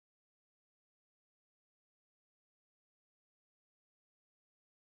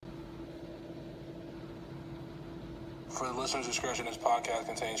For the listener's discretion, this podcast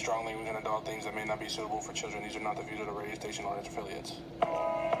contains strong language and adult themes that may not be suitable for children. These are not the views of the radio station or its affiliates. Back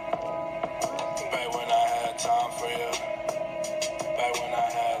when I had time for you. Back when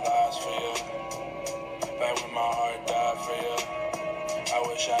I had lies for you. Back when my heart died for you. I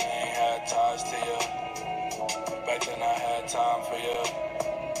wish I ain't had ties to you. Back then I had time for you.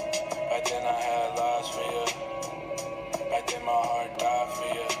 Back then I had lies for you. Back then my heart died for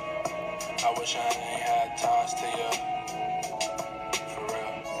you. I wish I ain't had ties to you. For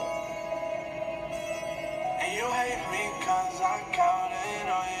real. And you hate me cause I counted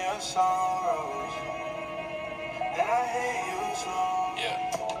on your sorrows. And I hate you too. Yeah.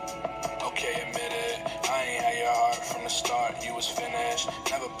 Okay, admit it. I ain't had your heart from the start. You was finished.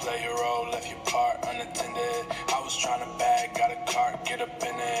 Never play your role, left your part unattended. I was trying to bag, got a cart, get up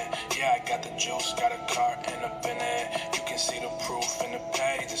in it. Yeah, I got the juice, got a cart, end up in it. You can see the proof in the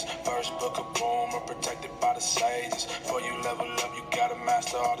pages. First book of boom, are protected by the sages. Before you level up, you gotta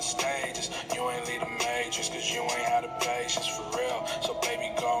master all the stages. You ain't lead a matrix, cause you ain't had the patience for real. So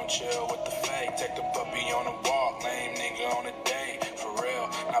baby, go and chill with the fake. Take the puppy on a walk, lame nigga on a date. For real,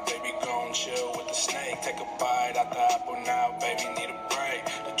 now baby, go and chill with the snake. Take a bite out the apple now, baby, need a break.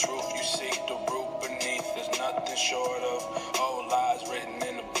 The truth you seek, the root beneath. There's nothing short of old lies written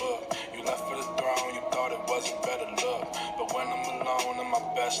in the book. You left for the throne, you thought it wasn't better look. But when I'm alone, I'm my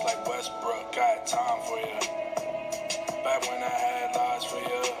best like Westbrook. I had time for you. Back when I had lies for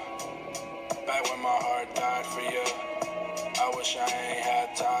you. Back when my heart died for you. I wish I ain't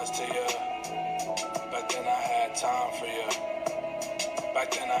had ties to you. Back then I had time for you.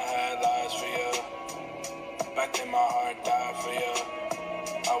 Back then I had lies for you. Back then my heart died for you.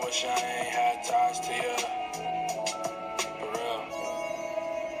 I wish I ain't had ties to you. For real.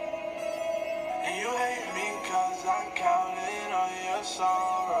 And you hate me cause I counted on your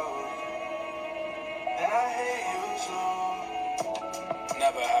sorrows. And I hate you too.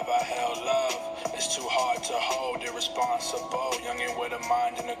 Never have I held love. It's too hard to hold, irresponsible. Youngin' with a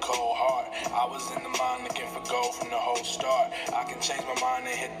mind and a cold heart. I was in the mind looking for gold from the whole start. I can change my mind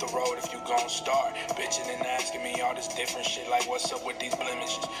and hit the road if you gon' start. Bitchin' and asking me all this different shit, like what's up with these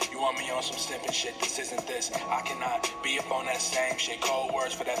blemishes? You want me on some simping shit, this isn't this. I cannot be up on that same shit. Cold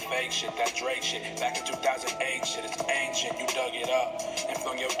words for that fake shit, that Drake shit. Back in 2008 shit, it's ancient, you dug it up. And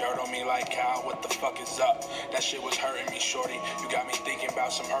flung your dirt on me like Kyle, what the fuck is up? That shit was hurting me, shorty. You got me thinking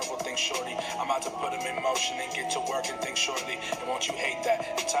about some hurtful things, shorty. I'm about to put them in motion and get to work and think shortly. And won't you hate that?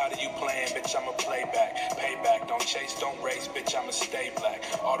 I'm tired of you playing, bitch, I'ma play back. Payback, don't chase, don't race, bitch, I'ma stay black.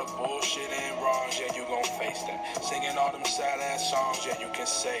 All the bullshit and wrongs, yeah, you gon' face that. Singing all them sad ass songs, yeah, you can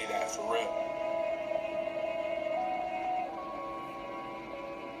say that, for real.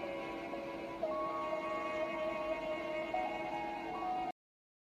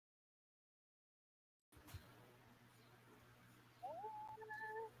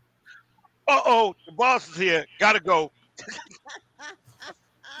 Uh-oh, the boss is here. Gotta go.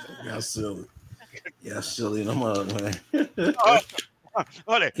 Y'all silly. Y'all silly. I'm up, man.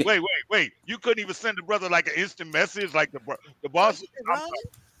 Hold it. Wait. You couldn't even send the brother like an instant message, like the boss.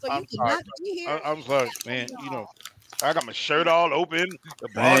 I'm sorry. I'm sorry, man. You know, I got my shirt all open. The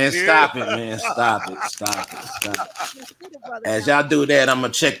boss Man, here. stop it, man. Stop it. As y'all do that, I'm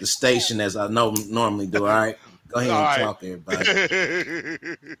gonna check the station as I normally do. All right. Go ahead and talk, everybody.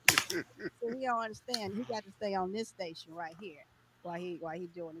 So he don't understand. He got to stay on this station right here while he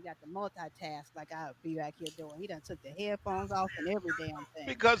doing. He got the multitask like I'll be back here doing. He done took the headphones off and every damn thing.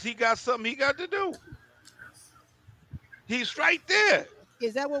 Because he got something he got to do. He's right there.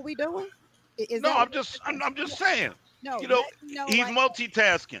 Is that what we doing? I'm just saying. No, you know, he's right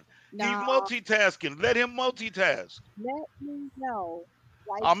multitasking. No. He's multitasking. Let him multitask. Let me know.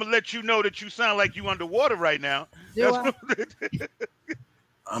 Like, I'm gonna let you know that you sound like you underwater right now. I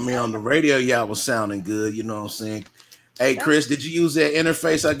mean, on the radio, y'all was sounding good. You know what I'm saying? Hey, Chris, did you use that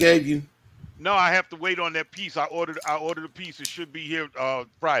interface I gave you? No, I have to wait on that piece. I ordered a piece. It should be here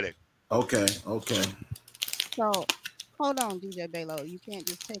Friday. Okay. So, hold on, DJ Belo. You can't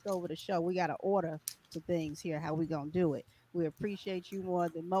just take over the show. We got to order some things here. How we gonna do it? We appreciate you more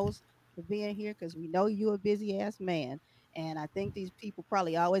than most for being here because we know you a busy ass man. And I think these people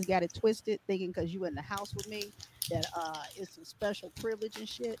probably always got it twisted, thinking because you in the house with me that it's some special privilege and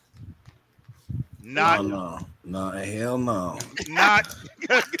shit. Not no, hell no. Not.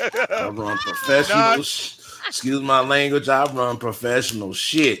 I run professional. Excuse my language. I run professional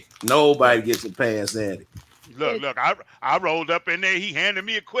shit. Nobody gets a pass at it. Look, I rolled up in there. He handed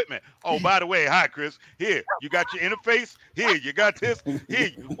me equipment. Oh, by the way, hi, Chris. Here, you got your interface. Here, you got this.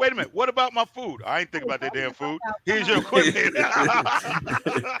 Here, wait a minute. What about my food? I ain't thinking about that damn food. Here's your equipment.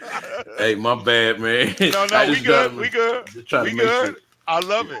 Hey, my bad, man. No, we good. We good. We good. Sure. I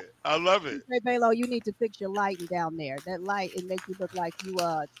love it. Hey, Balo, you need to fix your lighting down there. That light, it makes you look like you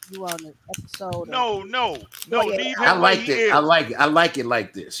on an episode. No. Leave him I like it. I like it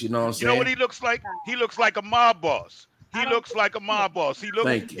like this. You know what I'm saying? You know what he looks like? He looks like a mob boss. He looks like a mob boss. He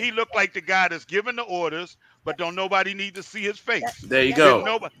looked like the guy that's giving the orders, but don't nobody need to see his face. There you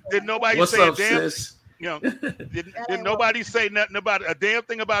go. Did nobody What's say up, a damn? sis? Did nobody say nothing about a damn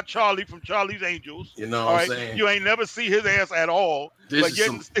thing about Charlie from Charlie's Angels? You know what I'm saying? You ain't never see his ass at all. This is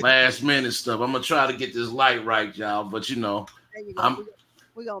some last minute stuff. I'm gonna try to get this light right, y'all. But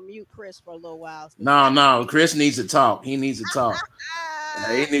we're gonna mute Chris for a little while. No, Chris needs to talk. He needs to talk.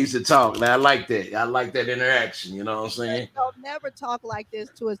 He needs to talk. Now, I like that. I like that interaction. You know what I'm saying? Don't never talk like this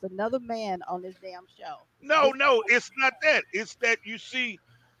to us another man on this damn show. No, it's not that. It's that you see,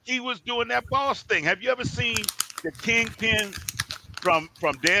 he was doing that boss thing. Have you ever seen the Kingpin from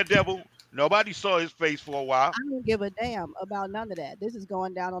Daredevil? Nobody saw his face for a while. I don't give a damn about none of that. This is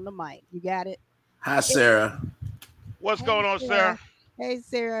going down on the mic. You got it? Hi, Sarah. What's going on, Sarah? Hey,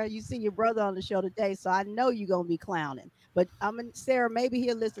 Sarah, you see your brother on the show today, so I know you're going to be clowning. But Sarah, maybe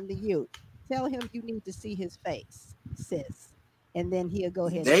he'll listen to you. Tell him you need to see his face, sis. And then he'll go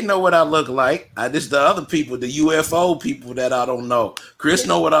ahead. They know what I look like. This the other people, the UFO people that I don't know. Chris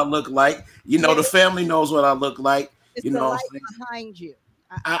know what I look like. You know, the family knows what I look like. It's you the know light behind you.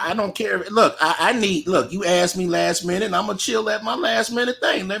 I don't care. Look, you asked me last minute. I'm gonna chill at my last minute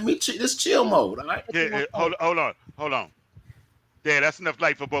thing. Let me this chill mode. All right. Yeah, hold on. Yeah, that's enough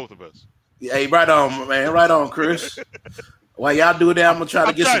light for both of us. Hey, right on, man. Right on, Chris. While y'all do that, I'm gonna try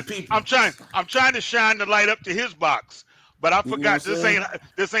to get some people. I'm trying to shine the light up to his box, but I forgot this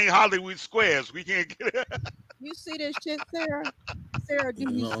ain't Hollywood Squares. We can't get it. You see this shit, Sarah? Sarah, do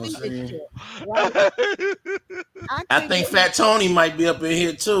you see this shit? Right? I think Fat Tony might be up in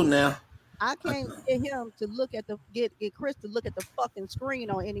here too now. I can't get him to get Chris to look at the fucking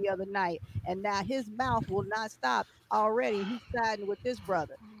screen on any other night, and now his mouth will not stop. Already, he's siding with this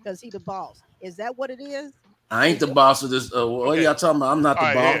brother because he the boss. Is that what it is? I ain't the boss of this. What y'all talking about? I'm not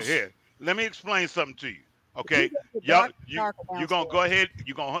the boss. Here. Let me explain something to you. Okay, y'all, you gonna go ahead.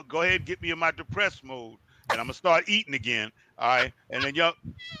 You gonna go ahead and get me in my depressed mode, and I'm gonna start eating again. All right, and then y'all.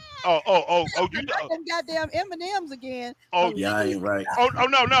 You them goddamn M&Ms again. Oh yeah, I ain't right.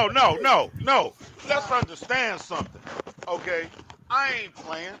 No. Let's understand something. Okay, I ain't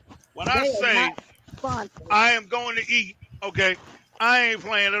playing. When I say I am going to eat, okay, I ain't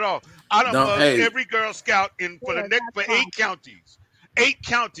playing at all. I done mugged every Girl Scout for 8 counties. 8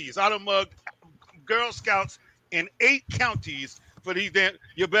 counties. I done mugged Girl Scouts in 8 counties for these.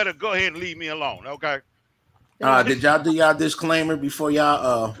 You better go ahead and leave me alone, okay? Did y'all do y'all disclaimer before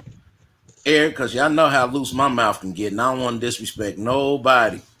y'all air? Because y'all know how loose my mouth can get, and I don't want to disrespect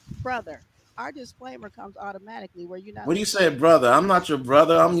nobody. Brother, our disclaimer comes automatically where you're not. What do you say, brother? I'm not your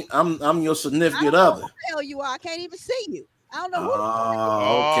brother. I'm your significant other. What the hell you are? I can't even see you. I don't know.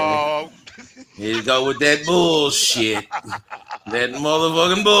 Okay. Here you go with that bullshit. That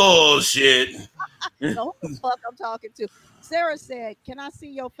motherfucking bullshit. Know who the fuck I'm talking to? Sarah said, "Can I see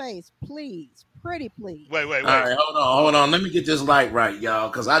your face, please? Pretty please." Wait. All right, hold on. Let me get this light right, y'all,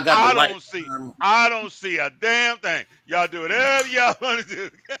 because I got the light. I don't see a damn thing. Y'all do whatever y'all want to do.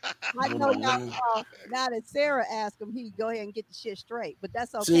 I know y'all. Now that Sarah asked him, he go ahead and get the shit straight. But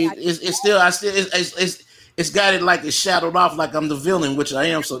that's okay. See, it's got it like it's shadowed off like I'm the villain, which I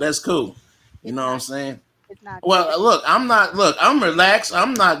am. So that's cool. You know what I'm saying? Look, I'm relaxed.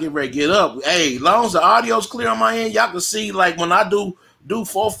 I'm not getting ready to get up. Hey, as long as the audio's clear on my end, y'all can see like when I do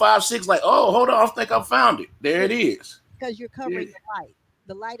 4, 5, 6, like, oh, hold on, I think I found it. There it is. Because you're covering the light.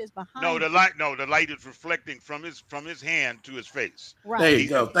 The light is behind. The light is reflecting from his hand to his face. Right. There you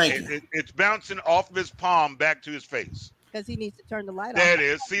go. Thank you. It's bouncing off of his palm back to his face. Because he needs to turn the light on. There it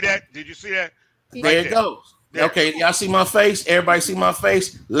is. See that? Did you see that? There it goes. There. Okay, y'all see my face? Everybody see my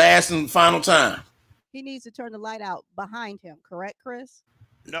face? Last and final time. He needs to turn the light out behind him, correct, Chris?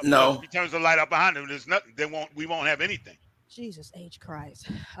 No. If he turns the light out behind him, there's nothing. We won't have anything. Jesus H. Christ.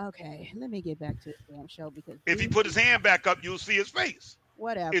 Okay, let me get back to this damn show because if he put his hand back up, you'll see his face.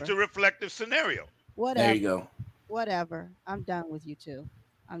 Whatever. It's a reflective scenario. Whatever. There you go. Whatever. I'm done with you two.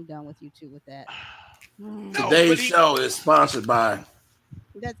 With that. Today's show is sponsored by.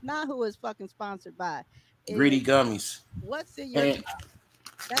 That's not who is fucking sponsored by. Greedy Gummies. What's in your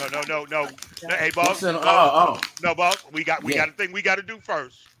No. Hey, boss. No, boss. We got a thing we got to do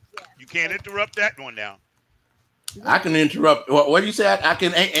first. Yeah. You can't interrupt that one now. I can interrupt. What do you say? I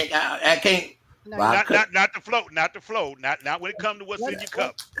can't. No, not the flow. Not when it comes to what's in your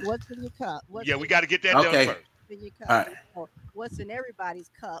cup. What's in your cup? We got to get that done first. In your cup. All right. what's in everybody's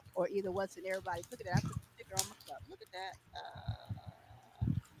cup, or either what's in everybody's. Look at that! I put the sticker on my cup. Look at that.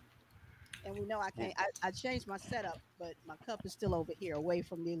 And we know I can't. I changed my setup, but my cup is still over here, away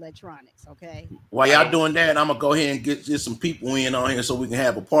from the electronics. Okay. While y'all doing that, I'm gonna go ahead and get some people in on here so we can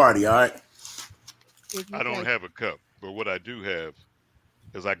have a party. All right. I don't have a cup, but what I do have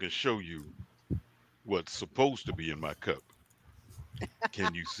is I can show you what's supposed to be in my cup.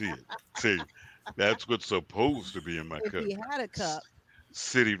 Can you see it? See, that's what's supposed to be in my cup. If he had a cup,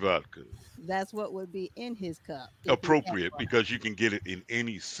 City vodka. That's what would be in his cup. Appropriate, because you can get it in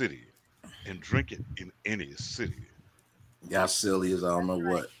any city and drink it in any city. Y'all silly as I don't know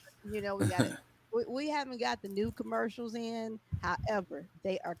what. You know, we got it. We haven't got the new commercials in. However,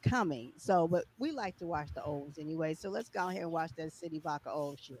 they are coming. So, but we like to watch the olds anyway. So let's go ahead and watch that City Vodka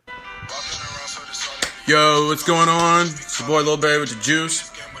old shit. Yo, what's going on? It's your boy Lil Baby with the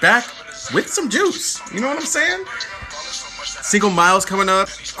juice. Back with some juice. You know what I'm saying? Single miles coming up.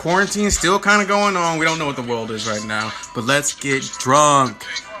 Quarantine still kind of going on. We don't know what the world is right now. But let's get drunk.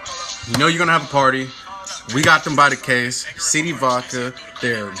 You know you're going to have a party. We got them by the case. City Vodka.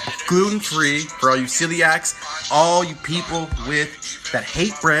 They're gluten-free for all you celiacs, all you people that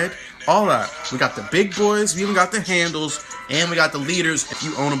hate bread, all that. We got the big boys, we even got the handles, and we got the leaders if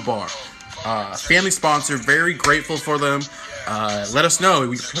you own a bar. Family sponsor, very grateful for them. Let us know.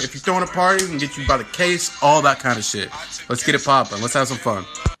 If you're throwing a party, we can get you by the case, all that kind of shit. Let's get it popping. Let's have some fun.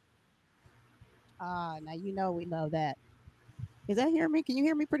 Now you know we love that. Is that hearing me? Can you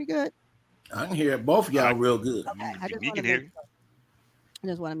hear me pretty good? I can hear both of y'all real good. Okay, you can hear. I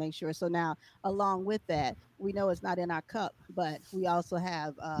just want to make sure. So now, along with that, we know it's not in our cup, but we also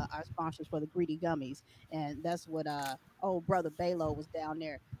have our sponsors for the Greedy Gummies, and that's what old brother Balo was down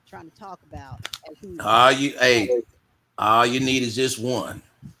there trying to talk about. All you need is just one,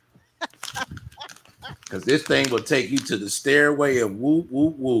 because this thing will take you to the stairway of whoop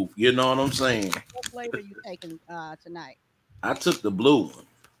whoop whoop. You know what I'm saying? What flavor are you taking tonight? I took the blue one,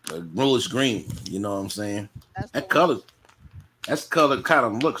 the bluish green one. You know what I'm saying? That color kind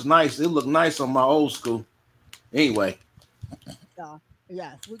of looks nice. It looked nice on my old school. Anyway.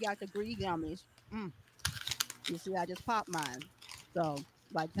 Yes, we got the Greedy Gummies. You see, I just popped mine. So,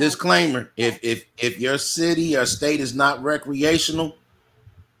 like, disclaimer: if your city or state is not recreational,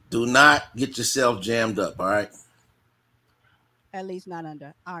 do not get yourself jammed up. All right. At least not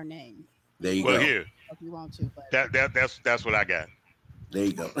under our name. There you go. Here, if you want to, but that's what I got. There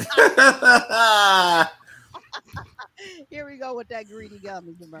you go. Here we go with that Greedy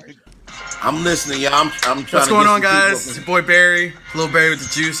Gummy commercial. I'm listening, y'all. I'm trying. What's going on, guys? It's your boy Barry, Lil Barry with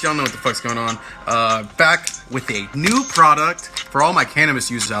the juice. Y'all know what the fuck's going on. Back with a new product for all my cannabis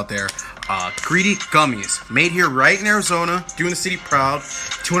users out there. Greedy Gummies, made here right in Arizona, doing the city proud.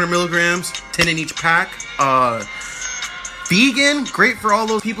 200 milligrams, 10 in each pack. Vegan, great for all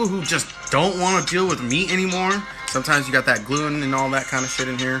those people who just don't want to deal with meat anymore. Sometimes you got that gluten and all that kind of shit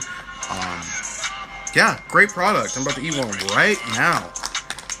in here. Yeah, great product. I'm about to eat one right now.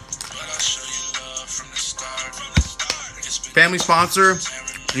 Family sponsor.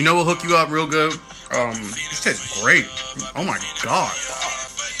 You know we'll hook you up real good. This tastes great. Oh my god.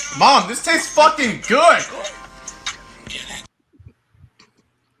 Mom, this tastes fucking good.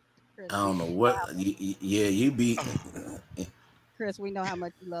 I don't know what. Yeah, you be. Chris, we know how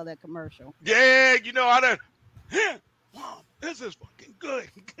much you love that commercial. Yeah, you know how that. Mom, this is fucking good.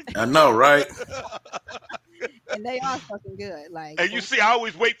 I know, right? And they are fucking good. Like, and you see, I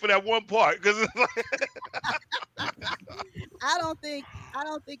always wait for that one part because it's like I don't think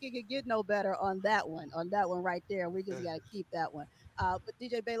it could get no better on that one right there. We just got to keep that one. But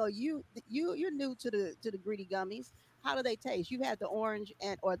DJ Balo, you're new to the Greedy Gummies. How do they taste? You've had the orange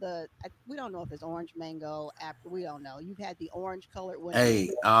we don't know if it's orange mango apple. We don't know. You've had the orange colored one. Hey,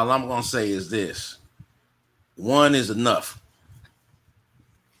 all I'm gonna say is this: one is enough.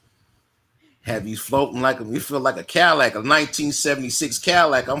 Have you floating like you feel like a Cadillac, a 1976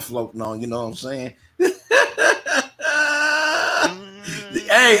 Cadillac? I'm floating on. You know what I'm saying?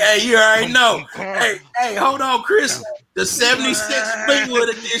 Hey, you already know. Hey, hold on, Chris. The 76 Fleetwood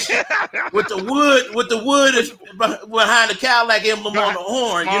edition with the wood is behind the Cadillac emblem on the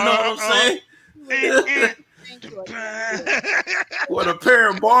horn. You know what I'm saying? With a pair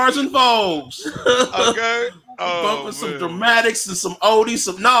of bars and Vogues. Okay. Bumping some dramatics and some oldies,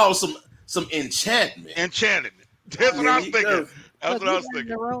 some enchantment. That's what I was thinking. That's what I was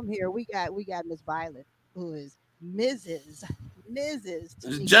thinking. In the room here, we got Miss Violet, who is Mrs.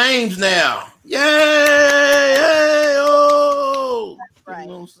 James now. Yay! Oh! Right. You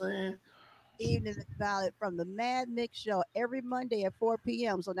know what I'm saying? Evening Ballot from the Mad Mix Show every Monday at 4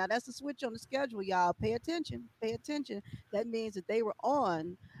 p.m. So now that's the switch on the schedule, y'all. Pay attention. Pay attention. That means that they were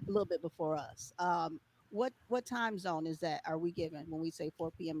on a little bit before us. What time zone is that? Are we given when we say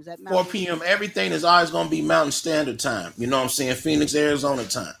 4 p.m.? Is that 4 p.m.? Everything is always going to be Mountain Standard Time. You know what I'm saying? Phoenix, Arizona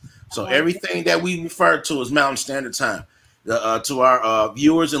time. So everything that we refer to is Mountain Standard Time. To our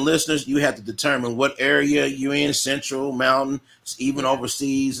viewers and listeners, you have to determine what area you're in, central, mountain, even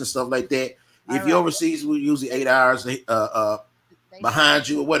overseas and stuff like that. If you're overseas, we're usually 8 hours behind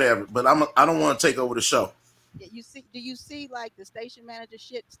you or whatever. But I don't want to take over the show. Yeah, do you see like the station manager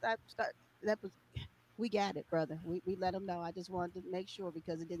shit start that was we got it, brother. We let them know. I just wanted to make sure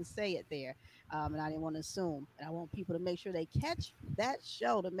because it didn't say it there, and I didn't want to assume. And I want people to make sure they catch that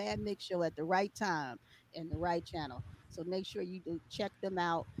show, the Mad Mix Show, at the right time and the right channel. So make sure you do check them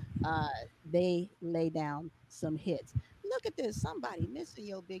out. They lay down some hits. Look at this. Somebody missing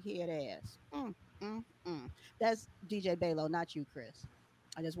your big head ass. That's DJ Balo, not you, Chris.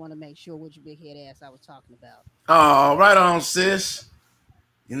 I just want to make sure which big head ass I was talking about. Oh, right on, sis.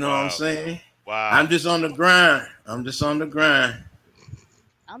 You know what I'm saying? Wow. I'm just on the grind. I'm just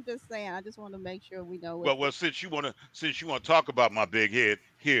saying. I just want to make sure we know. Well, since you want to talk about my big head,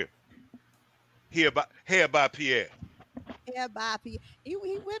 here by Pierre. Here by Pierre. He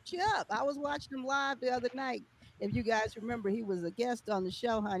whipped you up. I was watching him live the other night. If you guys remember, he was a guest on the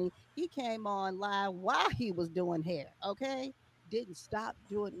show, honey. He came on live while he was doing hair. Okay. Didn't stop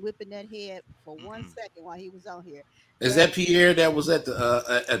whipping that head for 1 second while he was on here. Is that Pierre that was at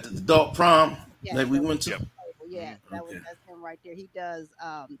the adult prom that we went to? Yeah, that's him right there. He does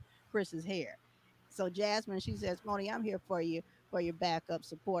Chris's hair. So Jasmine, she says, Moni, I'm here for you for your backup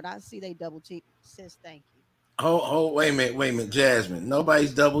support. I see they double team. Sis, thank you. Oh, wait a minute, Jasmine.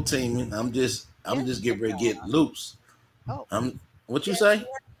 Nobody's double teaming. I'm just getting ready to get loose. Oh, what you say?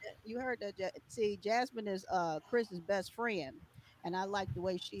 You heard that? See, Jasmine is Chris's best friend, and I like the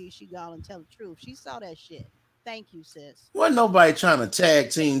way she gone and tell the truth. She saw that shit. Thank you, sis. Wasn't nobody trying to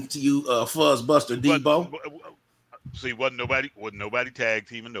tag team to you, Fuzzbuster Debo? See, wasn't nobody tag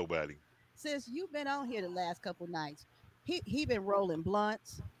teaming nobody. Sis, you've been on here the last couple nights. He been rolling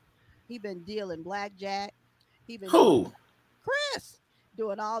blunts. He been dealing blackjack. He been Chris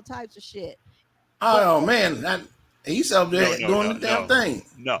doing all types of shit. Oh man, he's up there doing the damn thing.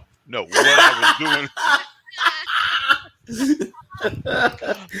 No, what I was doing.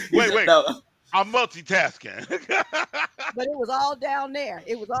 Wait. No. I'm multitasking. But it was all down there.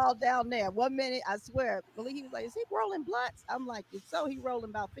 1 minute, I swear, he was like, is he rolling blunts? I'm like, if so, he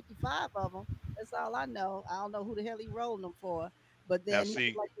rolling about 55 of them. That's all I know. I don't know who the hell he rolling them for. But then, now,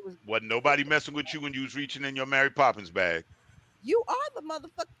 see, wasn't nobody messing with you when you was reaching in your Mary Poppins bag. You are the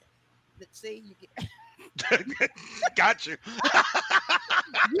motherfucker. See, you get... Got you.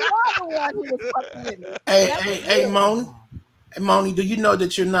 You are the one who was fucking with me. Hey, Moni. Hey, Moni, do you know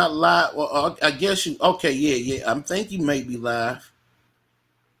that you're not live? Well, I guess you. Okay, yeah. I think you may be live.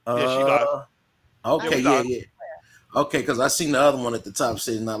 Yeah, she live. Okay, yeah. Okay, because I seen the other one at the top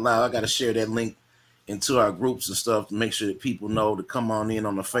saying not live. I got to share that link into our groups and stuff to make sure that people know to come on in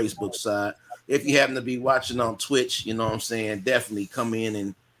on the Facebook side. If you happen to be watching on Twitch, you know what I'm saying, definitely come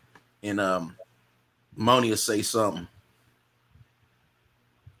in and Moni will say something.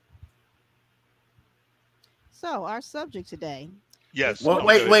 So our subject today. Yes. Well,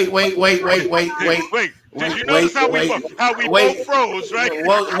 wait. Did you notice how we both froze, right?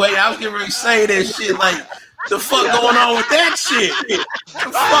 Wait, I was getting ready to say that shit. Like, the fuck going on with that shit? The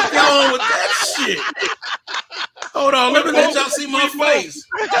fuck going on with that shit? Hold on, let me let y'all see my face.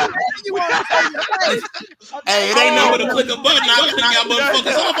 Hey, it ain't nowhere to click a button. I click y'all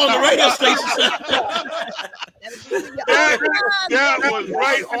motherfuckers off on the radio station. That was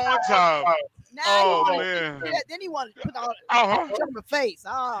right on time. Now man! Then he wanted to put on the face.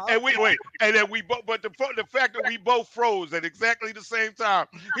 And wait, and then we both. But the fact that we both froze at exactly the same time.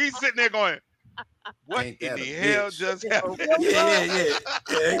 He's sitting there going, "What in the hell just happened?" Yeah.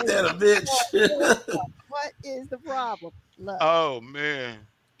 Ain't that a bitch? What is the problem? Look, oh man!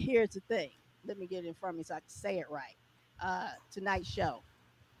 Here's the thing. Let me get it in front of me so I can say it right. Tonight's show,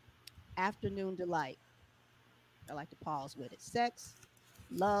 Afternoon Delight. I like to pause with it. Sex,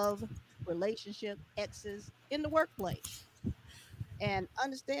 love, relationship, exes in the workplace. And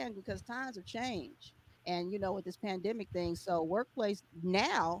understand, because times have changed. And, with this pandemic thing, so workplace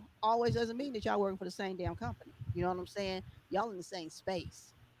now always doesn't mean that y'all working for the same damn company. You know what I'm saying? Y'all in the same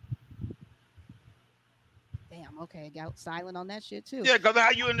space. Damn, okay, got silent on that shit too. Yeah, because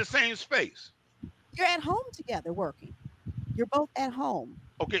how you in the same space? You're at home together working. You're both at home.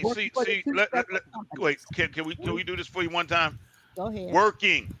 Okay, see, wait, can we do this for you one time? Go ahead.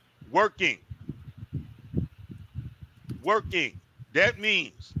 Working. working. That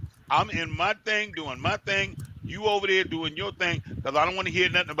means I'm in my thing, doing my thing. You over there doing your thing, because I don't want to hear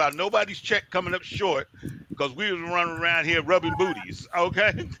nothing about nobody's check coming up short, because we was running around here rubbing booties.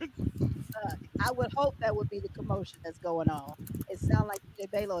 Okay. I would hope that would be the commotion that's going on. It sounds like DJ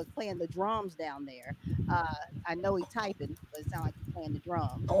Balo is playing the drums down there. I know he's typing, but it sounds like he's playing the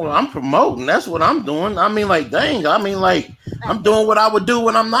drums. Oh, I'm promoting. That's what I'm doing. I mean, like, dang. I mean, like, I'm doing what I would do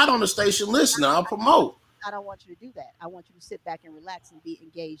when I'm not on the station listening. I'll promote. I don't want you to do that. I want you to sit back and relax and be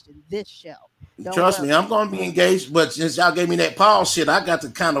engaged in this show. Trust me, I'm going to be engaged. But since y'all gave me that pause shit, I got to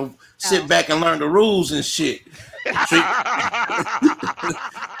kind of sit back and learn the rules and shit.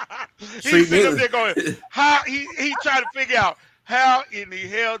 He's sitting up there going, how he trying to figure out how in the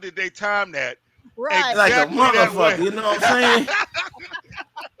hell did they time that? Right. Exactly like a motherfucker, you know what I'm saying?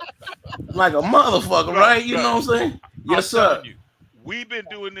 Like a motherfucker, right? You know what I'm saying? Yes, sir. We've been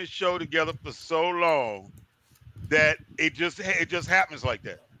doing this show together for so long that it just happens like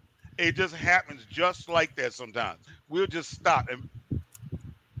that. It just happens just like that sometimes. We'll just stop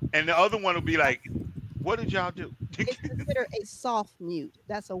and the other one will be like, what did y'all do? It's considered a soft mute.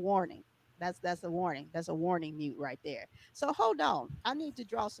 That's a warning. That's a warning. That's a warning mute right there. So hold on. I need to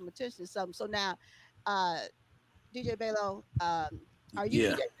draw some attention to something. So now, DJ Balo, are you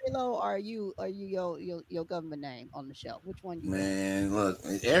DJ Balo or are you your government name on the show? Which one? Man, look,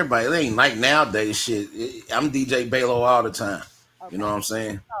 everybody, it ain't like nowadays shit. I'm DJ Balo all the time. Okay. You know what I'm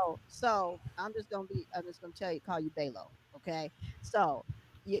saying? So I'm just gonna call you Balo. Okay. So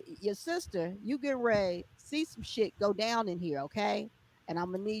your sister, you get ready, see some shit go down in here, okay? And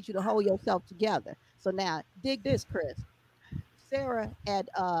I'm gonna need you to hold yourself together. So now, dig this, Chris. Sarah at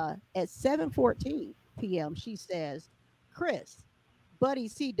 7:14 p.m. she says, Chris, Buddy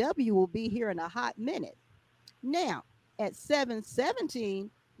CW will be here in a hot minute. Now at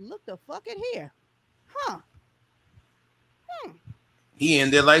 7:17, look the fuck at here, huh? He in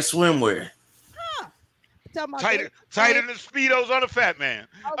there like swimwear. Tighter than the Speedos on a fat man.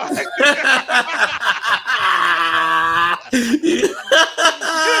 Okay.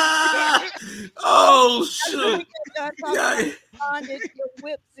 Oh shit! Your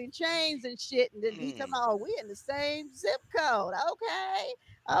whips and chains and shit, and then he's talking about, we in the same zip code. Okay.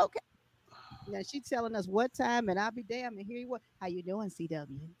 Now she's telling us what time, and I'll be damned. And here you what? How you doing, CW?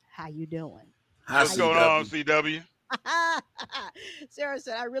 How you doing? What's going on, CW? Sarah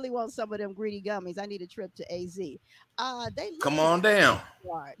said, I really want some of them greedy gummies. I need a trip to AZ. They come on down.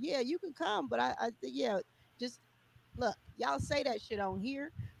 Yeah, you can come, but just look, y'all say that shit on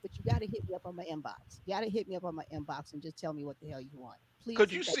here, but you got to hit me up on my inbox. You got to hit me up on my inbox and just tell me what the hell you want. Please.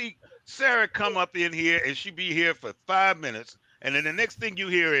 Could you see Sarah come up in here and she be here for 5 minutes, and then the next thing you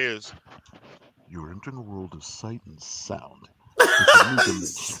hear is, you're entering a world of sight and sound. It's a new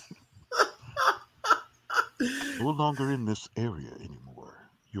dimension. No longer in this area anymore.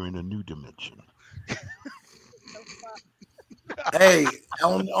 You're in a new dimension. Hey,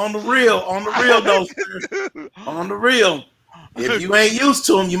 on the real though, sir. On the real. If you ain't used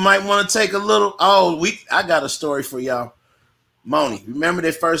to them, you might want to take a little. I got a story for y'all. Moni, remember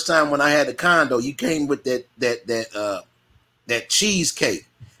that first time when I had the condo, you came with that cheesecake,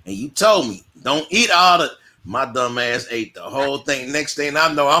 and you told me don't eat all the. My dumb ass ate the whole thing. Next thing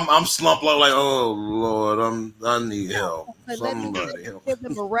I know, I'm slumped low like, oh Lord, I need help. Somebody help. Give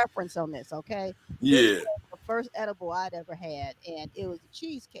them a reference on this, okay? Yeah. This was the first edible I'd ever had, and it was a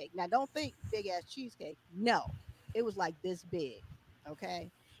cheesecake. Now, don't think big ass cheesecake. No, it was like this big,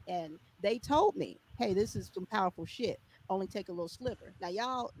 okay? And they told me, hey, this is some powerful shit. Only take a little sliver. Now,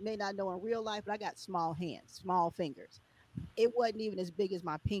 y'all may not know in real life, but I got small hands, small fingers. It wasn't even as big as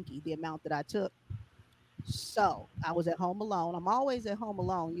my pinky, the amount that I took. So I was at home alone. I'm always at home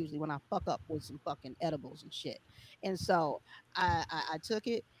alone usually when I fuck up with some fucking edibles and shit. And so I took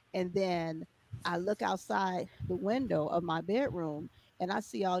it, and then I look outside the window of my bedroom and I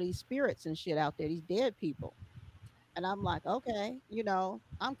see all these spirits and shit out there, these dead people. And I'm like, okay,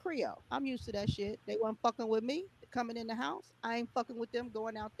 I'm Creole. I'm used to that shit. They weren't fucking with me coming in the house. I ain't fucking with them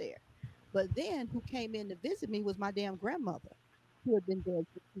going out there. But then who came in to visit me was my damn grandmother, who had been dead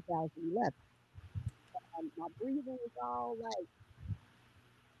since 2011. My breathing was all like,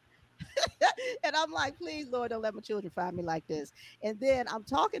 and I'm like, please, Lord, don't let my children find me like this. And then I'm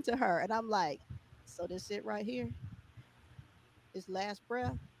talking to her, and I'm like, so this it right here, this last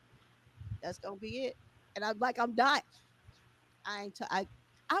breath, that's gonna be it. And I'm like, I'm dying. I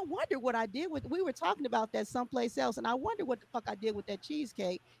wonder what I did with. We were talking about that someplace else, and I wonder what the fuck I did with that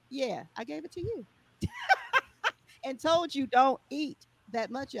cheesecake. Yeah, I gave it to you, and told you don't eat that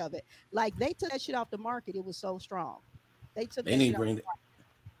much of it. Like, they took that shit off the market. It was so strong. They need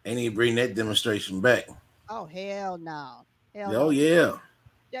to bring that demonstration back. Oh hell no. Hell Oh no. yeah.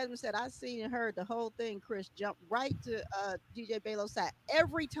 Jasmine said, I seen and heard the whole thing. Chris jump right to DJ Balo's side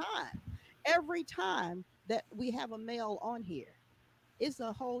every time. Every time that we have a male on here, it's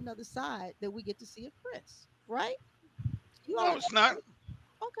a whole nother side that we get to see of Chris, right? You No, all it's not. okay.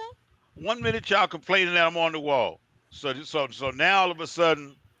 1 minute y'all complaining that I'm on the wall. So now all of a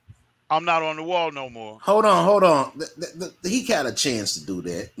sudden I'm not on the wall no more. Hold on. He got a chance to do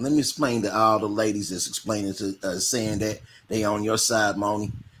that. Let me explain to all the ladies that's explaining to saying that they on your side,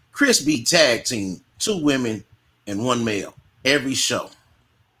 Moni. Chris be tag team, 2 women and 1 male every show.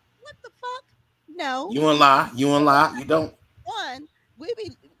 What the fuck? No. You and lie. You don't. One, we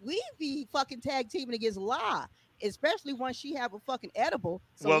be fucking tag teaming against La, especially when she have a fucking edible.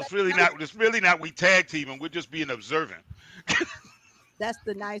 So well, it's really not. It's really not. We tag teaming. We're just being observant. That's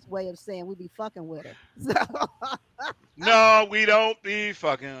the nice way of saying we be fucking with her. So. No, we don't be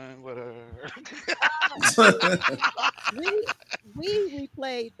fucking with her. we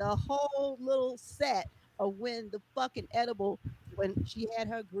replayed the whole little set of when the fucking edible, when she had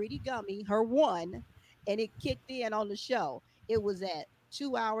her greedy gummy, her one, and it kicked in on the show. It was at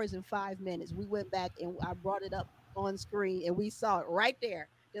 2 hours and 5 minutes. We went back and I brought it up on screen and we saw it right there.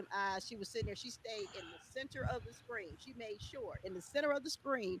 Them eyes, she was sitting there. She stayed in the center of the screen. She made sure in the center of the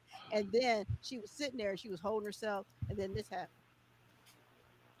screen, and then she was sitting there and she was holding herself, and then this happened.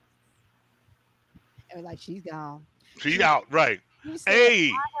 And like, she's gone. She's out, right? Hey,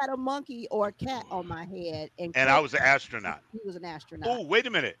 I had a monkey or a cat on my head, and I was an astronaut. He was an astronaut. Oh, wait a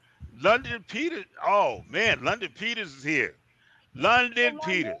minute, London Peters. Oh man, London Peters is here. London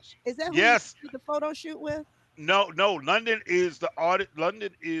Peters. Is that who yes? You did the photo shoot with? No. London is the artist.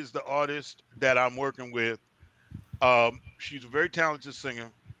 London is the artist that I'm working with. She's a very talented singer,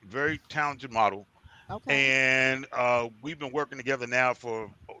 very talented model. Okay. And we've been working together now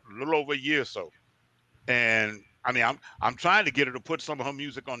for a little over a year or so. And I mean, I'm trying to get her to put some of her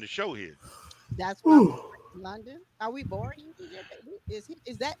music on the show here. That's why London. Are we boring you? Is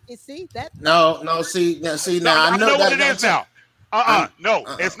that No. See now. I know what it is now. No,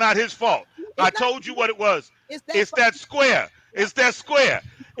 it's not his fault. I told you what it was. It's that square. It's that square.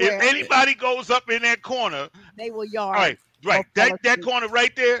 If anybody goes up in that corner, they will yard. All right. That corner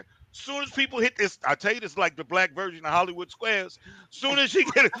right there. Soon as people hit this, I tell you, this is like the black version of Hollywood Squares. Soon as she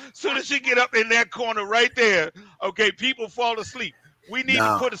get up in that corner right there, okay, people fall asleep. We need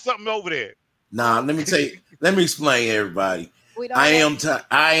to put something over there. Let me tell you. Let me explain, everybody. I am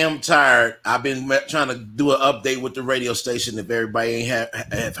tired. I've been trying to do an update with the radio station. If everybody ain't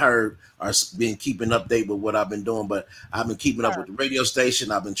have heard or been keeping update with what I've been doing, but I've been keeping up with the radio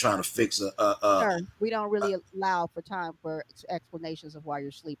station. I've been trying to fix we don't really allow for time for explanations of why you're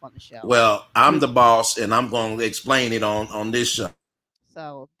asleep on the show. Well, I'm the boss, and I'm going to explain it on this show.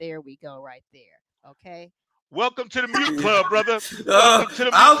 So there we go, right there. Okay. Welcome to the Mute Club, brother. I was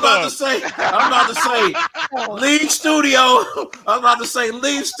about to say, leave studio. I was about to say,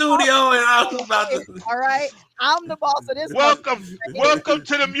 leave studio, and I was about to. All right, I'm the boss of this. Welcome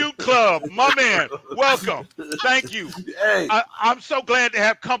to the Mute Club, my man. Welcome. Thank you. Hey, I'm so glad to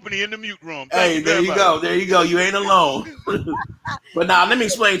have company in the mute room. There you go. You ain't alone. But now, let me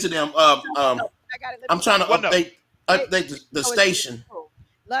explain to them. I'm trying to update the station.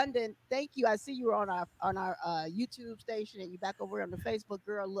 London, thank you. I see you on our YouTube station, and you back over on the Facebook.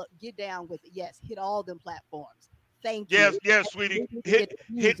 Girl, look, get down with it. Yes, hit all them platforms. Thank you. Yes, sweetie.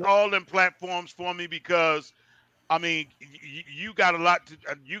 Hit all them platforms for me, because I mean, you got a lot to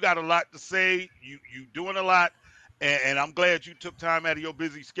say. You doing a lot, and I'm glad you took time out of your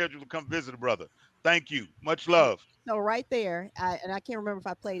busy schedule to come visit a brother. Thank you. Much love. So right there, I can't remember if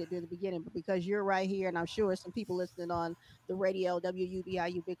I played it near the beginning, but because you're right here, and I'm sure some people listening on the radio,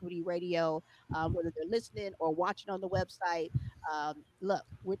 WUBI Ubiquity Radio, whether they're listening or watching on the website, look,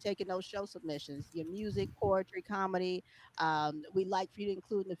 we're taking those show submissions, your music, poetry, comedy. We'd like for you to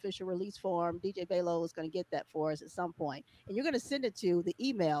include an official release form. DJ Balo is going to get that for us at some point, and you're going to send it to the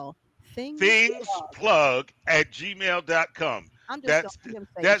email thingsplug@gmail.com. That's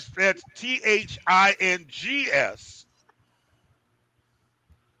THINGS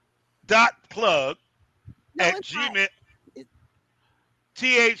 .plug at Gmail.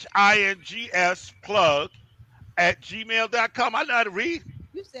 THINGS plug at gmail.com. I know how to read.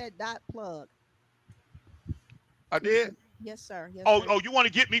 You said .plug. I did. Yes, sir. Yes, oh, sir. Oh, you want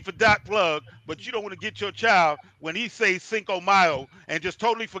to get me for .plug, but you don't want to get your child when he says Cinco Mayo and just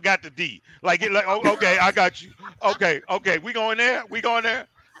totally forgot the D. Okay, I got you. Okay, we going there?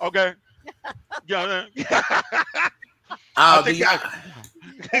 Okay. Yeah. He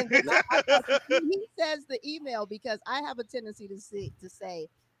says the email because I have a tendency to say,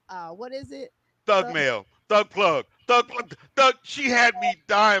 what is it? Thug Mail, Thug Plug, Thug. She had me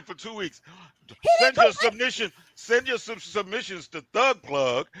dying for 2 weeks. Send your submission. Send your submissions to Thug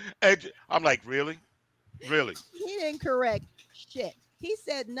Plug, and I'm like, really? He didn't correct shit. He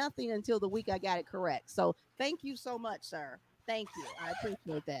said nothing until the week I got it correct. So thank you so much, sir. Thank you. I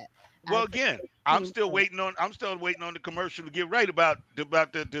appreciate that. Well, again, I'm still waiting on the commercial to get right about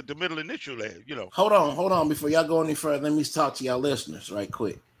the middle initial there. Hold on before y'all go any further. Let me talk to y'all listeners right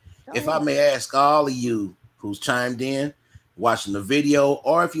quick. If I may ask all of you who's chimed in, watching the video,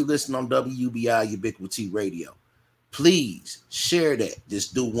 or if you listen on WBI Ubiquity Radio, please share that.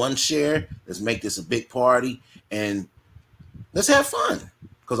 Just do one share. Let's make this a big party and let's have fun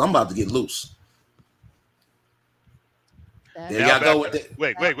because I'm about to get loose. There y'all go with it.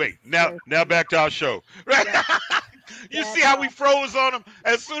 Wait. Now back to our show. Right? You see how we froze on him?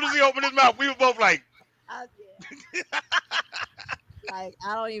 As soon as he opened his mouth, we were both like, like,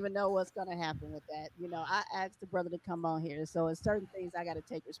 I don't even know what's going to happen with that. I asked the brother to come on here. So it's certain things I got to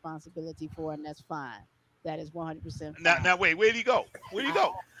take responsibility for, and that's fine. That is 100% fine. Now wait, where'd he go?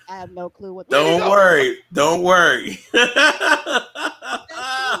 I have no clue what. Don't worry.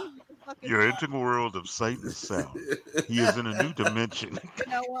 You're entering a world of sight and sound. He is in a new dimension.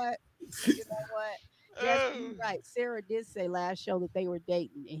 You know what? Yes, you're right. Sarah did say last show that they were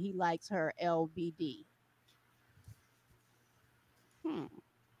dating, and he likes her LBD.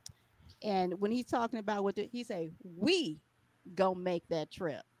 And when he's talking about he say, we gonna make that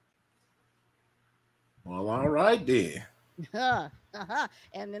trip. Well, all right then.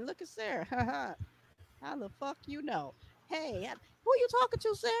 And then look at Sarah. How the fuck you know? Hey, who you talking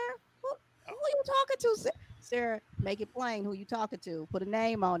to, Sarah? Who you talking to, Sarah? Sarah, make it plain who you talking to. Put a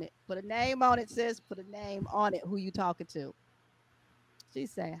name on it. Put a name on it, sis. Put a name on it. Who you talking to? She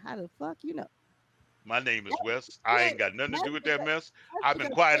say, how the fuck you know? My name is Wes. I ain't got nothing to do with that mess. I've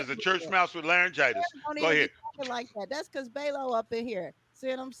been quiet as a church mouse with laryngitis. Go ahead. Like that. That's because Balo up in here. See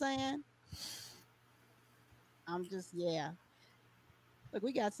what I'm saying? Look,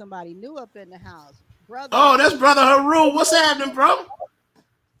 we got somebody new up in the house. Brother. Oh, that's Brother Haru. What's happening, bro?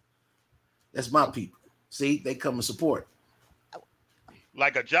 That's my people. See, they come and support.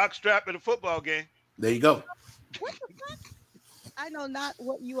 Like a jock strap at a football game. There you go. What the fuck? I know not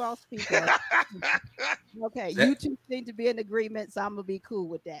what you all speak of. Okay, you two seem to be in agreement, so I'm gonna be cool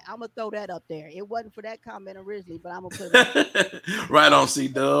with that. I'm gonna throw that up there. It wasn't for that comment originally, but I'm gonna put it right on,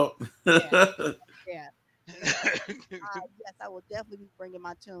 C-Dub. Yeah. Yes, I will definitely be bringing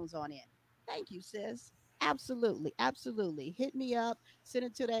my tunes on in. Thank you, sis. Absolutely. Hit me up. Send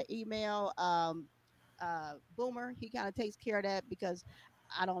it to that email. Boomer, he kind of takes care of that because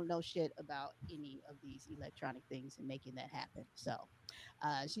I don't know shit about any of these electronic things and making that happen. So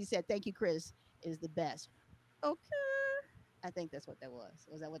she said, thank you, Chris, is the best. Okay. I think that's what that was.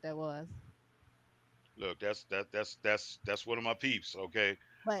 Was that what that was? Look, that's one of my peeps, okay?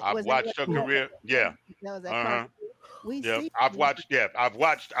 But I've watched her career. Yeah. That was that I've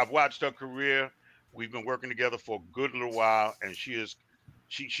watched her career. We've been working together for a good little while, and she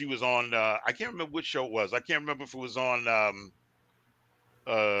was on I can't remember which show it was. I can't remember if it was on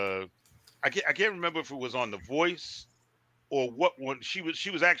I can't remember if it was on The Voice or what one. She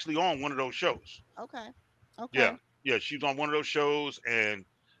was actually on one of those shows. Okay. Yeah, she's on one of those shows, and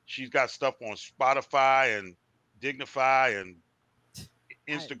she's got stuff on Spotify and Dignify and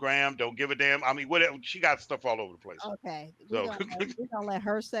Instagram. Don't give a damn. I mean, whatever. She got stuff all over the place. Okay. We're gonna let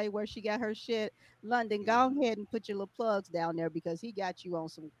her say where she got her shit. London, go ahead and put your little plugs down there because he got you on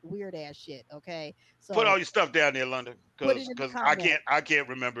some weird ass shit. Okay. So put all your stuff down there, London, because I can't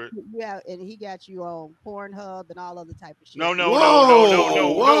remember. Yeah, and he got you on Pornhub and all other type of shit. No.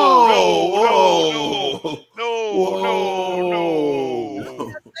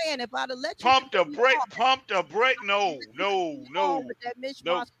 Saying if I'd have let you pump the brake. No. That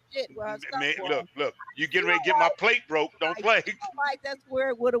mishmash shit where her stuff look. You getting ready to get my plate broke? Don't play. Like that's where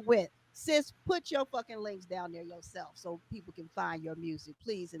it would have went. Sis, put your fucking links down there yourself so people can find your music,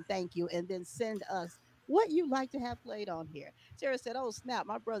 please, and thank you. And then send us what you like to have played on here. Sarah said, "Oh snap,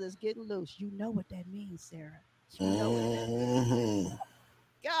 my brother's getting loose." You know what that means, Sarah. You know what that means.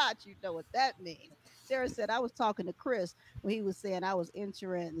 God, you know what that means. Sarah said, I was talking to Chris when he was saying I was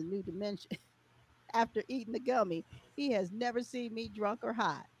entering the new dimension after eating the gummy. He has never seen me drunk or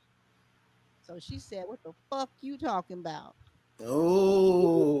high. So she said, what the fuck you talking about?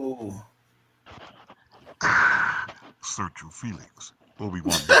 Oh. Search your feelings.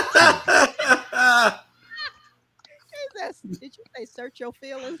 Obi-Wan. Did you say search your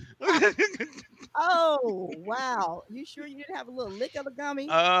feelings? Oh, wow. You sure you didn't have a little lick of the gummy?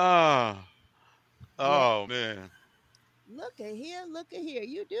 Oh, man. Look at here, look at here.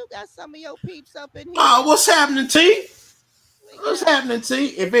 You do got some of your peeps up in here. Oh, what's happening, T? What's happening, T?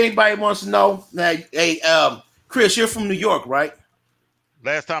 If anybody wants to know, now, hey, Chris, you're from New York, right?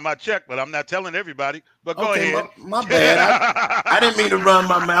 Last time I checked, but I'm not telling everybody. But go ahead. My bad. I didn't mean to run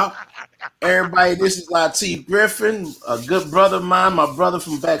my mouth. Everybody, this is Latif Griffin, a good brother of mine, my brother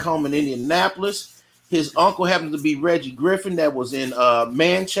from back home in Indianapolis. His uncle happened to be Reggie Griffin, that was in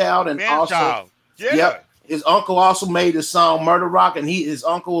Man-Child, and also, yep, his uncle also made the song Murder Rock, and his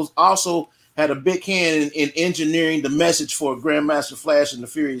uncle also had a big hand in engineering the message for Grandmaster Flash and the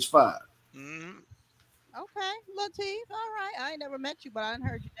Furious Five. Mm-hmm. Okay, Latif. All right. I ain't never met you, but I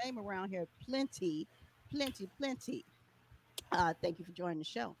heard your name around here plenty. Thank you for joining the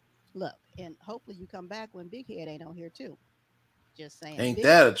show. Look, and hopefully you come back when Big Head ain't on here too. Just saying. Ain't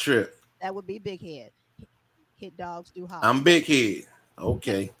that a trip? That would be Big Head. Hit dogs do hot. I'm Big Head.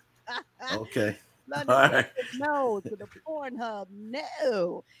 Okay. Okay. London, all right. No to the Pornhub.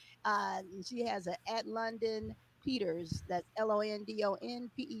 No. She has an at London Peters. That's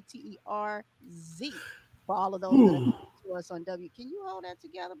LONDONPETERZ. For all of those that are to us on W. Can you hold that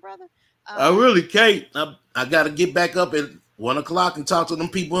together, brother? I really can't. I got to get back up at 1:00 and talk to them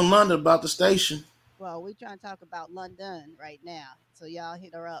people in London about the station. Well, we're trying to talk about London right now. So y'all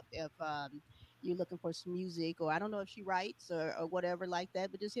hit her up if you're looking for some music, or I don't know if she writes or whatever like that,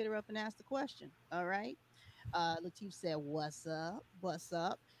 but just hit her up and ask the question. All right. Latif said, "What's up? What's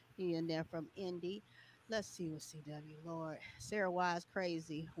up?" He in there from Indy. Let's see what CW. Lord, Sarah Wise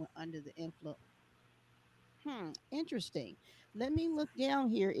crazy went under the influence. Interesting. Let me look down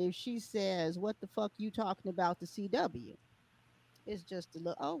here if she says, "What the fuck you talking about the CW?" It's just a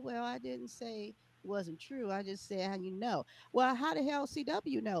little. Oh well, I didn't say it wasn't true. I just said how you know. Well, how the hell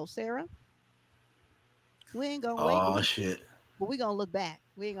CW know, Sarah? We ain't gonna wait. Oh shit. But we gonna look back.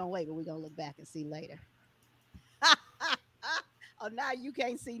 We ain't gonna wait, but we gonna look back and see later. Oh, now you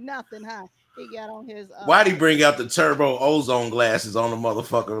can't see nothing, huh? He got on his. Why'd he bring out the turbo ozone glasses on the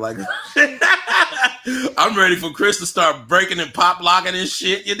motherfucker? Like, I'm ready for Chris to start breaking and pop locking and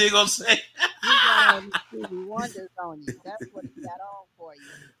shit. You dig what I'm saying? He got on Stevie Wonders on you. That's what he got on for you.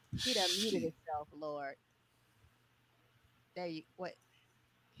 He done muted himself, Lord. There you what?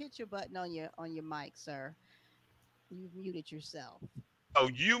 Hit your button on your mic, sir. You've muted yourself. Oh,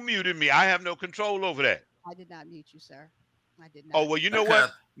 you muted me. I have no control over that. I did not mute you, sir. I did not. Oh well, you know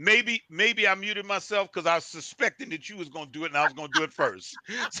what? Maybe I muted myself because I was suspecting that you was gonna do it, and I was gonna do it first.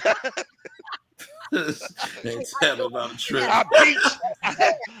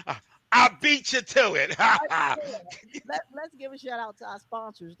 I beat you to it. Let's give a shout out to our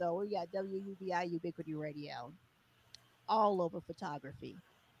sponsors, though. We got WUBI Ubiquity Radio, all over photography,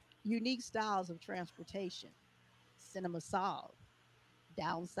 unique styles of transportation, Cinema Solve,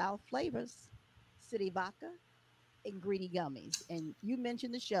 Down South Flavors, City Vodka, and Greedy Gummies. And you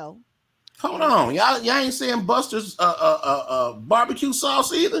mentioned the show. Hold on, y'all ain't saying Buster's barbecue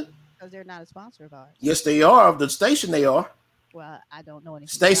sauce either. Because they're not a sponsor of ours. Yes, they are. Of the station, they are. Well, I don't know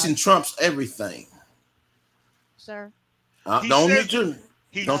anything. Station trumps everything, sir.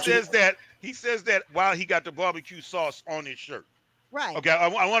 He says that while he got the barbecue sauce on his shirt. Right. Okay, I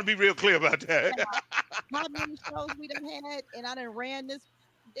want to be real clear about that. How many shows we done had, and I done ran this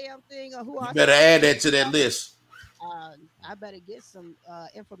damn thing, or who you better add that to that list. I better get some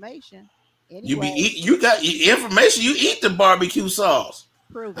information. Anyway. You got information. You eat the barbecue sauce.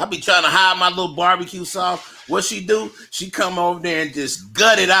 I be trying to hide my little barbecue sauce. What she do? She come over there and just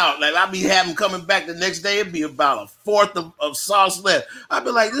gut it out. Like I be having coming back the next day. It'd be about a fourth of sauce left. I'd be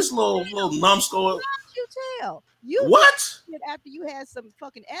like, this little numbskull. You tell you what? After you had some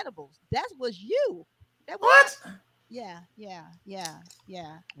fucking edibles, that was you. What? Yeah.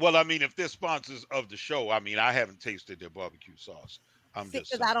 Well, I mean, if they're sponsors of the show, I mean, I haven't tasted their barbecue sauce.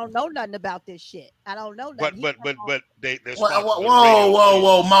 Because I don't know nothing about this shit. I don't know nothing. But they're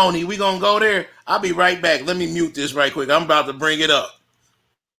whoa, Moni, we gonna go there. I'll be right back. Let me mute this right quick. I'm about to bring it up.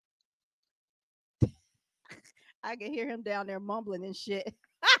 I can hear him down there mumbling and shit.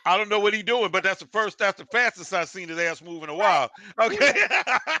 I don't know what he's doing, but that's the fastest I've seen his ass move in a while. Okay.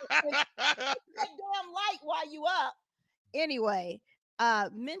 That damn light while you up. Anyway.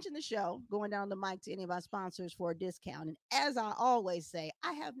 Mention the show, going down the mic to any of our sponsors for a discount. And as I always say,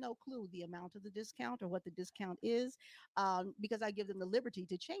 I have no clue the amount of the discount or what the discount is, because I give them the liberty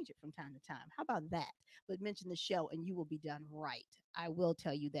to change it from time to time. How about that? But mention the show and you will be done right. I will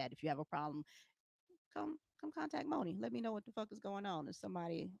tell you that. If you have a problem, come contact Moni. Let me know what the fuck is going on. If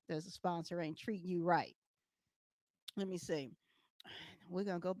somebody that's a sponsor ain't treating you right. Let me see. We're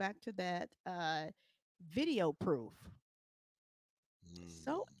going to go back to that video proof.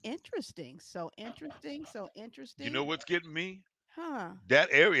 So interesting. So interesting. So interesting. You know what's getting me? Huh. That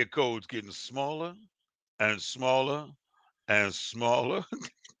area code's getting smaller and smaller and smaller.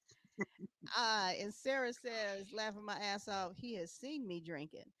 And Sarah says, laughing my ass off, he has seen me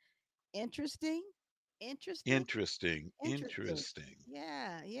drinking. Interesting. Interesting. Interesting. Interesting. Interesting.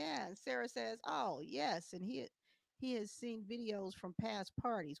 Yeah, yeah. And Sarah says, "Oh, yes." And he has seen videos from past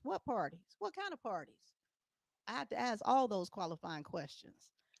parties. What parties? What kind of parties? I have to ask all those qualifying questions.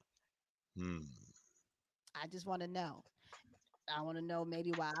 Hmm. I just want to know. I want to know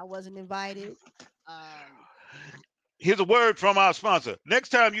maybe why I wasn't invited. Um, Here's a word from our sponsor. Next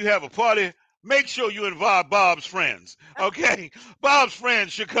time you have a party, make sure you invite Bob's friends. Okay? Bob's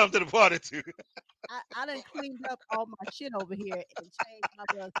friends should come to the party too. I done cleaned up all my shit over here and changed my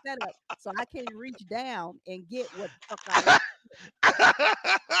little setup so I can reach down and get what the fuck I want.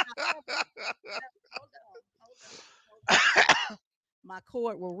 However, hold on. My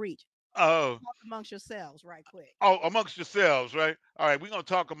cord will reach. Oh, Talk amongst yourselves right quick. oh, amongst yourselves, right? All right, we're gonna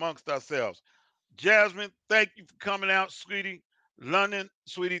talk amongst ourselves. Jasmine, thank you for coming out, sweetie. London,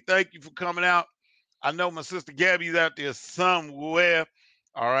 sweetie, thank you for coming out. I know my sister Gabby's out there somewhere.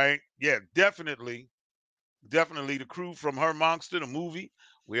 All right. Yeah, definitely. Definitely the crew from Her Monster, the movie.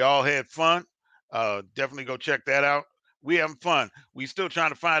 We all had fun. Definitely go check that out. We having fun. We still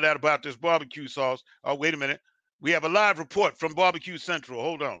trying to find out about this barbecue sauce. Oh, wait a minute. We have a live report from Barbecue Central.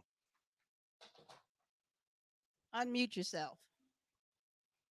 Hold on. Unmute yourself.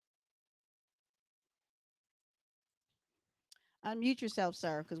 Unmute yourself,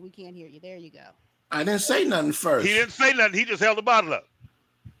 sir, because we can't hear you. There you go. I didn't say nothing first. He didn't say nothing. He just held the bottle up.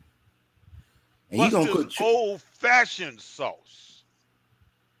 And you gonna Buster's cook old-fashioned sauce.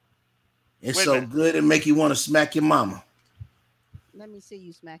 It's Wait a so minute. good it make you want to smack your mama. Let me see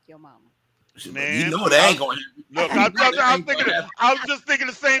you smack your mama. Man, you know that ain't gonna happen. Look, I was just thinking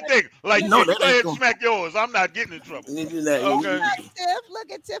the same thing. Like, You know yeah, that go ain't ahead and gonna- smack yours. I'm not getting in trouble. Okay. Tiff,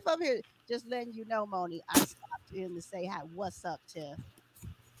 look at Tiff up here. Just letting you know, Moni, I stopped in to say hi. What's up, Tiff?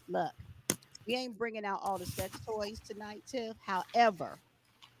 Look, we ain't bringing out all the sex toys tonight, Tiff. However,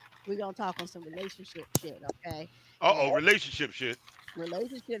 we're gonna talk on some relationship shit, okay? Relationship shit.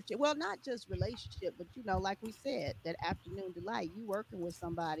 Relationship shit. Well, not just relationship, but you know, like we said, that afternoon delight. You working with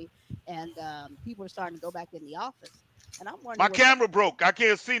somebody, and people are starting to go back in the office. And I'm wondering. My camera broke. I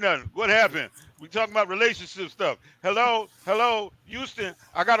can't see nothing. What happened? We talking about relationship stuff. Hello, Houston.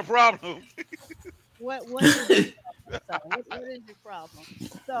 I got a problem. What is what is your problem?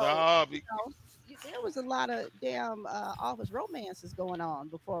 So there was a lot of damn office romances going on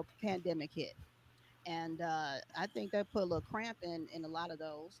before pandemic hit. And I think that put a little cramp in a lot of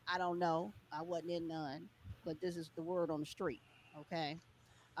those. I don't know. I wasn't in none, but this is the word on the street. Okay.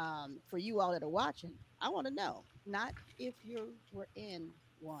 For you all that are watching, I want to know not if you were in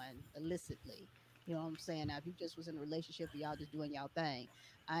one illicitly. You know what I'm saying? Now, if you just was in a relationship, y'all just doing y'all thing.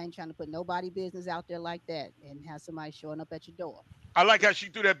 I ain't trying to put nobody business out there like that and have somebody showing up at your door. I like how she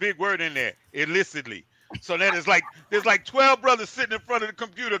threw that big word in there, illicitly. So that is like there's like 12 brothers sitting in front of the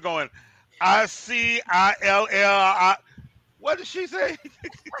computer going, ICILL. What did she say?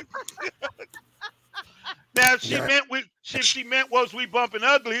 Now if she meant was we bumping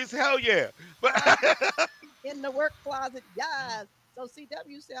uglies, hell yeah. But in the work closet, guys. So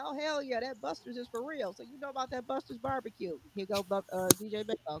CW said, "Oh hell yeah, that Buster's is for real." So you know about that Buster's barbecue? Here go DJ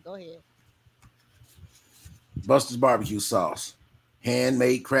Bell. Go ahead. Buster's barbecue sauce,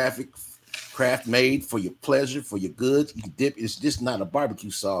 handmade, craft made for your pleasure, for your good. You can dip. It's just not a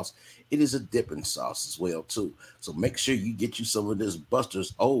barbecue sauce. It is a dipping sauce as well too. So make sure you get you some of this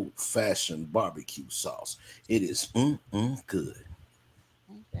Buster's old-fashioned barbecue sauce. It is good.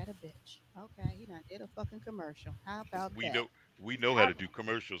 Ain't that a bitch? Okay, he done did a fucking commercial. How about that? We know how to do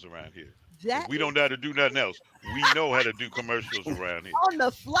commercials around here. If we don't know how to do nothing else. We know how to do commercials around here. On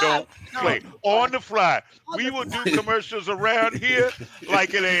the fly. Don't play. On the fly. We will do commercials around here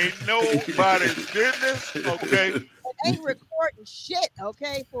like it ain't nobody's business. Okay. It ain't recording shit,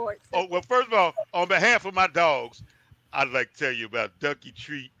 okay, for it. Oh, well, first of all, on behalf of my dogs, I'd like to tell you about Ducky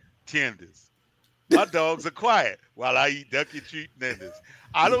Treat tenders. My dogs are quiet while I eat Ducky Treat tenders.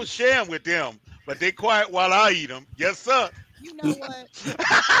 I don't share them with them, but they quiet while I eat them. Yes, sir. You know what?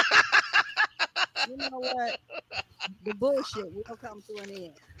 You know what? The bullshit will come to an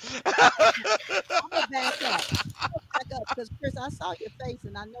end. I'm gonna back up because Chris, I saw your face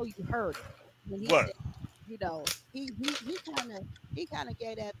and I know you heard it when he said, you know, he kind of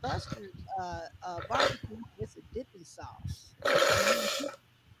gave that Buster's barbecue. It's a dipping sauce.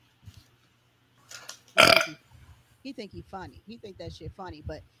 He think he funny. He think that shit funny.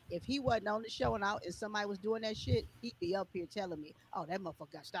 But if he wasn't on the show and somebody was doing that shit, he'd be up here telling me, "Oh, that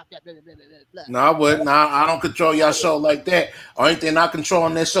motherfucker got stopped." Blah, blah, blah, blah, blah. No, I wouldn't. No, I don't control y'all show like that. Only thing I control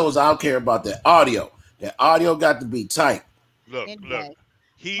on that show is I don't care about the audio. That audio got to be tight. Look.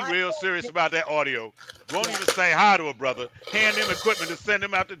 He real serious about that audio. Won't even say hi to a brother. Hand him equipment to send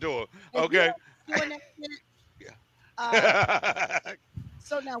him out the door. Okay.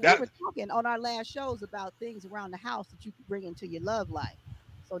 So now we were talking on our last shows about things around the house that you could bring into your love life.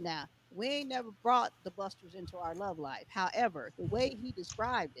 So now we ain't never brought the Busters into our love life. However, the way he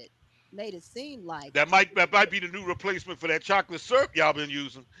described it made it seem like that might be the new replacement for that chocolate syrup y'all been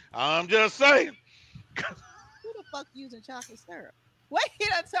using. I'm just saying. Who the fuck using chocolate syrup? Wait, he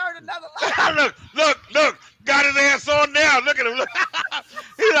done turned another light. look, got his ass on now. Look at him.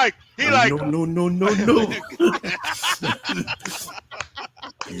 he like. No.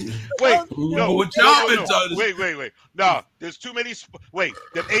 Wait. No, there's too many. Wait,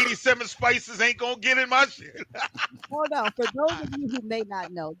 them 87 spices ain't gonna get in my shit. Hold on. For those of you who may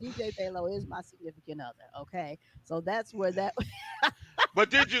not know, DJ Belo is my significant other. Okay, so that's where that. But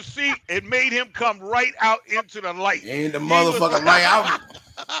did you see? It made him come right out into the light. Ain't the motherfucking light out.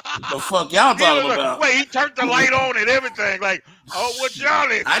 The fuck y'all talking about? Wait, he turned the light on and everything. Like, oh, what y'all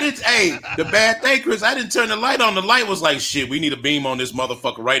is? I didn't. Hey, the bad thing, Chris, I didn't turn the light on. The light was like, shit, we need a beam on this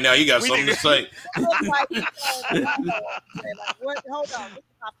motherfucker right now. He got something to say. Hold on, look at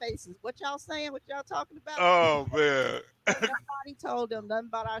my faces. What y'all saying? What y'all talking about? Oh man. Nobody told them nothing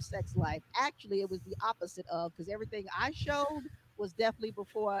about our sex life. Actually, it was the opposite of, because everything I showed was definitely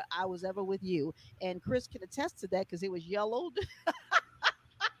before I was ever with you. And Chris can attest to that because it was yellowed.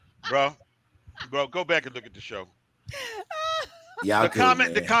 Bro, go back and look at the show. Yeah, the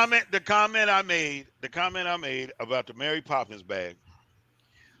comment I made about the Mary Poppins bag.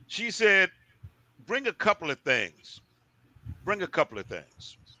 She said, bring a couple of things.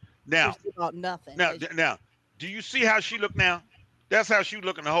 Now, about nothing. Now, do you see how she looked now? That's how she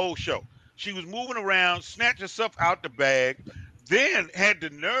looked in the whole show. She was moving around, snatched herself out the bag, then had the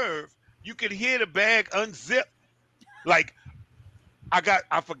nerve. You could hear the bag unzip. Like, I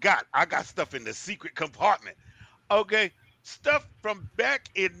forgot. I got stuff in the secret compartment. Okay. Stuff from back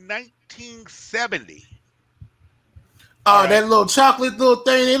in 1970. Oh, right. That little chocolate little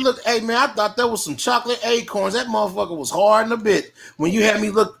thing. They look, hey man, I thought that was some chocolate acorns. That motherfucker was hard in a bit. When you had me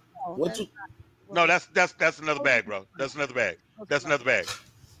look, No, that's another bag, bro. That's another bag. That's another bag.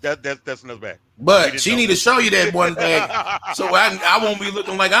 That's another bag. But she need to show you that one bag, so I won't be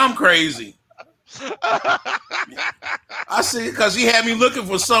looking like I'm crazy. I see, because he had me looking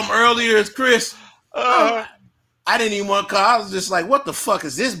for something earlier, Chris. I didn't even want to call. I was just like, what the fuck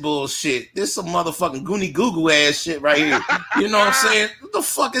is this bullshit? This some motherfucking goony goo goo ass shit right here. You know what I'm saying? What the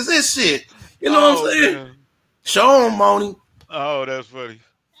fuck is this shit? You know what I'm saying? Man. Show him, Moni. Oh, that's funny.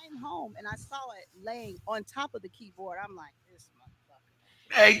 I came home and I saw it laying on top of the keyboard. I'm like, this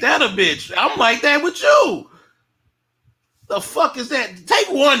motherfucker. Ain't that a bitch? I'm like that with you. The fuck is that? Take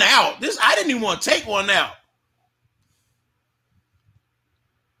one out. I didn't even want to take one out.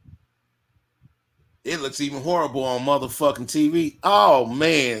 It looks even horrible on motherfucking TV. Oh,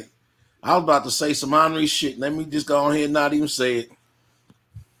 man. I was about to say some honorary shit. Let me just go ahead and not even say it.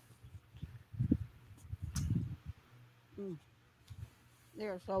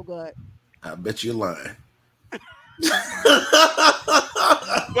 They're so good. I bet you're lying.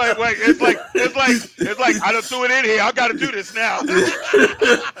 Wait, it's like I done threw it in here. I gotta do this now.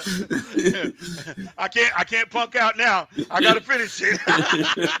 I can't punk out now. I gotta finish it.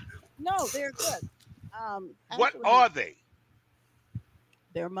 No, they're good. What are they?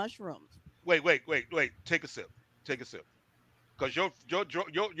 They're mushrooms. Wait. Take a sip. Because your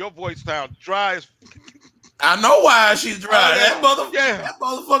voice sounds dry as. I know why she's dry. That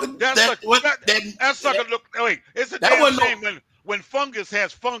motherfucker. That sucker look. Wait, it's a damn shame when fungus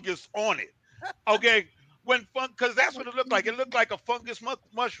has fungus on it. Okay, because that's what it looked like. It looked like a fungus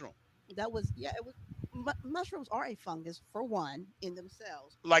mushroom. It was. Mushrooms are a fungus for one in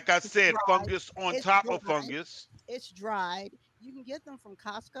themselves. Like I said, dried. Fungus on top of fungus. It's dried. You can get them from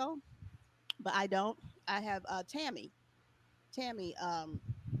Costco, but I don't. I have Tammy. Tammy,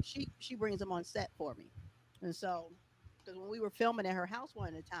 she brings them on set for me, and so because when we were filming at her house one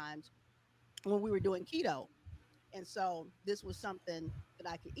of the times when we were doing keto, and so this was something that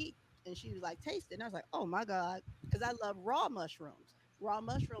I could eat, and she was like, "Taste it," and I was like, "Oh my god," because I love raw mushrooms. Raw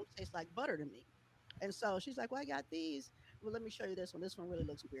mushrooms taste like butter to me. And so she's like, well, I got these. Well, let me show you this one. This one really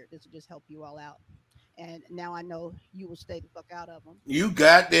looks weird. This will just help you all out. And now I know you will stay the fuck out of them. You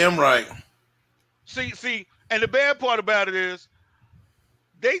goddamn right. See, and the bad part about it is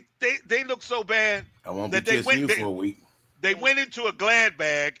they look so bad. I won't be kissing you for a week. They went into a Glad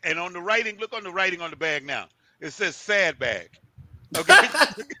bag, and on the writing, look on the writing on the bag now. It says sad bag. Okay.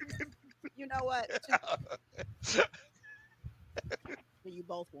 You know what? You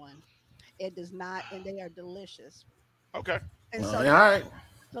both won. It does not, and they are delicious. Okay. And so, all right.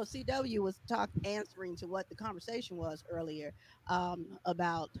 So CW was answering to what the conversation was earlier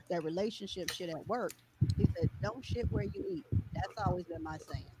about that relationship shit at work. He said, "Don't shit where you eat." That's always been my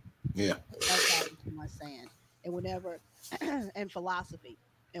saying. Yeah. That's always been my saying. And whenever, and philosophy,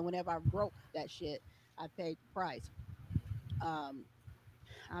 and whenever I broke that shit, I paid the price. I'm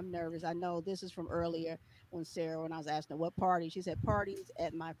nervous. I know this is from earlier when I was asking her what party, she said parties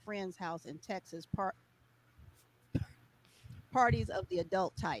at my friend's house in Texas. Parties of the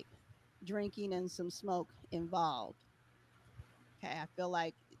adult type, drinking and some smoke involved. Okay, I feel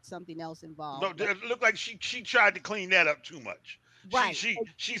like something else involved. No, it looked like she tried to clean that up too much. Right.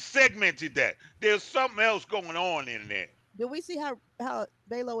 She segmented that. There's something else going on in there. Do we see how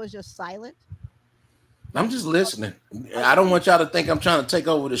Belo is just silent? I'm just listening. I don't want y'all to think I'm trying to take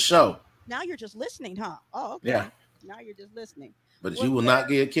over the show. Now you're just listening, huh? Oh, okay. Yeah. Now you're just listening. But you will not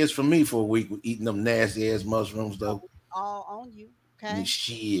get a kiss from me for a week with eating them nasty ass mushrooms, though. All on you. Okay.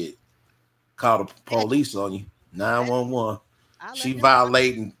 Shit. Call the police on you. 911. She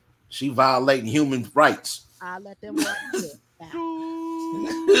violating human rights. I let them right here.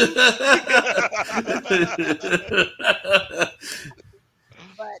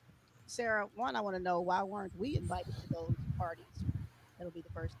 But Sarah, one, I want to know, why weren't we invited to those parties? That'll be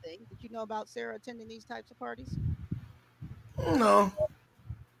the first thing. Did you know about Sarah attending these types of parties? No.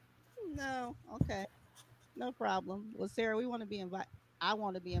 Okay. No problem. Well, Sarah, we want to be invited. I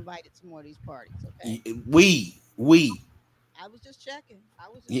want to be invited to more of these parties. Okay. We. I was just checking.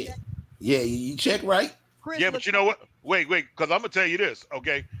 Checking. Yeah, you check right. Chris, yeah, but you know what? Wait, because I'm gonna tell you this,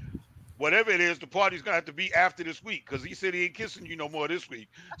 okay? Whatever it is, the party's gonna have to be after this week, because he said he ain't kissing you no more this week.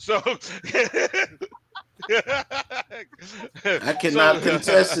 So I cannot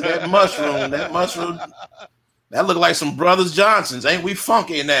contest to that mushroom. That mushroom, that look like some Brothers Johnsons. Ain't we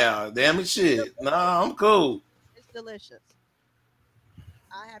funky now? Damn it, shit. Nah, I'm cool. It's delicious.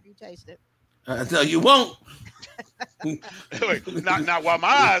 I'll have you taste it. I tell you won't. Wait, not while my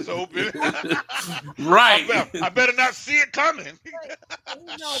eyes are open. Right. I better not see it coming. I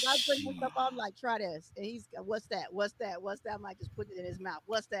bring this up. I'm like, try this. And he's, what's that? I might just put it in his mouth.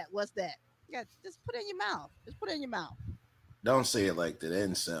 What's that? Yeah, just put it in your mouth. Don't say it like that. That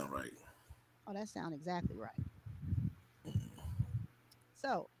didn't sound right. Oh, that sounds exactly right.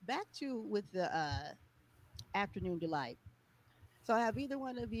 So back to with the afternoon delight. So have either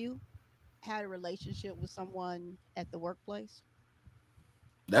one of you had a relationship with someone at the workplace?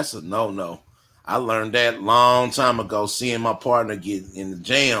 That's a no. I learned that long time ago, seeing my partner get in the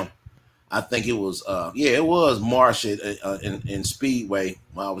jam. I think it was it was Marsh in Speedway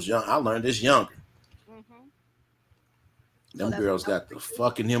when I was young. I learned this younger. Mm-hmm. Them girls got to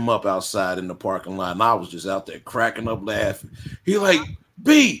fucking him up outside in the parking lot, and I was just out there cracking up laughing. He like,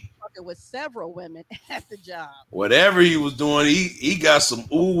 B. With several women at the job. Whatever he was doing, he got some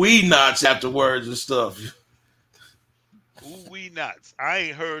ooh-wee knots afterwards and stuff. Ooh-wee knots. I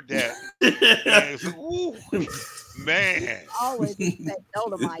ain't heard that. Ooh, man. Always that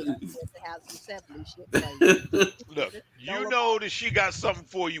Dolomite to have some 70 shit. Look, you know that she got something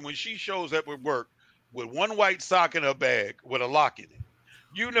for you when she shows up at work with one white sock in her bag with a lock in it.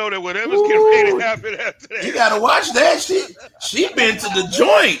 You know that whatever's getting ready to happen after that. You gotta watch that. She been to the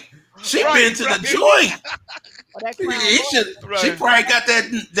joint. She been to the joint. She probably got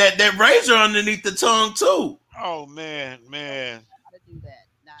that razor underneath the tongue too. Oh man.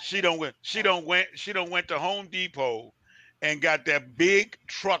 She don't went to Home Depot and got that big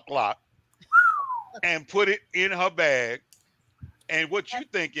truck lock and put it in her bag. And what you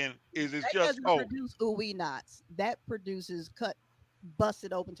thinking is it's just produce ooh-wee knots. That produces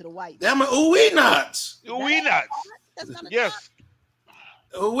busted open to the white. Damn it, ooh-wee knots. Ooh-wee knots. Yes.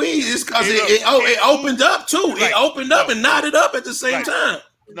 Ooh-wee is because it opened up too. Right. It opened up and knotted up at the same time.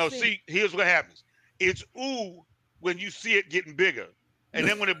 No, see, here's what happens. It's ooh when you see it getting bigger. And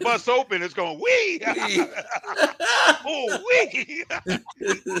then when it busts open, it's going wee. Ooh wee.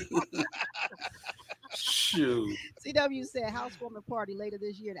 Shoot. CW said housewarming party later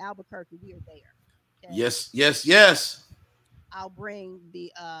this year in Albuquerque. We are there. Okay? Yes. I'll bring the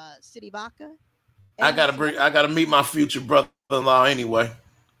city vodka. I gotta meet my future brother-in-law anyway.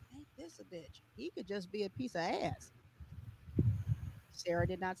 Ain't this a bitch? He could just be a piece of ass. Sarah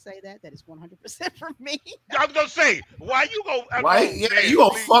did not say that. That is 100% from me. I was gonna say, why you go? Why? Oh, yeah, man, you gonna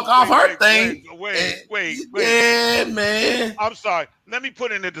please, fuck off her thing? Wait. Yeah, man. I'm sorry. Let me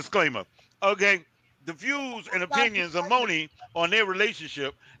put in a disclaimer. Okay, the views and opinions of Moni on their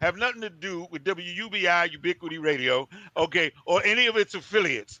relationship have nothing to do with WUBI Ubiquity Radio, okay, or any of its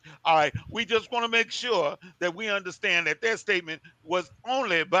affiliates. All right, we just want to make sure that we understand that their statement was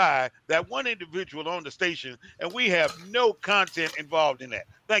only by that one individual on the station, and we have no content involved in that.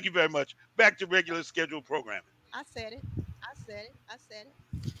 Thank you very much. Back to regular scheduled programming. I said it. I said it.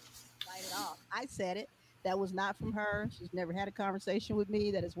 Light it off. I said it. That was not from her. She's never had a conversation with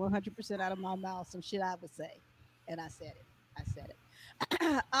me. That is 100% out of my mouth. Some shit I would say, and I said it.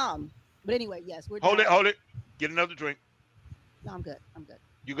 But anyway, yes, we're hold it. Get another drink. No, I'm good.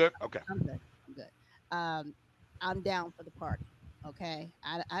 You good? Okay. I'm good. I'm down for the party. Okay.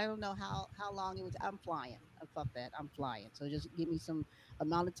 I don't know how long it was. I'm flying. Fuck that. I'm flying. So just give me some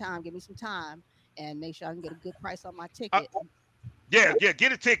amount of time. Give me some time, and make sure I can get a good price on my ticket. Yeah.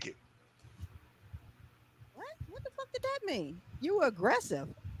 Get a ticket. What the fuck did that mean? You were aggressive.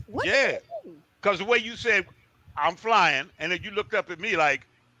 What? Yeah. Because the way you said, I'm flying, and then you looked up at me like,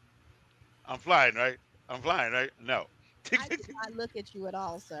 I'm flying, right? No. I did not look at you at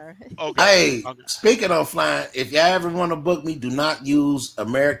all, sir. Okay. Hey, speaking of flying, if y'all ever want to book me, do not use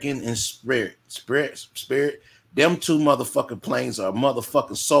American and Spirit. Them two motherfucking planes are a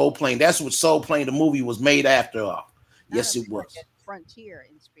motherfucking Soul Plane. That's what Soul Plane, the movie, was made after. Yes, it was. Frontier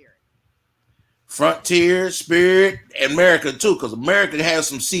and Spirit. Frontier, Spirit, and America too, because America has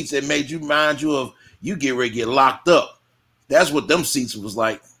some seats that made you mind you of you get ready to get locked up. That's what them seats was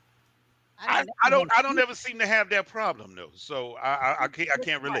like. I don't ever seem to have that problem though, so I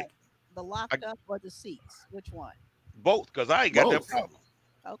can't relate. The locked up or the seats? Which one? Both, because I ain't got that problem.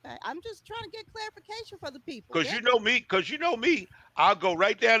 Okay, I'm just trying to get clarification for the people. Because you know me, I'll go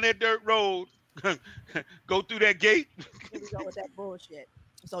right down that dirt road, go through that gate. Here we go with that bullshit.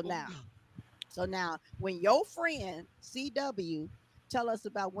 So now, when your friend CW tell us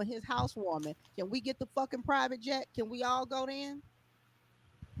about when his housewarming, can we get the fucking private jet? Can we all go then?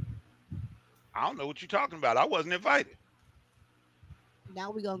 I don't know what you're talking about. I wasn't invited.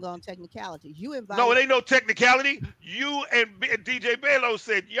 Now we're gonna go on technicalities. You invited. No, it ain't no technicality. You and DJ Belo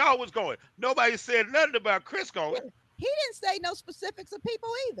said y'all was going. Nobody said nothing about Chris going. He didn't say no specifics of people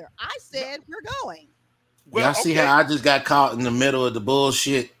either. I said we're going. Well, y'all see how I just got caught in the middle of the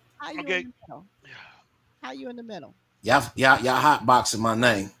bullshit? How you in the middle? How you in the middle? Y'all hot boxing my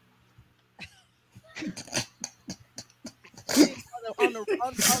name.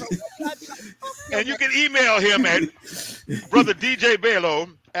 And you can email him at brother DJ Belo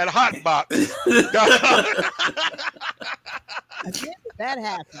at hotbox.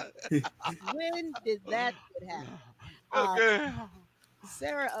 When did that happen? Okay.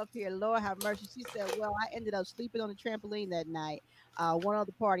 Sarah up here, Lord have mercy. She said, well, I ended up sleeping on the trampoline that night. One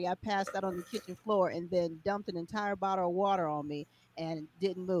other party, I passed out on the kitchen floor and then dumped an entire bottle of water on me and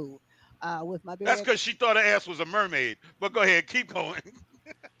didn't move. With my That's because she thought her ass was a mermaid. But go ahead, keep going.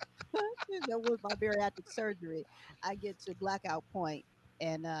 With my bariatric surgery, I get to blackout point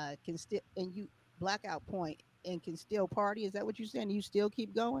and can still blackout point and can still party. Is that what you're saying? You still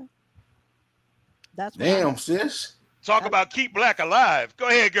keep going? That's damn, sis. Talk about keep black alive. Go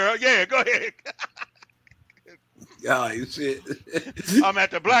ahead, girl. Yeah, go ahead. Yeah, shit. I'm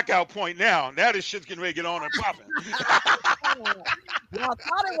at the blackout point now. Now this shit's getting ready to get on and popping. Y'all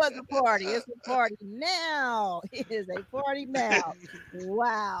thought it was a party. It's a party now. It is a party now.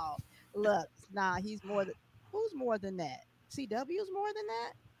 Wow. Look, he's more than who's more than that? CW's more than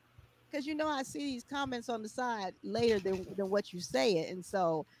that? Because I see these comments on the side later than what you say it. And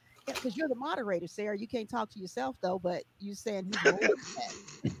so because you're the moderator, Sarah, you can't talk to yourself though, but you saying he's more than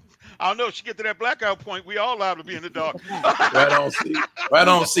that. I don't know. If she get to that blackout point, we all liable to be in the dark. Right on, C-Dub.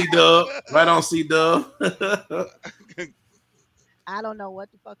 Right on, C-Dub. I don't know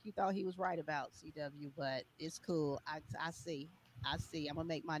what the fuck you thought he was right about, CW, but it's cool. I see. I'm gonna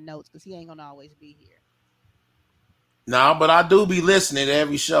make my notes because he ain't gonna always be here. No, but I do be listening to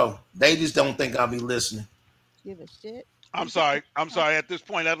every show. They just don't think I'll be listening. Give a shit. I'm sorry. At this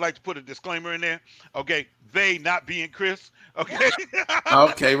point, I'd like to put a disclaimer in there. Okay, they not being Chris. Okay.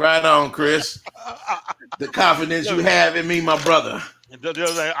 Okay, right on, Chris. The confidence you have in me, my brother. I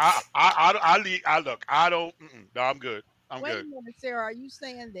look. I don't. No, I'm good. Wait a minute, Sarah. Are you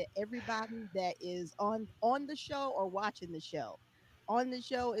saying that everybody that is on the show or watching the show, on the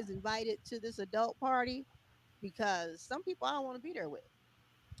show is invited to this adult party? Because some people I don't want to be there with.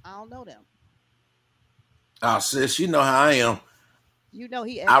 I don't know them. Oh, sis, you know how I am. You know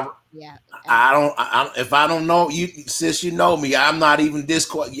he. Yeah. If I don't know you, sis, you know me. I'm not even this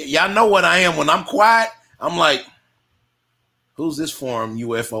quiet. Y'all know what I am when I'm quiet. I'm like, who's this foreign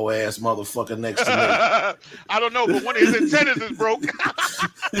UFO ass motherfucker next to me? I don't know, but one of his antennas is broke.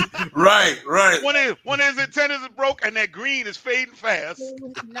 Right. One of his antennas is broke, and that green is fading fast.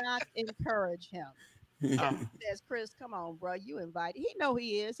 Do not encourage him. Says Chris, come on, bro. You invited. He know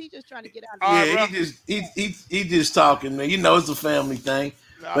he is. He just trying to get out. Yeah, he just talking, man. You know, it's a family thing.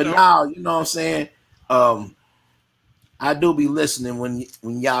 But now, you know what I'm saying? I do be listening when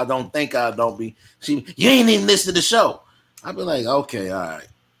y'all don't think I don't be. You ain't even listen to the show. I be like, okay, all right.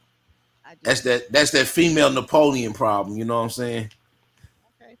 That's that female Napoleon problem. You know what I'm saying?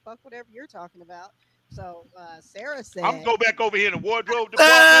 Okay, fuck whatever you're talking about. So Sarah said, I'm gonna go back over here in the wardrobe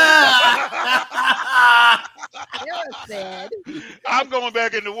department. Sarah said, I'm going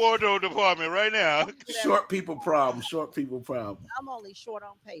back in the wardrobe department right now. Short people problem. I'm only short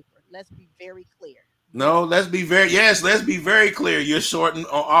on paper. Let's be very clear. No, let's be very clear. You're short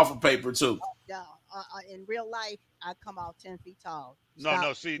off of paper too. No, in real life, I come out 10 feet tall.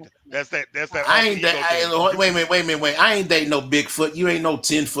 No. See, that's that. I ain't that. Wait a minute. I ain't dating no Bigfoot. You ain't no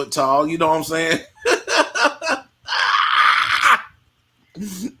 10 foot tall. You know what I'm saying?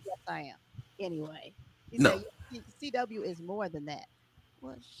 Yes, I am. Anyway, no. CW is more than that.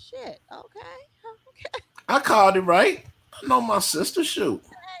 Well, shit. Okay. I called it right. I know my sister. Shoot.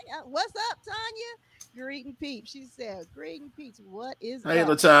 Hey, what's up, Tanya? Greeting peeps. She said, "Greeting peeps. What is Hey, up?"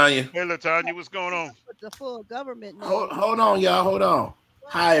 Latanya. Hey, Latanya, what's going on? The full government name. Hold on, y'all. Hold on.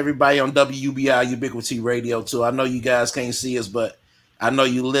 Hi, everybody on WUBI Ubiquity Radio too. I know you guys can't see us, but I know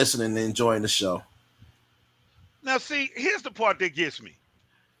you listening and enjoying the show. Now, see, here's the part that gets me.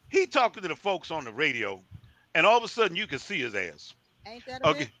 He talking to the folks on the radio, and all of a sudden you can see his ass. Ain't that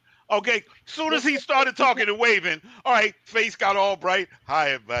Okay. Soon as he started talking and waving, all right, face got all bright. Hi,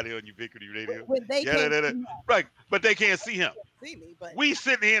 everybody on Ubiquity Radio. When they right, but they can't see him. See me, but we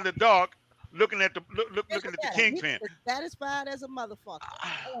sitting here in the dark, looking at the kingpin. Satisfied as a motherfucker.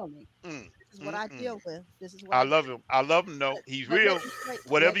 This is what I deal with. This is what I love him. I love him. No, he's real.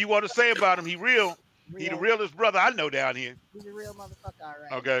 Whatever you want to say about him, he real. He the realest brother I know down here. He's a real motherfucker, all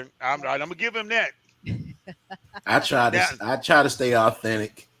right. Okay, I'm gonna give him that. I try to stay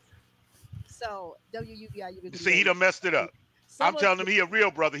authentic. So WUBI. See, he done messed it up. I'm telling him he a real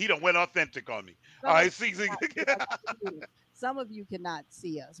brother. He done went authentic on me. All right, see. Some of you cannot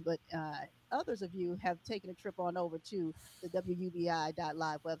see us, but others of you have taken a trip on over to the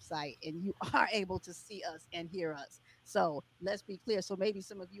WUBI.live website, and you are able to see us and hear us. So let's be clear. So maybe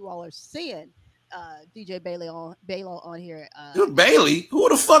some of you all are seeing DJ Balo on here. Bailey? Who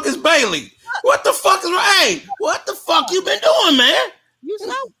the fuck is Bailey? What the fuck is hey? What the fuck you been doing, man? You saw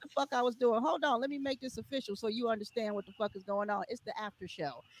what the fuck I was doing. Hold on, let me make this official so you understand what the fuck is going on. It's the after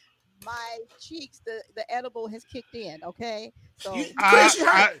show. My cheeks, the edible has kicked in. Okay, so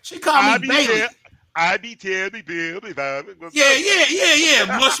she called me Bailey. I be Terry Bill. Yeah.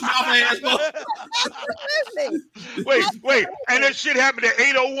 Mush mouth ass. Wait. And that shit happened at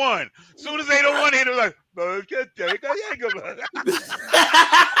 8:01. As soon as 8:01 hit, it was like,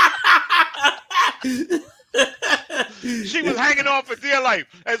 she was hanging on for dear life.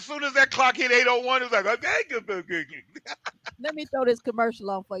 As soon as that clock hit 8:01, it was like, okay. Let me throw this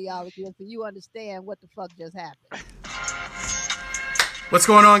commercial on for y'all again so you understand what the fuck just happened. What's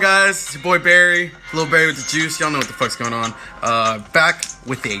going on, guys? It's your boy Barry, Little Barry with the juice. Y'all know what the fuck's going on. Back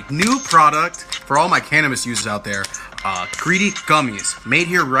with a new product for all my cannabis users out there. Greedy Gummies, made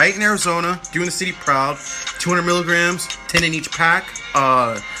here right in Arizona, doing the city proud. 200 milligrams, 10 in each pack.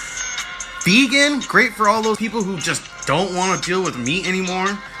 Vegan, great for all those people who just don't want to deal with meat anymore.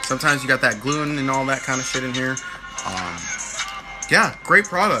 Sometimes you got that gluten and all that kind of shit in here. Yeah, great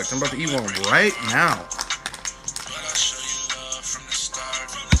product. I'm about to eat one right now.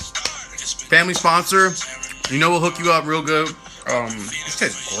 Family sponsor, you know we'll hook you up real good. This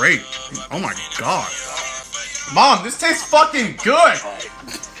tastes great. Oh my god. Mom, this tastes fucking good.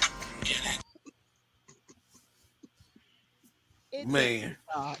 Man.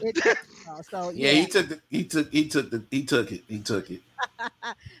 So yeah, he took it.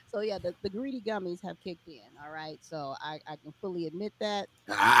 So yeah, the greedy gummies have kicked in. All right, so I can fully admit that.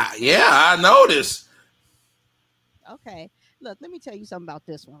 Yeah, I noticed. Okay, look, let me tell you something about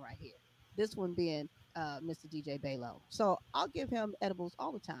this one right here. This one being Mr. DJ Balo. So I'll give him edibles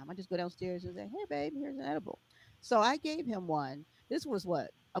all the time. I just go downstairs and say, "Hey, babe, here's an edible." So I gave him one. This was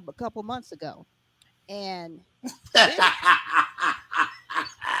what, a couple months ago, and.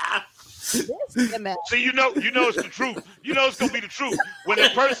 See, you know it's the truth. You know it's gonna be the truth. When the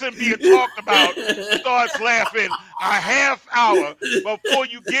person being talked about starts laughing, a half hour before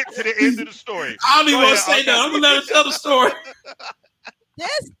you get to the end of the story. I don't even want to say that. I'm gonna let her tell the story.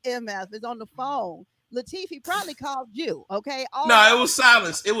 This MF is on the phone. Latifi probably called you. Okay. No, it was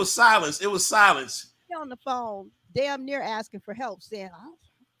silence. It was silence. It was silence. On the phone, damn near asking for help, saying,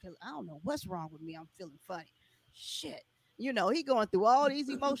 I don't know what's wrong with me. I'm feeling funny. Shit. You know, he going through all these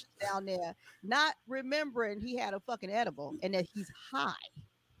emotions down there, not remembering he had a fucking edible and that he's high.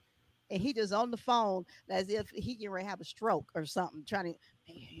 And he just on the phone as if he can ready to have a stroke or something, trying to.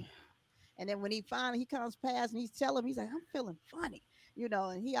 And then when he finally comes past and he's telling him, he's like, I'm feeling funny, you know,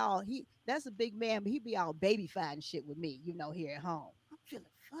 and he that's a big man, but he be all baby fighting shit with me, you know, here at home. I'm feeling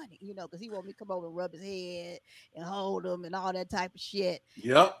funny, you know, because he want me to come over and rub his head and hold him and all that type of shit.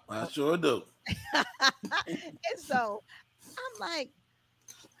 Yep, I sure do. And so I'm like,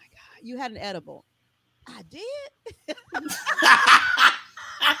 oh my God, you had an edible. I did.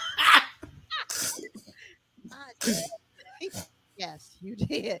 I did. Yes, you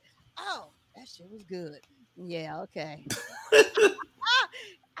did. Oh, that shit was good. Yeah, okay.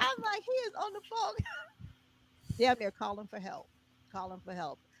 I'm like, he is on the phone. Damn near calling for help. Calling for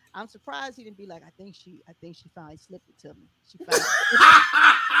help. I'm surprised he didn't be like, I think she finally slipped it to me. She finally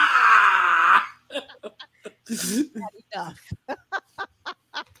had enough.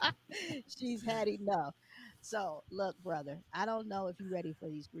 She's had enough. So look, brother, I don't know if you're ready for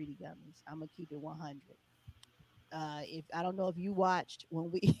these greedy gummies. I'm gonna keep it 100. If I don't know if you watched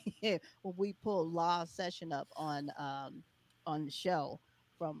when we when we pulled Law's session up on the show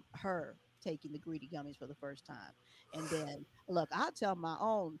from her taking the greedy gummies for the first time, and then look, I'll tell my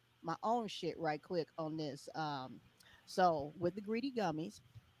own shit right quick on this. So with the greedy gummies,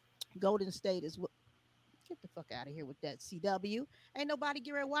 Golden State is get the fuck out of here with that CW. Ain't nobody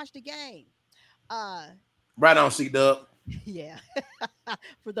get ready to watch the game. Uh, Right on, C-Dub. yeah.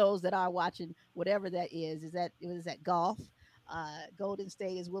 For those that are watching, whatever that is that golf? Golden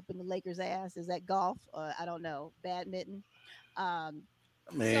State is whooping the Lakers' ass. Is that golf? I don't know. Badminton. Um,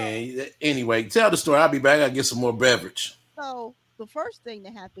 Man, so, anyway, tell the story. I'll be back. I gotta get some more beverage. So the first thing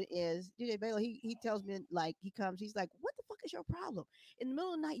that happened is DJ Baylor. He tells me like he comes. He's like, "What the fuck is your problem? In the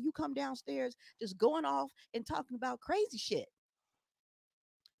middle of the night, you come downstairs just going off and talking about crazy shit."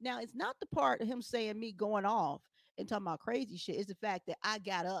 Now, it's not the part of him saying me going off and talking about crazy shit. It's the fact that I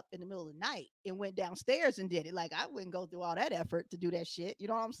got up in the middle of the night and went downstairs and did it. Like, I wouldn't go through all that effort to do that shit. You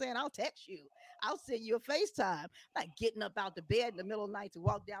know what I'm saying? I'll text you. I'll send you a FaceTime. I'm not getting up out the bed in the middle of the night to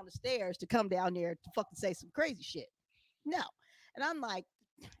walk down the stairs to come down there to fucking say some crazy shit. No. And I'm like,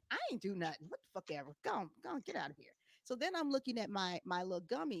 I ain't do nothing. What the fuck ever? Go on, get out of here. So then I'm looking at my little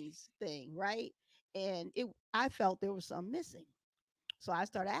gummies thing, right? And I felt there was something missing. So I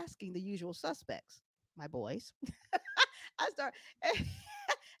start asking the usual suspects, my boys. I start,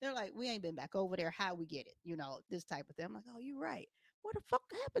 they're like, we ain't been back over there. How we get it? You know, this type of thing. I'm like, oh, you're right. What the fuck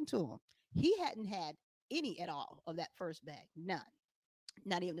happened to him? He hadn't had any at all of that first bag. None.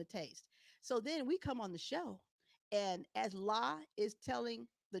 Not even a taste. So then we come on the show, and as La is telling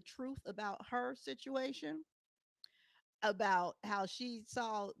the truth about her situation, about how she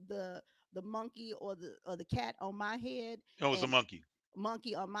saw the monkey or the cat on my head. It was a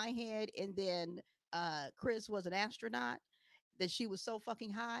monkey on my head, and then Chris was an astronaut, that she was so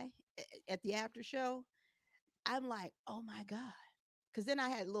fucking high at the after show. I'm like, oh my God. Because then I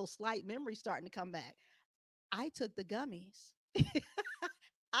had a little slight memory starting to come back. I took the gummies.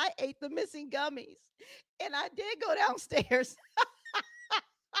 I ate the missing gummies. And I did go downstairs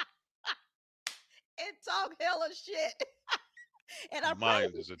and talk hella shit. And I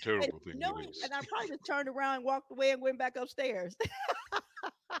mind is a terrible thing. And I probably just turned around and walked away and went back upstairs.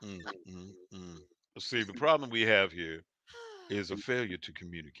 See, the problem we have here is a failure to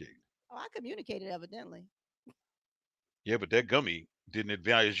communicate. Oh, I communicated evidently. Yeah, but that gummy didn't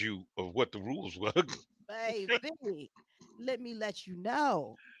advise you of what the rules were. Baby, let me let you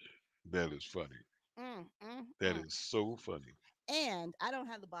know. That is funny. That is so funny. And I don't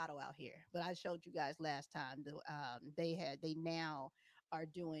have the bottle out here, but I showed you guys last time. They now are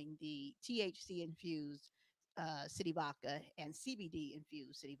doing the THC infused City Vodka and CBD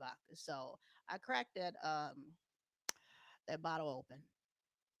infused City Vodka. So I cracked that bottle open.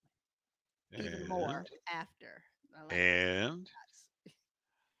 Even more after. And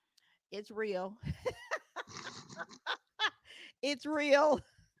it's real. It's real.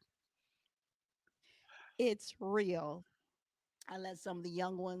 It's real. I let some of the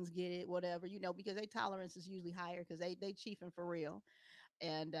young ones get it, whatever, you know, because their tolerance is usually higher because they chiefing for real.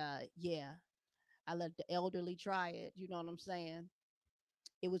 And yeah, I let the elderly try it. You know what I'm saying?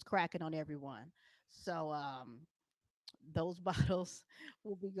 It was cracking on everyone. So those bottles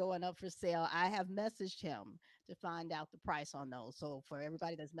will be going up for sale. I have messaged him to find out the price on those. So for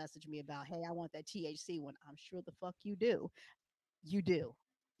everybody that's messaged me about, hey, I want that THC one, I'm sure the fuck you do. You do.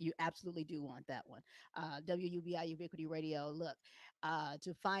 You absolutely do want that one. WUBI Ubiquity Radio. Look,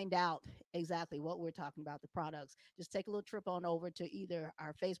 to find out exactly what we're talking about, the products, just take a little trip on over to either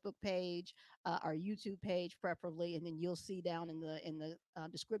our Facebook page, our YouTube page, preferably, and then you'll see down in the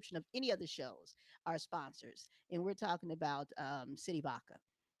description of any of the shows our sponsors. And we're talking about City Baca.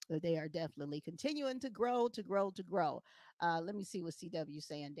 They are definitely continuing to grow, to grow, to grow. Let me see what CW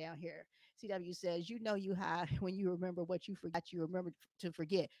saying down here. CW says, you know, you high when you remember what you forgot, you remember to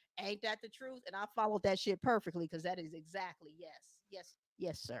forget. Ain't that the truth? And I followed that shit perfectly because that is exactly yes. Yes,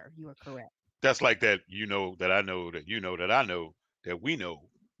 yes, sir. You are correct. That's like that, you know, that I know, that you know, that I know, that we know.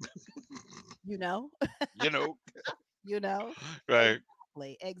 You know? You know? You know? Right.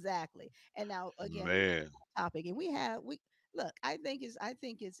 Exactly. And now again, man, topic, and we look, I think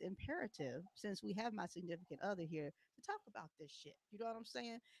it's imperative, since we have my significant other here, to talk about this shit. You know what I'm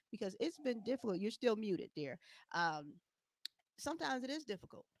saying? Because it's been difficult. You're still muted, dear. Sometimes it is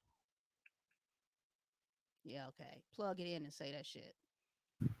difficult. Yeah, okay. Plug it in and say that shit.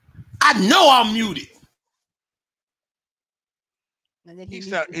 I know I'm muted. And then he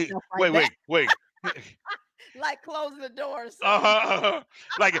wait. Like closing the doors.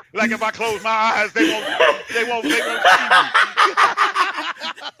 Like if I close my eyes, they won't see me.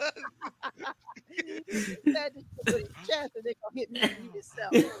 That just put his chest and they're gonna hit me and mute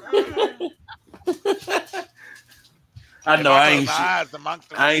itself. I know I ain't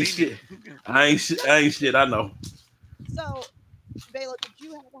shit. I ain't shit. I know. So, Baylor, did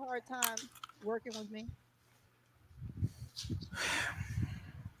you have a hard time working with me?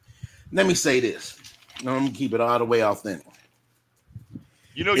 Let me say this. I'm gonna keep it all the way authentic.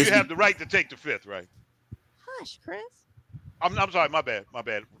 You know, you have the right to take the fifth, right? Hush, Chris. I'm sorry, my bad.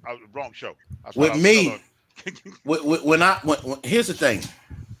 Wrong show. With me, when here's the thing.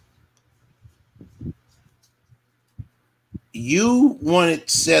 You want it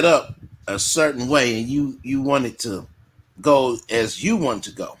set up a certain way, and you want it to go as you want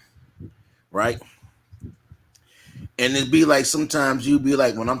to go, right? And it'd be like sometimes you'd be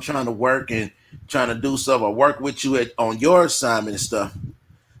like, when I'm trying to work and trying to do stuff or work with you on your assignment and stuff.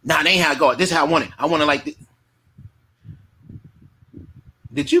 Nah, that ain't how I go. This is how I want it. I want it like this.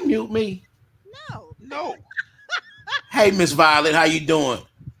 Did you mute me? No. Hey, Miss Violet, how you doing?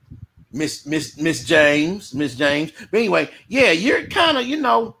 Miss James. But anyway, yeah, you're kind of,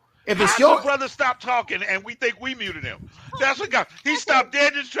 if it's your brother stopped talking and we think we muted him. That's what got. He stopped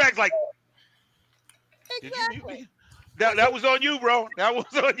dead in his tracks like. Exactly. Did you mute me? That was on you, bro. That was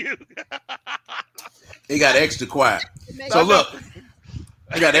on you. It got extra quiet. So look,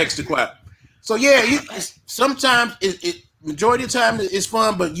 I got extra quiet. So yeah, sometimes it majority of the time it's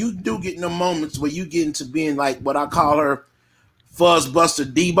fun, but you do get in the moments where you get into being like what I call her Fuzzbuster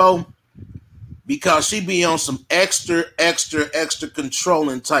Debo, because she be on some extra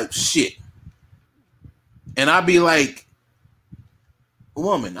controlling type shit, and I be like,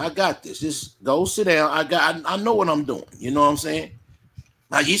 woman, I got this. Just go sit down. I know what I'm doing. You know what I'm saying?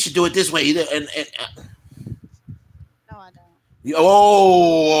 Now you should do it this way. And no, I don't.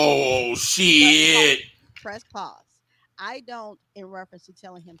 Oh shit! Press pause. I don't, in reference to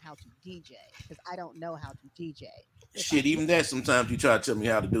telling him how to DJ, because I don't know how to DJ. Shit, even that sometimes you try to tell me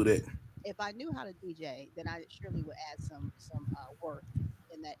how to do that. If I knew how to DJ, then I surely would add some work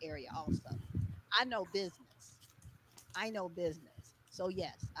in that area also. I know business. So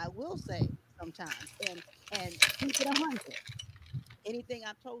yes, I will say sometimes, and keep it 100. Anything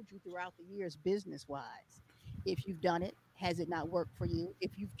I've told you throughout the years, business wise, if you've done it, has it not worked for you?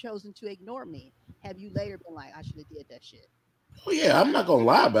 If you've chosen to ignore me, have you later been like, I should have did that shit? Oh yeah, I'm not gonna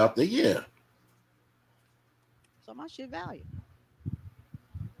lie about that. Yeah. So my shit value.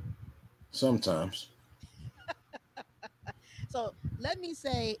 Sometimes. So let me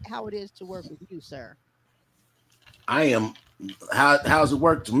say how it is to work with you, sir. How's it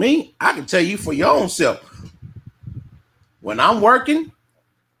work to me? I can tell you for your own self. When I'm working,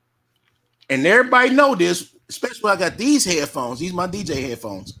 and everybody know this, especially when I got these headphones, these my DJ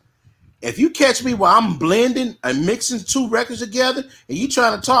headphones. If you catch me while I'm blending and mixing two records together and you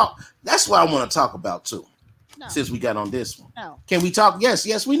trying to talk, that's what I want to talk about too. No. Since we got on this one. No. Can we talk?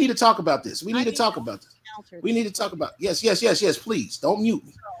 Yes, we need to talk about this. We need to talk about this. We need to talk about yes, please. Don't mute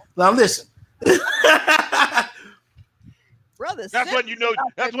me. Now listen. Brother, that's when you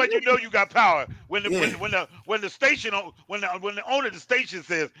know you got power. When the station when the owner of the station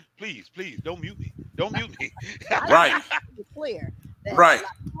says, please don't mute me. Don't mute me. Right. Clear. Right.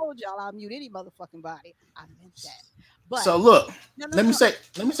 I told y'all I'll mute any motherfucking body. I meant that. But so look, let me say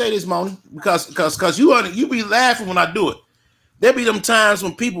this, Moni, because you be laughing when I do it. There be them times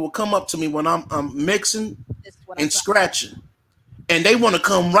when people will come up to me when I'm mixing and scratching, and they want to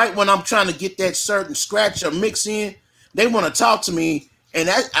come right when I'm trying to get that certain scratch or mix in. They want to talk to me, and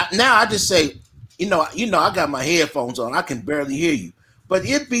now I just say, you know, I got my headphones on, I can barely hear you. But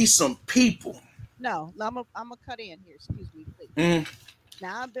it be some people. No, I'm gonna cut in here. Excuse me, please.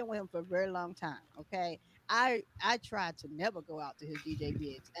 Now I've been with him for a very long time. Okay, I tried to never go out to his DJ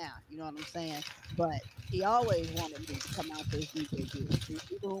gigs. Now you know what I'm saying, but he always wanted me to come out to his DJ gigs,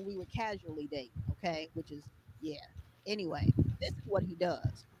 even when we were casually dating. Okay, which is yeah. Anyway, this is what he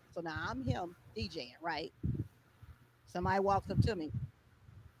does. So now I'm him DJing, right? Somebody walks up to me.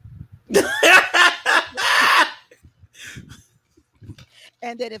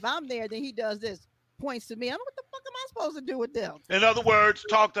 And then if I'm there, then he does this, points to me. I'm like, what the fuck am I supposed to do with them? In other words,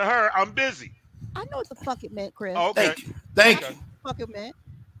 talk to her. I'm busy. I know what the fuck it meant, Chris. Okay. Thank you. Fuck it meant.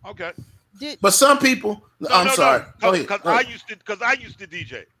 Okay. But some people, I'm sorry. Because I used to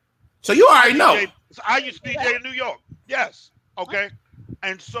DJ. So you already know. I used to DJ in New York. Yes. Okay.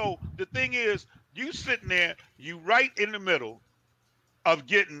 And so the thing is, you sitting there, you right in the middle of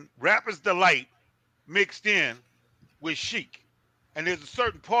getting Rapper's Delight mixed in with Chic. And there's a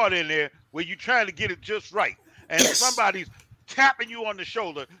certain part in there where you're trying to get it just right. And somebody's tapping you on the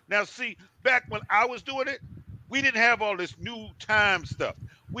shoulder. Now, see, back when I was doing it, we didn't have all this new time stuff.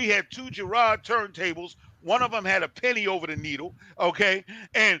 We had 2 Girard turntables. One of them had a penny over the needle, okay?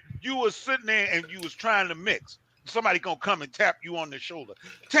 And you was sitting there and you was trying to mix. Somebody gonna come and tap you on the shoulder.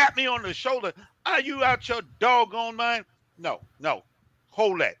 Tap me on the shoulder. Are you out your doggone mind? No.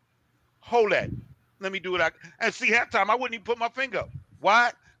 Hold that. Let me do it. And see, half time I wouldn't even put my finger up.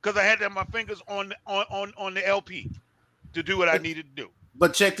 Why? Because I had to have my fingers on the LP to do what I needed to do.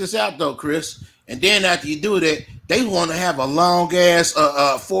 But check this out though, Chris. And then after you do that, they want to have a long ass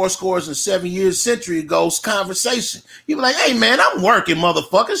 7 years century ghost conversation. You be like, hey man, I'm working,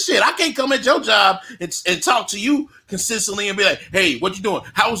 motherfucker. Shit, I can't come at your job and talk to you consistently and be like, hey, what you doing?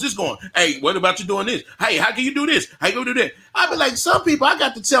 How is this going? Hey, what about you doing this? Hey, how can you do this? How you gonna do that? I be like, some people I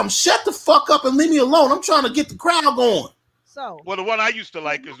got to tell them, shut the fuck up and leave me alone. I'm trying to get the crowd going. So, well, the one I used to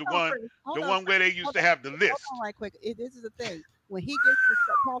like is the one where they used to have the list. Hold on right quick. This is the thing. When he gets to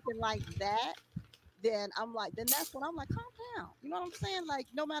talking like that, then I'm like, then that's when I'm like, calm down. You know what I'm saying? Like,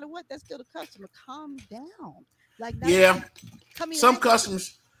 no matter what, that's still the customer. Calm down. Like, yeah. Some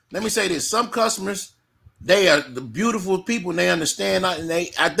customers, let me say this. Some customers, they are the beautiful people and they understand, and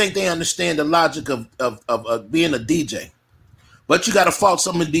I think they understand the logic of being a DJ. But you got to fault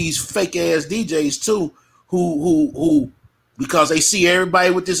some of these fake ass DJs too, who because they see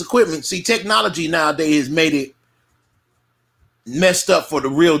everybody with this equipment. See, technology nowadays has made it messed up for the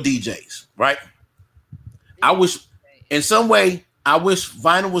real DJs, right? I wish, in some way,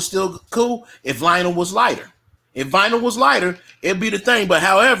 vinyl was still cool if vinyl was lighter. If vinyl was lighter, it'd be the thing. But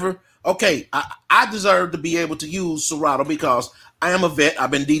however, okay, I deserve to be able to use Serato because I am a vet.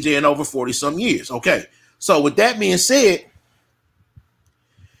 I've been DJing over 40-some years. Okay, so with that being said,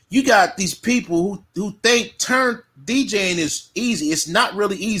 you got these people who think DJing is easy. It's not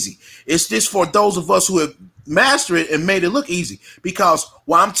really easy. It's just for those of us who have mastered it and made it look easy. Because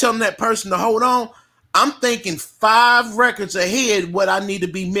while I'm telling that person to hold on, I'm thinking 5 records ahead what I need to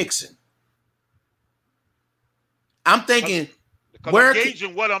be mixing. I'm thinking I'm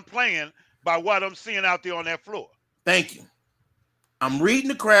gauging what I'm playing by what I'm seeing out there on that floor. Thank you. I'm reading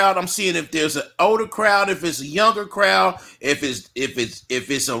the crowd. I'm seeing if there's an older crowd, if it's a younger crowd, if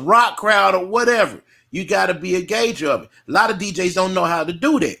it's a rock crowd or whatever. You got to be a gauge of it. A lot of DJs don't know how to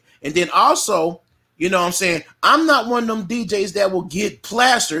do that. And then also, you know what I'm saying? I'm not one of them DJs that will get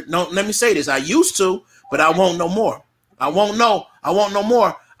plastered. No, let me say this. I used to, but I won't no more. I won't no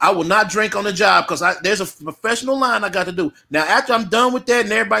more. I will not drink on the job because there's a professional line I got to do. Now, after I'm done with that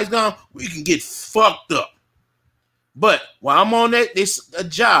and everybody's gone, we can get fucked up. But while I'm on that, it's a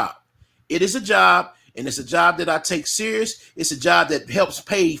job. It is a job, and it's a job that I take serious. It's a job that helps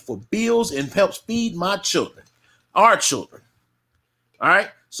pay for bills and helps feed my children, our children. All right?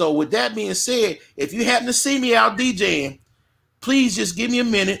 So with that being said, if you happen to see me out DJing, please just give me a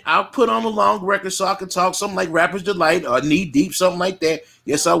minute. I'll put on a long record so I can talk something like Rapper's Delight or Knee Deep, something like that.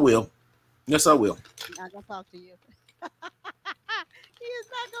 Yes, I will. Yes, I will. I'm not going to talk to you. He is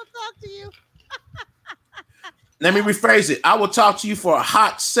not going to talk to you. Let me rephrase it. I will talk to you for a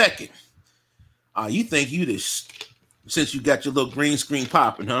hot second. You think you this since you got your little green screen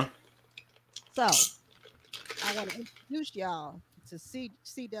popping, huh? So, I want to introduce y'all to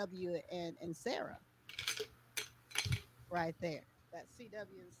CW and Sarah. Right there. That's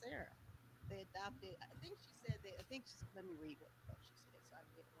CW and Sarah. they adopted. I think she said they. I think let me read what the fuck she said so I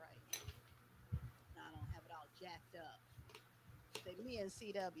can get it right. No, I don't have it all jacked up. Say me and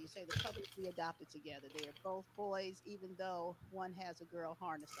CW say the puppies we adopted together. They are both boys, even though one has a girl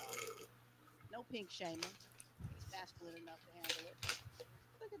harness on. No pink shaming. He's masculine enough to handle it.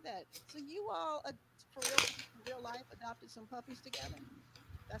 Look at that. So you all, for real life, adopted some puppies together?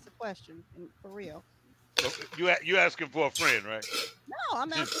 That's a question, for real. So you asking for a friend, right? No,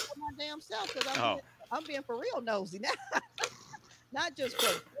 I'm asking for my damn self because I'm being for real nosy now. Not just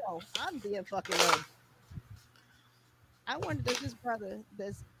for real. I'm being fucking nosy. I wonder, does this brother,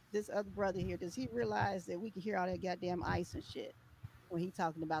 this other brother here, does he realize that we can hear all that goddamn ice and shit when he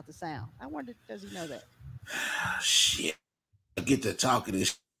talking about the sound? I wonder, does he know that? Shit. I get to talking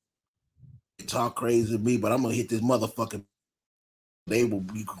this talk crazy to me, but I'm gonna hit this motherfucking. They will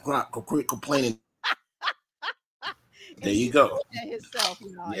be complaining. There you go. Himself,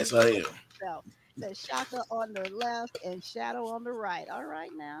 you know, yes, I am. Says Shaka on the left and Shadow on the right. All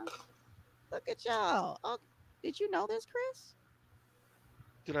right, now look at y'all. Oh, did you know this, Chris?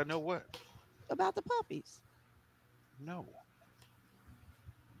 Did I know what? About the puppies. No.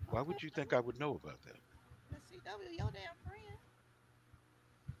 Why would you think I would know about that? CW, your damn friend.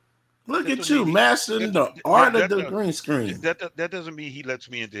 Look at you, mastering the art of the green screen. That doesn't mean he lets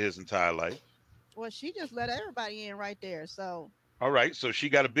me into his entire life. Well, she just let everybody in right there. So. All right. So she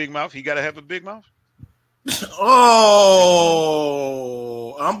got a big mouth. He got to have a big mouth. Oh,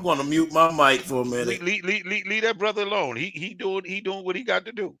 I'm gonna mute my mic for a minute. Leave that brother alone. He doing what he got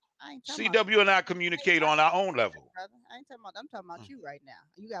to do. CW and I communicate on our own level. Brother. I ain't talking about. I'm talking about you right now.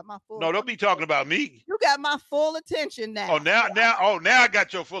 You got my full. No, don't be talking about me. You got my full attention now. Oh, now I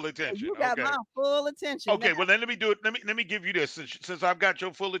got your full attention. You got my full attention. Okay, well then let me do it. Let me give you this since I've got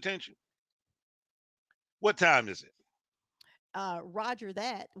your full attention. What time is it? Roger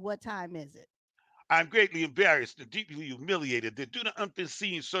that. What time is it? I'm greatly embarrassed and deeply humiliated that due to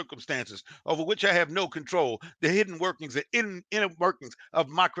unforeseen circumstances over which I have no control, the hidden workings and inner workings of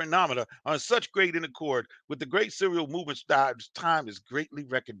my chronometer are in such great in accord with the great serial movement time is greatly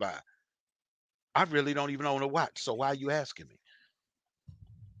reckoned by. I really don't even own a watch, so why are you asking me?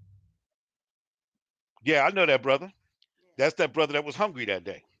 Yeah, I know that brother. That's that brother that was hungry that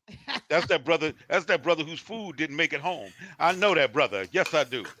day. That's that brother whose food didn't make it home. I know that brother. Yes, I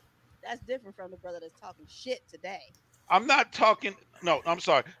do. That's different from the brother that's talking shit today. I'm not talking. No, I'm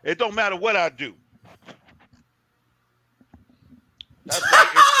sorry. It don't matter what I do. That's right.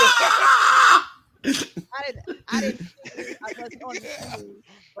 I wasn't on the screen,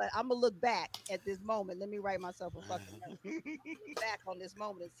 but I'm gonna look back at this moment. Let me write myself a fucking note. Back on this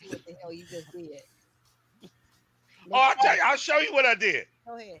moment and see what the hell you just did. I'll tell you. I'll show you what I did.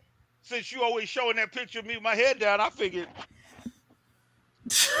 Go ahead. Since you always showing that picture of me with my head down, I figured.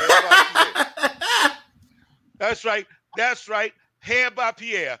 That's right. Hair by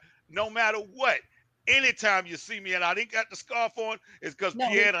Pierre. No matter what, anytime you see me and I didn't got the scarf on, it's because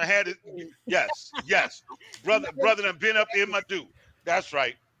Pierre done had it. Yes. Brother done been up in my dude. That's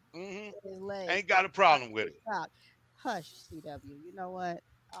right. Ain't got a problem with it. Hush, CW. You know what?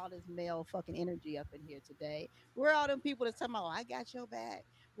 All this male fucking energy up in here today. Where are all them people that's talking about, I got your back?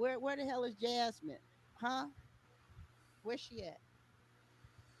 Where the hell is Jasmine? Huh? Where's she at?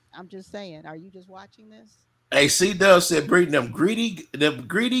 I'm just saying, are you just watching this? Hey, C-Dub said bring them greedy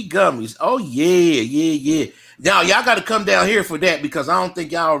gummies. Oh, yeah. Now, y'all got to come down here for that because I don't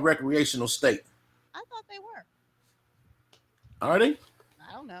think y'all are recreational state. I thought they were. Are they?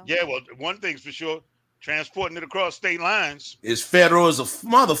 I don't know. Yeah, well, one thing's for sure. Transporting it across state lines. It's federal as a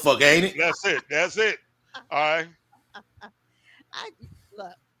motherfucker, ain't it? That's it. All right.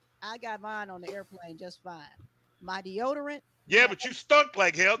 I got mine on the airplane just fine. My deodorant. Yeah, but you stunk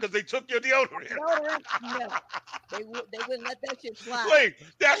like hell because they took your deodorant. No. They wouldn't let that shit fly. Wait,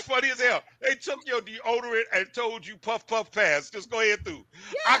 that's funny as hell. They took your deodorant and told you puff, puff, pass. Just go ahead through.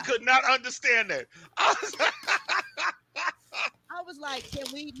 Yeah. I could not understand that. I was like, can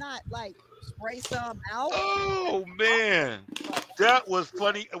we not like spray some out? Oh man, that was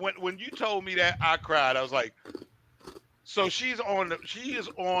funny. When you told me that, I cried. I was like, so she is on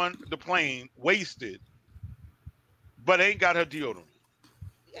the plane, wasted, but ain't got her deodorant.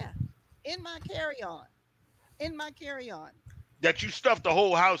 Yeah, in my carry-on. That you stuffed the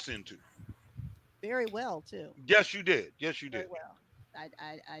whole house into. Very well too. Yes, you did. Very well.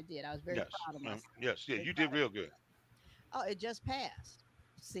 I did. I was very proud of myself. Yes, yeah, you did real good. Oh, it just passed.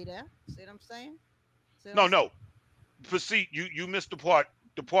 See that? See what I'm saying? No. But see, you missed the part.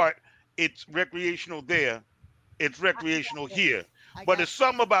 It's recreational there. It's recreational here. But it's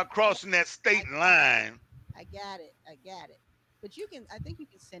something about crossing that state line. I got it. But you can. I think you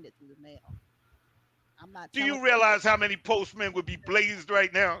can send it through the mail. I'm not. Do you realize how many postmen would be blazed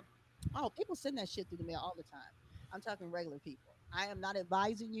right now? Oh, people send that shit through the mail all the time. I'm talking regular people. I am not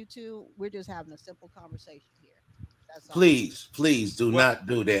advising you to. We're just having a simple conversation here. That's all. Please do not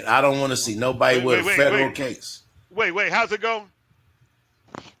do that. I don't want to see nobody with a federal case. Wait, how's it go?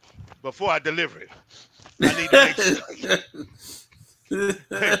 Before I deliver it, I need to make sure.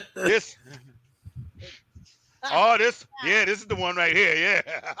 This is the one right here.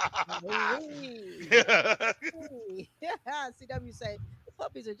 Yeah. CW say the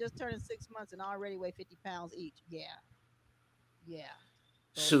puppies are just turning 6 months and already weigh 50 pounds each. Yeah.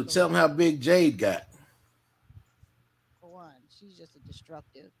 Shoot, tell them how big Jade got. For one, she's just a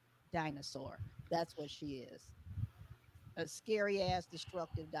destructive dinosaur. That's what she is. A scary ass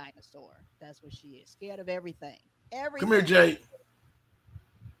destructive dinosaur. That's what she is. Scared of everything. Everything. Come here, Jade.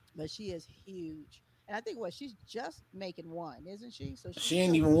 But she is huge. And I think she's just making one, isn't she? So she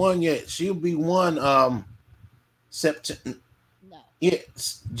ain't even one yet. She'll be one September. No. Yeah,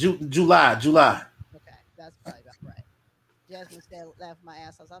 July. Okay, that's probably about right. Jasmine said, laugh my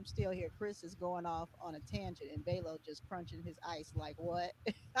ass off. I'm still here. Chris is going off on a tangent and Balo just crunching his ice like what?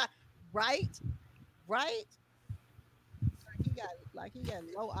 Right? Like he got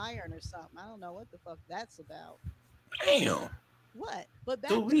low iron or something. I don't know what the fuck that's about. Damn. What? But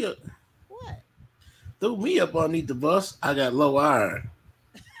threw me up. What? Threw me up underneath the bus. I got low iron.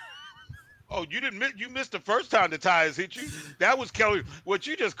 Oh, you missed the first time the tires hit you. That was Kelly. What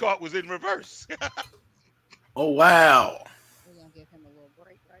you just caught was in reverse. Oh wow. We're gonna give him a little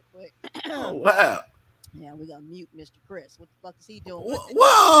break right quick. Oh wow. Yeah, we're gonna mute Mr. Chris. What the fuck is he doing?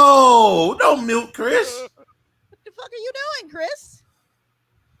 Whoa! Don't mute Chris. What the fuck are you doing, Chris?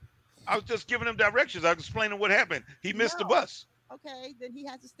 I was just giving him directions. I was explaining what happened. He missed the bus. Okay, then he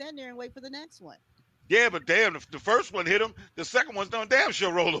has to stand there and wait for the next one. Yeah, but damn, the first one hit him. The second one's done damn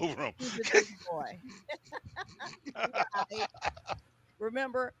sure roll over him. He's a big boy. Right.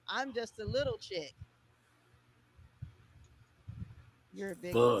 Remember, I'm just a little chick. You're a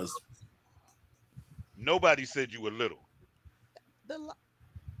big Buzz. Boy. Nobody said you were little. Yes,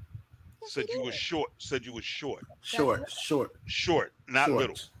 said you were short. Said you were short. Short, not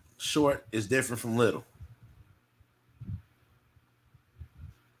little. Short is different from little.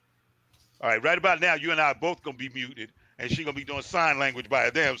 All right, right about now, you and I are both gonna be muted, and she's gonna be doing sign language by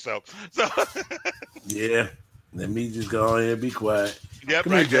her damn self. So yeah, let me just go ahead and be quiet. Yep,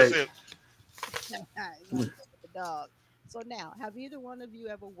 Come right. Here, That's it. The dog. So now, have either one of you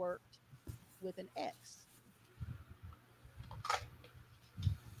ever worked with an ex?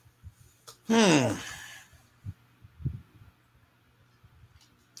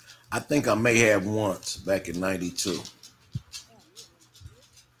 I think I may have once back in '92.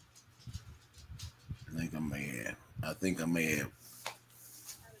 I think I may have.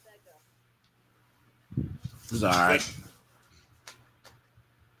 How did that go? It's all right.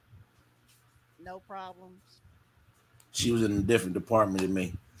 No problems. She was in a different department than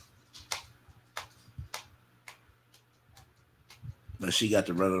me. But she got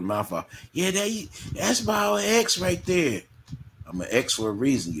to run her mouth off. Yeah, that's my old ex right there. I'm an ex for a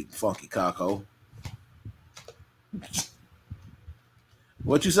reason, you funky cocko.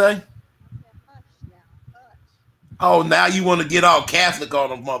 What you say? Oh, now you want to get all Catholic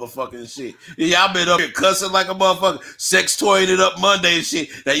on them motherfucking shit. Yeah, I've been up here cussing like a motherfucker, sex toying it up Monday and shit.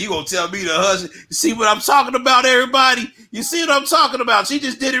 Now you gonna tell me to hush? You see what I'm talking about, everybody? You see what I'm talking about? She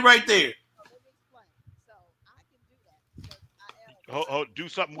just did it right there. So I can do that. Do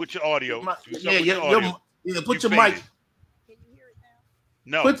something with your audio. Put your mic. Can you hear it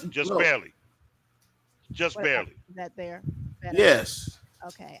now? No, just barely. Just Wait, barely. Is that there? Better? Yes.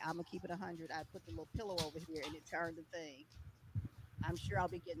 Okay, I'm gonna keep it 100. I put the little pillow over here and it turned the thing. I'm sure I'll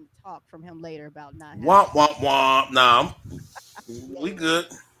be getting talk from him later about not having womp. Nah, we good.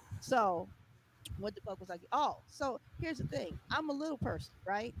 So, what the fuck was I? Oh, so here's the thing. I'm a little person,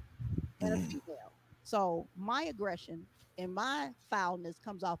 right? And a female. So my aggression and my foulness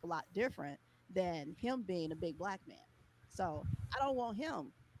comes off a lot different than him being a big black man. So I don't want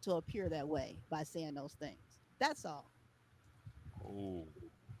him to appear that way by saying those things. That's all. Oh.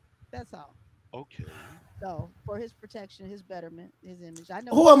 That's all. Okay. So for his protection, his betterment, his image. I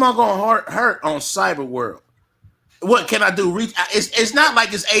know. Who am I going to hurt on Cyber World? What can I do? It's not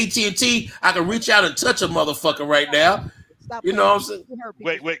like it's AT&T. I can reach out and touch a motherfucker right now. Stop. You know what I'm saying?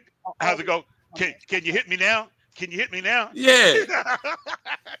 Wait. How's it go? Can you hit me now? Can you hit me now? Yeah.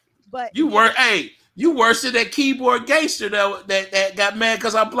 But you worse than that keyboard gangster that got mad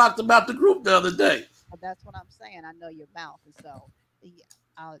because I blocked him out the group the other day. That's what I'm saying. I know your mouth, and so yeah,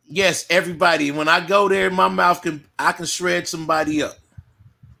 Yes, everybody. When I go there, my mouth I can shred somebody up.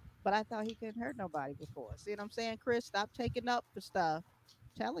 But I thought he couldn't hurt nobody before. See what I'm saying, Chris? Stop taking up for stuff.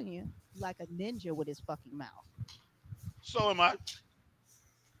 I'm telling you, he's like a ninja with his fucking mouth. So am I.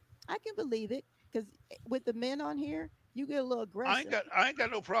 I can believe it because with the men on here, you get a little aggressive. I ain't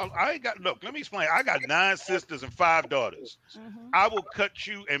got no problem. I ain't got look. Let me explain. I got 9 sisters and 5 daughters. Mm-hmm. I will cut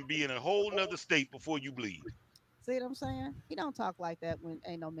you and be in a whole nother state before you bleed. See what I'm saying? He don't talk like that when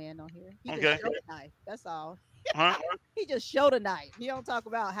ain't no man on here. He Okay. just showed a knife. That's all. Huh? He just showed a knife. He don't talk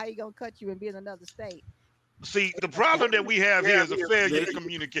about how he gonna cut you and be in another state. See, the problem that we have here is a failure to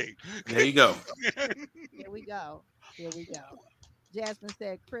communicate. There you go. Here we go. Here we go. Jasmine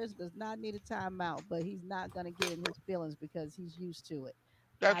said Chris does not need a timeout, but he's not gonna get in his feelings because he's used to it.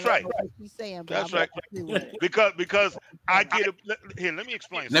 That's right. What she's saying, but That's I'm right. Because I get it. Here, let me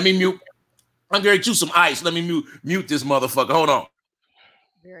explain. Let me mute. I'm gonna get you some ice. Let me mute this motherfucker. Hold on.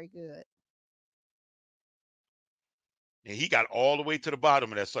 Very good. And he got all the way to the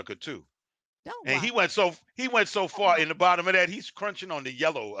bottom of that sucker too. Don't and he went so far in the bottom of that, he's crunching on the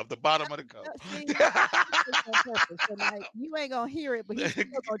yellow of the bottom of the cup. See, so now, you ain't gonna hear it, but he's still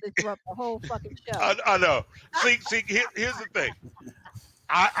gonna disrupt the whole fucking show. I know. See, here's the thing.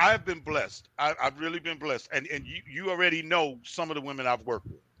 I've been blessed. I've really been blessed. And you already know some of the women I've worked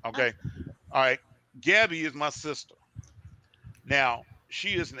with. Okay. All right. Gabby is my sister. Now,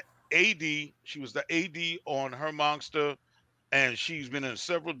 she is an AD. She was the AD on Her Monster, and she's been in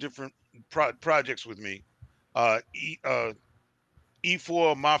several different projects with me. E4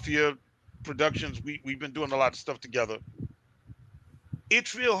 Mafia Productions. We've been doing a lot of stuff together.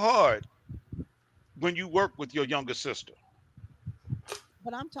 It's real hard when you work with your younger sister.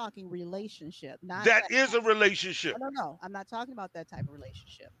 But I'm talking relationship, not that is a relationship. No, I'm not talking about that type of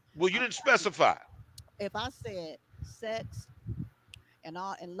relationship. Well, you didn't specify. If I said sex and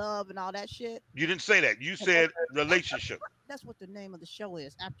love and all that shit, you didn't say that. You said relationship. That's what the name of the show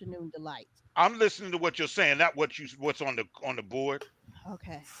is, Afternoon Delight. I'm listening to what you're saying, not what's on the board.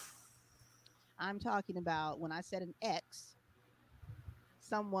 Okay. I'm talking about when I said an ex,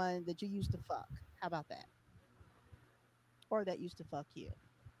 someone that you used to fuck. How about that? Or that used to fuck you.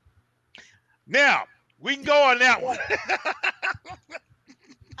 Now, we can go on that one.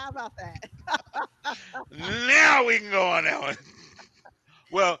 How about that? Now we can go on that one.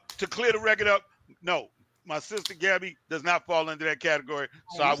 Well, to clear the record up, no, my sister Gabby does not fall into that category,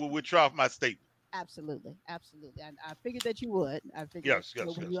 so I will withdraw my statement. Absolutely. Absolutely. I figured that you would. I figured yes.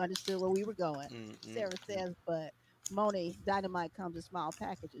 You understood where we were going. Mm-hmm. Sarah says, but Moni, Dynamite comes in small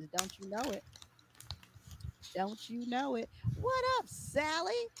packages. Don't you know it? Don't you know it? What up,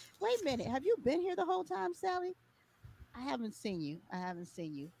 Sally? Wait a minute. Have you been here the whole time, Sally? I haven't seen you.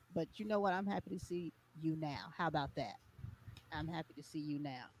 But you know what? I'm happy to see you now. How about that? I'm happy to see you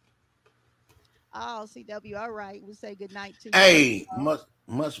now. Oh, CW. All right. We'll say good night to you. Hey,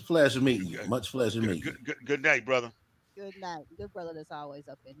 much pleasure meeting you. Much pleasure meeting you. Good night, brother. Good night. Good brother that's always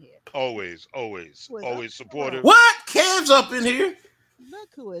up in here. Always supportive. What? Kev's up in here. Look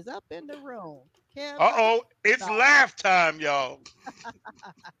who is up in the room. It's laugh time, y'all.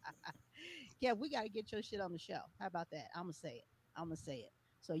 Yeah, we got to get your shit on the show. How about that? I'm gonna say it.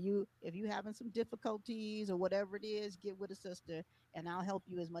 So if you having some difficulties or whatever it is, get with a sister, and I'll help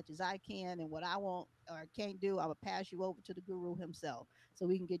you as much as I can. And what I won't or can't do, I will pass you over to the guru himself, so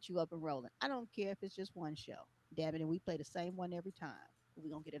we can get you up and rolling. I don't care if it's just one show. Damn it, and we play the same one every time.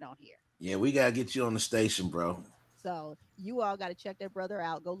 We're gonna get it on here. Yeah, we gotta get you on the station, bro. So you all got to check that brother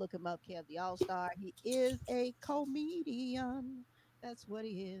out. Go look him up, Kev the All-Star. He is a comedian. That's what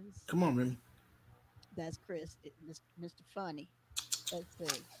he is. Come on, Remy. That's Chris, Mr. Funny. Let's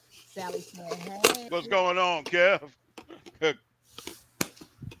see. Sally said, hey. What's going on, Kev?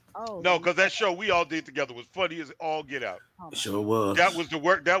 No, because that show we all did together was funny as all get out. Sure was. That was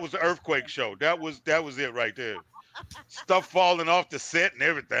the earthquake show. That was it right there. Stuff falling off the set and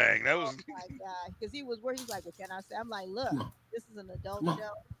everything. That was. Oh my God! Because he was working like, "What can I say?" I'm like, "Look, this is an adult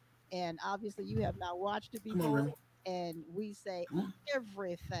show, and obviously you have not watched it before." And we say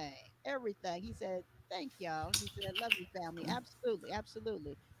everything. He said, "Thank y'all." He said, "Love you, family." Absolutely.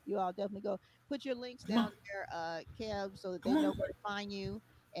 You all definitely go put your links down there, Kev, so that they know where to find you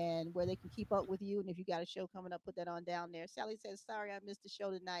and where they can keep up with you. And if you got a show coming up, put that on down there. Sally says, "Sorry, I missed the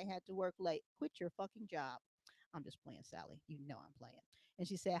show tonight. Had to work late." Quit your fucking job. I'm just playing, Sally. You know I'm playing. And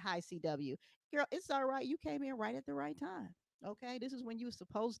she said, "Hi, CW. Girl, it's all right. You came in right at the right time. Okay, this is when you were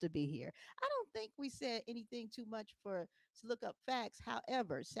supposed to be here. I don't think we said anything too much for to look up facts.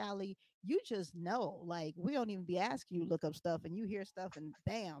 However, Sally, you just know, like we don't even be asking you to look up stuff, and you hear stuff, and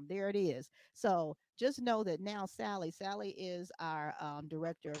bam, there it is. So just know that now, Sally is our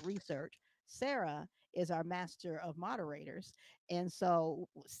director of research. Sarah is our master of moderators, and so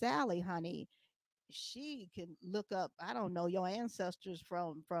Sally, honey, she can look up, I don't know, your ancestors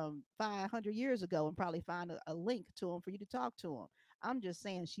from 500 years ago and probably find a link to them for you to talk to them. I'm just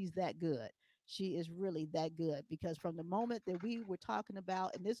saying she's that good. She is really that good because from the moment that we were talking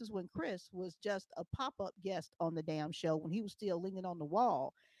about, and this is when Chris was just a pop-up guest on the damn show when he was still leaning on the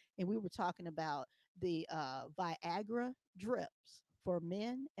wall, and we were talking about the Viagra drips for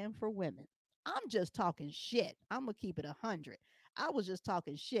men and for women. I'm just talking shit. I'm gonna keep it 100. I was just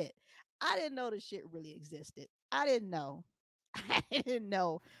talking shit. I didn't know this shit really existed. I didn't know. I didn't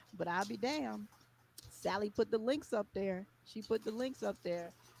know, but I'll be damned. Sally put the links up there. She put the links up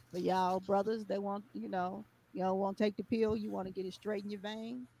there for y'all brothers that want, you don't want to take the pill. You want to get it straight in your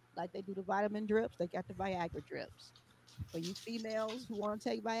vein, like they do the vitamin drips. They got the Viagra drips. For you females who want to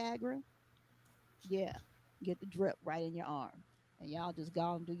take Viagra, yeah, get the drip right in your arm, and y'all just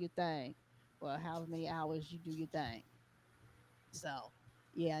go and do your thing for however many hours you do your thing. So,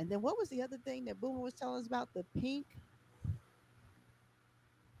 yeah. And then what was the other thing that Boomer was telling us about? The pink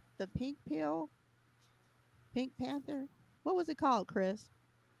pill, Pink Panther. What was it called, Chris?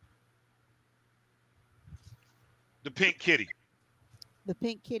 The pink kitty. The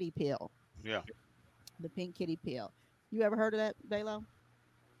pink kitty pill. Yeah. The pink kitty pill. You ever heard of that, Dalo?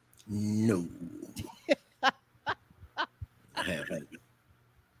 No, I haven't.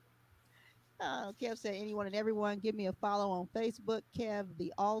 Kev said, anyone and everyone, give me a follow on Facebook. Kev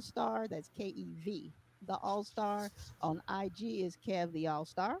the All Star. That's KEV the All Star. On IG is Kev the All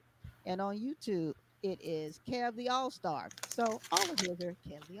Star. And on YouTube, it is Kev the All Star. So all of his are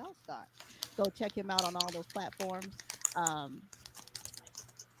Kev the All Star. Go check him out on all those platforms. Um,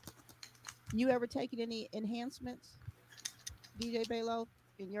 you ever taken any enhancements, DJ Balo,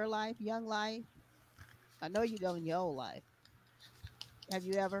 in your life, young life? I know you don't in your old life. Have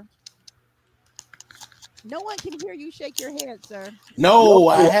you ever? No one can hear you shake your head, sir. No,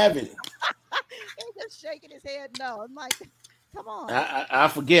 I haven't. He's just shaking his head. No, I'm like, come on. I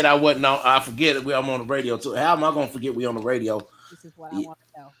forget I wasn't on. I forget I'm on the radio too. How am I gonna forget we on the radio? This is what I want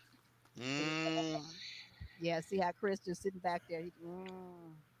to know. Yeah, see how Chris just sitting back there.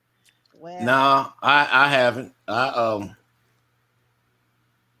 Well, no, I haven't.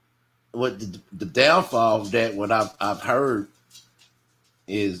 What the downfall of that? What I've heard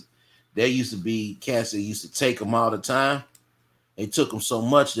is there used to be cats that used to take them all the time. They took them so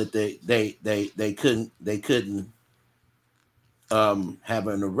much that they couldn't have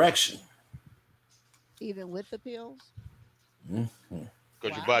an erection. Even with the pills?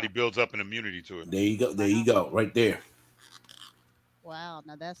 Because your body builds up an immunity to it. There you go. There you go. Right there. Wow.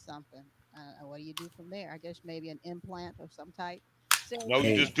 Now that's something. What do you do from there? I guess maybe an implant of some type. No,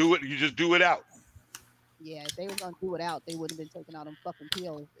 you just do it. You just do it out. Yeah, if they were gonna do it out, they wouldn't have been taking all them fucking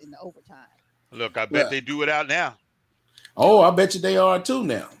pills in the overtime. Look, I bet they do it out now. Oh, I bet you they are too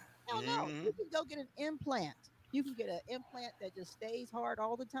now. Hell no. You can go get an implant. You can get an implant that just stays hard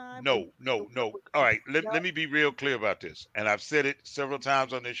all the time. No. All right, let me be real clear about this. And I've said it several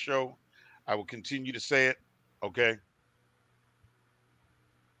times on this show. I will continue to say it. Okay.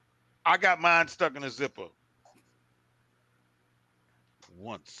 I got mine stuck in a zipper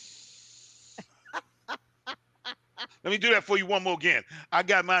once. Let me do that for you one more again. I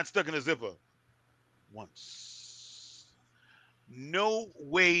got mine stuck in a zipper once. No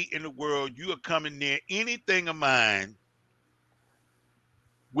way in the world you are coming near anything of mine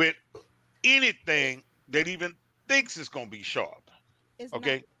with anything that even thinks it's going to be sharp.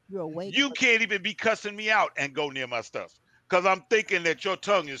 Okay? You can't even be cussing me out and go near my stuff because I'm thinking that your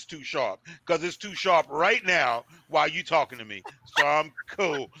tongue is too sharp because it's too sharp right now while you talking to me. So I'm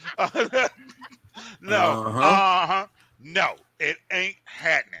cool. No, it ain't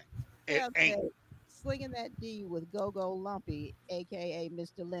happening. It ain't. Slinging that D with Go-Go Lumpy, a.k.a.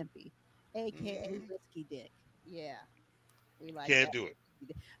 Mr. Limpy, a.k.a. Whiskey Dick. Yeah. We like Can't do it.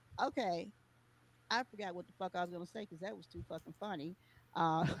 Okay. I forgot what the fuck I was going to say because that was too fucking funny.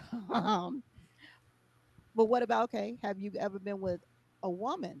 But what about, okay, have you ever been with a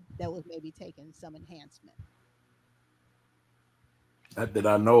woman that was maybe taking some enhancement? Not that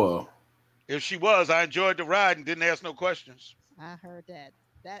I know of. If she was, I enjoyed the ride and didn't ask no questions. I heard that.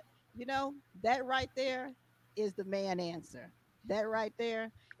 That right there is the man answer. That right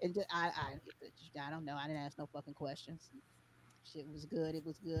there, and I don't know. I didn't ask no fucking questions. Shit was good. It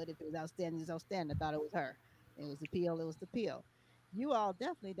was good. If it was outstanding, it's outstanding. I thought it was her. It was the peel. It was the peel. You all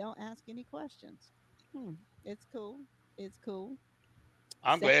definitely don't ask any questions. Hmm. It's cool. It's cool.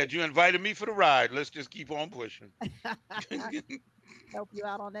 I'm glad you invited me for the ride. Let's just keep on pushing. Help you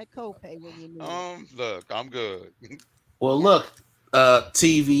out on that copay when you need it. Look, I'm good. Well, look,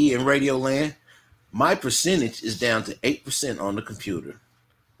 TV and radio land, my percentage is down to 8% on the computer.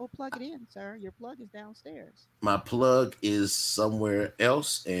 Well, plug it in, sir. Your plug is downstairs. My plug is somewhere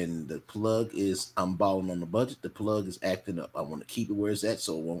else, and the plug is I'm balling on the budget. The plug is acting up. I want to keep it where it's at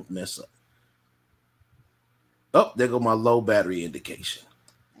so it won't mess up. Oh, there go my low battery indication.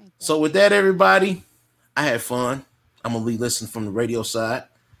 So with that, everybody, I had fun. I'm gonna be listening from the radio side.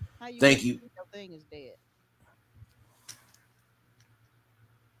 Thank you. Your thing is dead.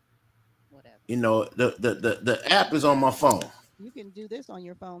 Whatever. You know, the app is on my phone. You can do this on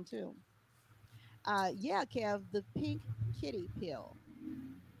your phone too. Yeah, Kev, the pink kitty pill.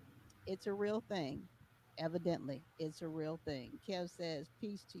 It's a real thing. Evidently, it's a real thing. Kev says,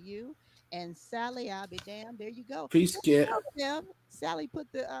 peace to you. And Sally, I'll be damned. There you go. Peace, Kev. Sally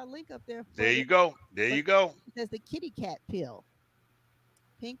put the link up there. There you go. There you go. It says the kitty cat pill.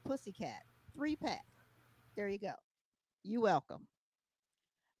 Pink pussy cat. 3-pack. There you go. You welcome.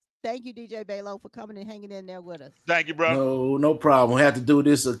 Thank you, DJ Balo, for coming and hanging in there with us. Thank you, bro. No problem. We have to do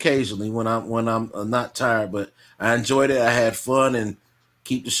this occasionally when I'm not tired, but I enjoyed it. I had fun and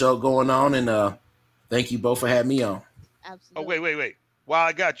keep the show going on. And thank you both for having me on. Absolutely. Oh, wait. While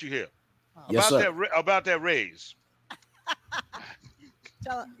I got you here, yes, sir. About that raise.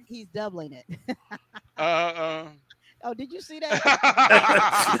 He's doubling it. Oh, did you see that?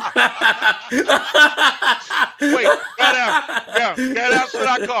 Wait, that's what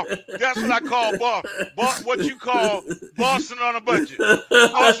I call. That's what I call boss. What you call bossing on a budget.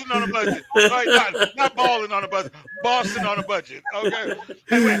 Bossing on a budget. Right, not balling on a budget. Bossing on a budget. Okay.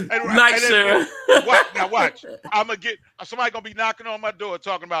 Nice, sir. Watch. Somebody gonna be knocking on my door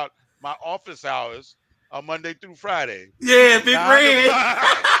talking about my office hours on Monday through Friday. Yeah, Big Red.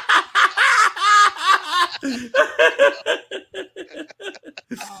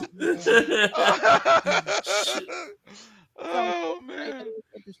 Oh man!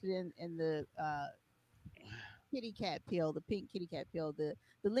 Interested in the kitty cat pill, the pink kitty cat pill. The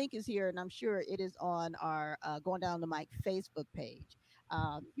link is here, and I'm sure it is on our Going Down the Mic Facebook page.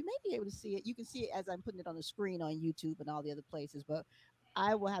 You may be able to see it. You can see it as I'm putting it on the screen on YouTube and all the other places, but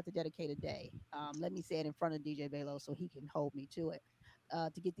I will have to dedicate a day. Let me say it in front of DJ Balo so he can hold me to it.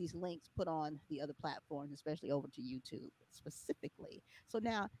 To get these links put on the other platforms, especially over to YouTube specifically. So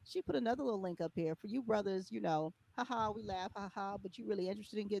now she put another little link up here for you brothers, haha, we laugh, haha, but you really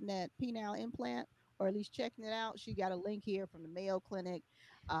interested in getting that penile implant or at least checking it out. She got a link here from the Mayo Clinic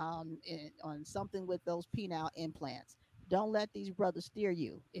on something with those penile implants. Don't let these brothers steer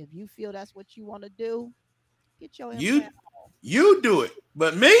you. If you feel that's what you want to do, get your implant. You do it.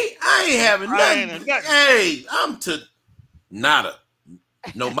 But me, I ain't having nothing. Hey, I'm to nada.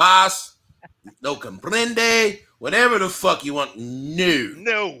 No mas, no comprende, whatever the fuck you want.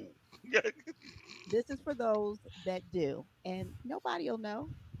 No. This is for those that do. And nobody will know.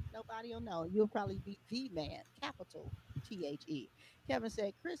 You'll probably be the man, capital THE. Kevin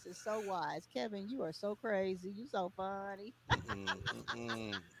said, Chris is so wise. Kevin, you are so crazy. You so funny. All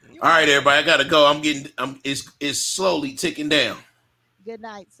right, everybody, I gotta go. It's slowly ticking down. Good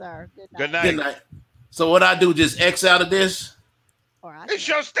night, sir. Good night. So what I do, just X out of this? It's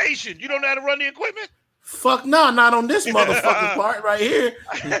your station. You don't know how to run the equipment? Fuck no, not on this motherfucking part right here.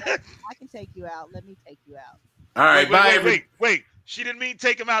 I can take you out. Let me take you out. All right, wait. She didn't mean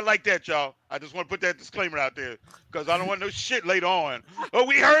take him out like that, y'all. I just want to put that disclaimer out there because I don't want no shit later on. Oh,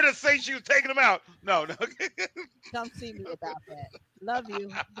 we heard her say she was taking him out. No. Come see me about that. Love you.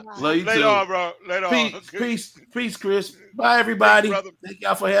 Bye. Love you later too. On, bro. Later on. Peace, Chris. Bye, everybody. Thank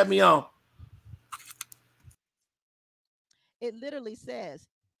y'all for having me on. It literally says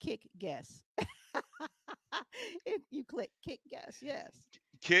kick guess. If you click kick guess, yes.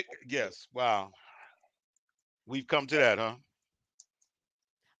 Kick guess. Wow. We've come to that, huh?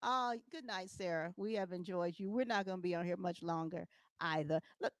 Good night, Sarah. We have enjoyed you. We're not going to be on here much longer either.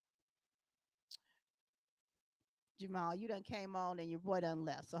 Look, Jamal, you done came on and your boy done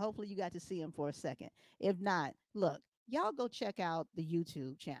left. So hopefully you got to see him for a second. If not, look, y'all go check out the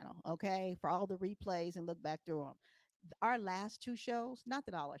YouTube channel, okay? For all the replays and look back through them. Our last two shows, not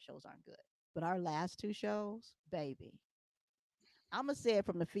that all our shows aren't good, but our last two shows, baby. I'm going to say it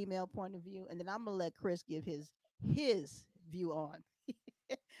from the female point of view, and then I'm going to let Chris give his view on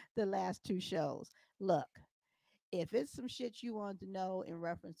the last two shows. Look, if it's some shit you want to know in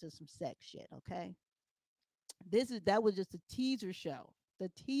reference to some sex shit, okay? That was just a teaser show. The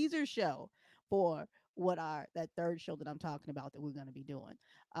teaser show for what that third show that I'm talking about that we're going to be doing.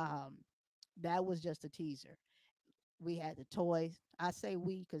 Um, that was just a teaser. We had the toys. I say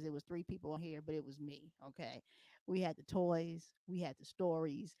we because it was three people on here, but it was me. Okay, we had the toys, we had the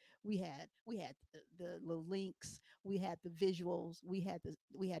stories, we had the links, we had the visuals, we had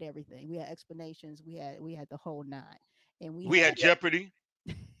everything. We had explanations. We had the whole nine, and we We had had Jeopardy.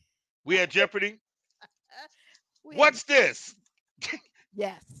 We had Jeopardy. we had What's this?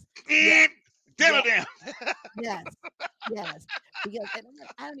 yes, yes, Damn yes, it, yes, yes. Because and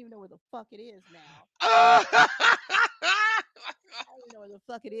I don't even know where the fuck it is now. damn. I don't even know where the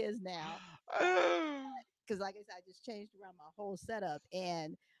fuck it is now. Because like I said, I just changed around my whole setup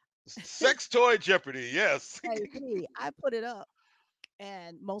and Sex toy Jeopardy, yes. baby, I put it up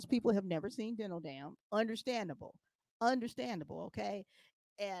and most people have never seen Dental Dam. Understandable. Understandable, okay?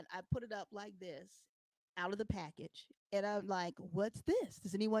 And I put it up like this out of the package. And I'm like, what's this?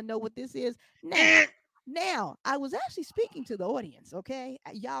 Does anyone know what this is? Now, I was actually speaking to the audience, okay?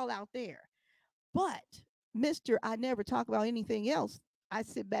 Y'all out there. But Mr. I never talk about anything else. I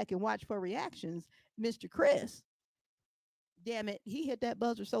sit back and watch for reactions. Mr. Chris, damn it, he hit that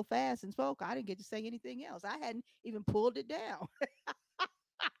buzzer so fast and spoke. I didn't get to say anything else. I hadn't even pulled it down.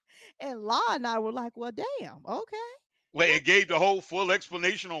 And Law and I were like, well, damn, okay. Wait, it gave the whole full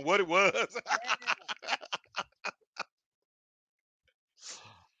explanation on what it was.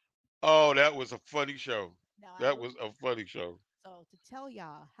 Oh, that was a funny show. Now That was a funny show. So to tell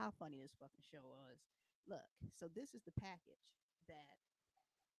y'all how funny this fucking show was, look. So this is the package that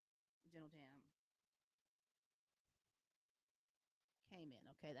Gentle Dam came in.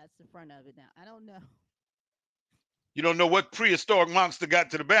 Okay, that's the front of it. Now I don't know. You don't know what prehistoric monster got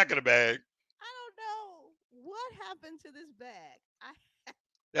to the back of the bag. I don't know what happened to this bag.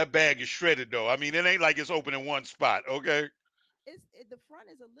 That bag is shredded though. I mean, it ain't like it's open in one spot. Okay. The front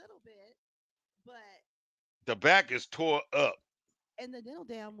is a little bit, but the back is tore up. And the Dental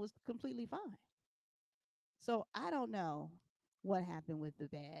Dam was completely fine. So I don't know what happened with the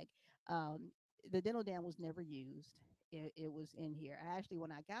bag. The Dental Dam was never used. It was in here. Actually,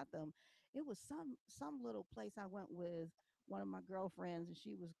 when I got them, it was some little place I went with one of my girlfriends, and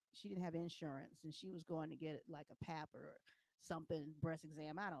she didn't have insurance, and she was going to get like a pap or something, breast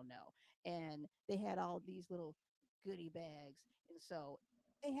exam, I don't know. And they had all these little goodie bags, and so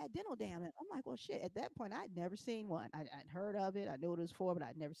they had Dental Dam. And I'm like, well, shit. At that point, I'd never seen one. I'd heard of it. I knew what it was for, but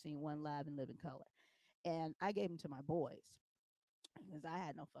I'd never seen one live in living color. And I gave them to my boys because I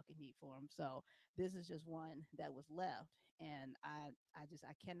had no fucking need for them. So this is just one that was left, and I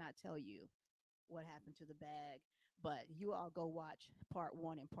cannot tell you what happened to the bag, but you all go watch part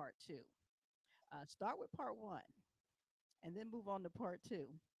 1 and part 2. Start with part 1, and then move on to part 2.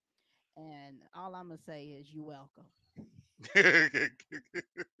 And all I'm gonna say is you're welcome.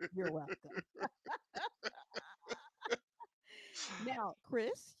 You're welcome. Now,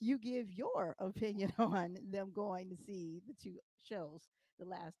 Chris, you give your opinion on them going to see the two shows, the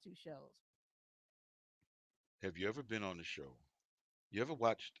last two shows. Have you ever been on a show? You ever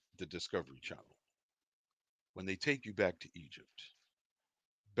watched the Discovery Channel? When they take you back to Egypt,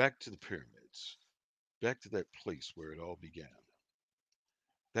 back to the pyramids, back to that place where it all began.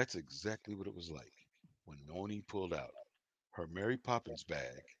 That's exactly what it was like when Noni pulled out her Mary Poppins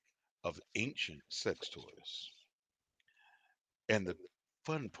bag of ancient sex toys. And the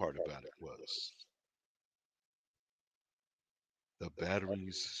fun part about it was the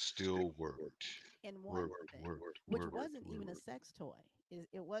batteries still worked. In one Worked, thing, worked, which worked, wasn't even a worked. sex toy.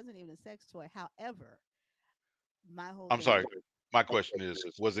 It wasn't even a sex toy. However, my whole I'm thing. sorry. My question is,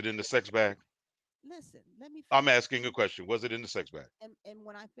 was it in the sex bag? Listen, let me I'm finish. asking a question. Was it in the sex bag? And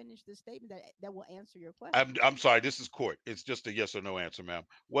when I finish this statement, that will answer your question. I'm sorry. This is court. It's just a yes or no answer, ma'am.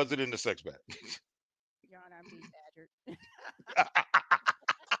 Was it in the sex bag? Your Honor, I'm being badgered.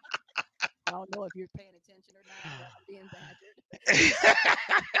 I don't know if you're paying attention or not, but I'm being badgered.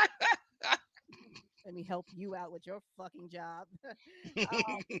 Let me help you out with your fucking job.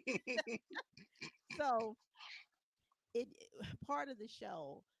 So it part of the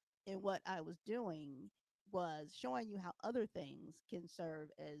show and what I was doing was showing you how other things can serve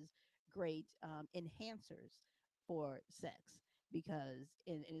as great enhancers for sex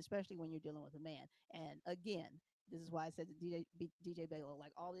and especially when you're dealing with a man. And again, this is why I said that DJ Baylor,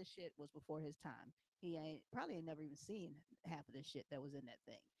 like all this shit was before his time. He ain't never even seen half of the shit that was in that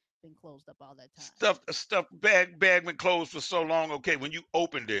thing. Been closed up all that time. stuff bag been closed for so long. Okay, when you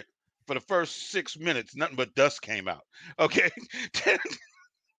opened it for the first 6 minutes, nothing but dust came out. Okay.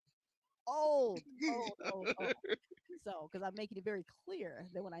 Old, old, old, old. So, because I'm making it very clear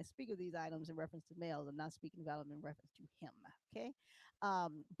that when I speak of these items in reference to males, I'm not speaking about them in reference to him. Okay.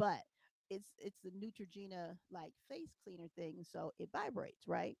 But it's the Neutrogena like face cleaner thing, so it vibrates,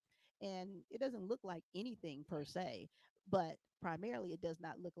 right? And it doesn't look like anything per se, but primarily it does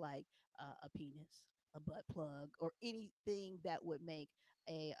not look like a penis, a butt plug, or anything that would make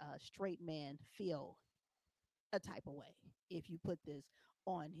a straight man feel a type of way if you put this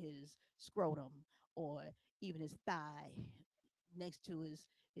on his scrotum or even his thigh next to his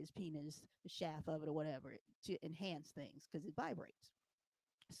penis, the shaft of it or whatever, to enhance things because it vibrates.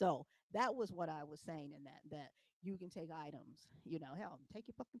 So that was what I was saying in that you can take items, hell, take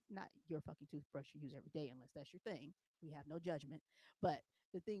your fucking not your fucking toothbrush you use every day unless that's your thing. We have no judgment, but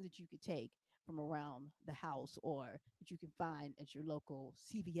the things that you could take from around the house or that you can find at your local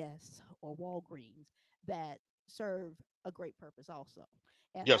CVS or Walgreens that serve a great purpose also.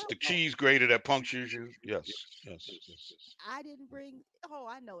 And Yes, the cheese grater that punctures you. Yes, yes, yes. I didn't bring. Oh,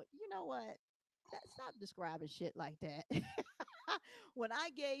 I know it. You know what? Stop describing shit like that. When I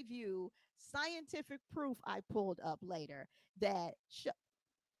gave you scientific proof, I pulled up later that.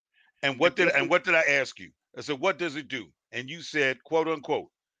 And what did I ask you? I said, what does it do? And you said, quote unquote,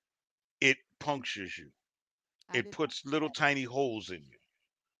 it punctures you. It puts little tiny holes in you.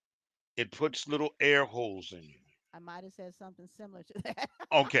 It puts little air holes in you. I might have said something similar to that.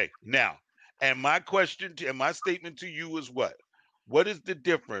 Okay, now, and my statement to you is what? What is the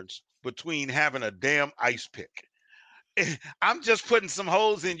difference between having a damn ice pick? I'm just putting some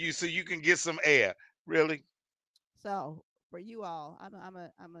holes in you so you can get some air. Really? So for you all, I'm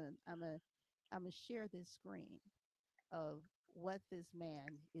a share this screen of what this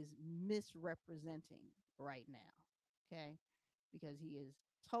man is misrepresenting right now. Okay, because he is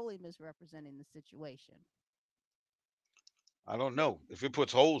totally misrepresenting the situation. I don't know. If it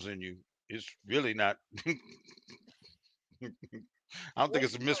puts holes in you, it's really not. I don't think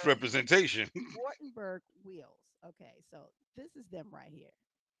it's a misrepresentation. Wartenberg wheels. Okay, so this is them right here.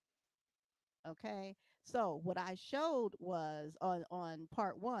 Okay, so what I showed was on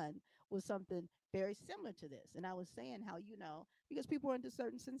part one was something very similar to this, and I was saying how because people are into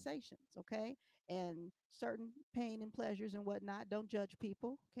certain sensations, okay, and certain pain and pleasures and whatnot. Don't judge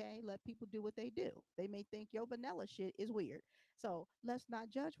people, okay? Let people do what they do. They may think your vanilla shit is weird, so let's not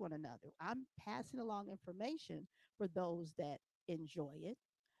judge one another. I'm passing along information for those that enjoy it,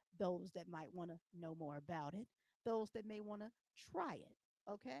 those that might want to know more about it, those that may want to try it.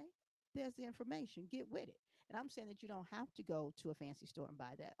 Okay, there's the information. Get with it. And I'm saying that you don't have to go to a fancy store and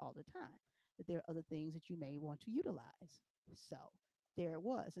buy that all the time, that there are other things that you may want to utilize. So there it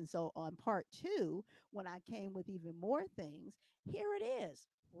was. And so on part two, when I came with even more things, here it is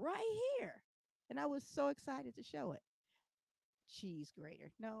right here. And I was so excited to show it. Cheese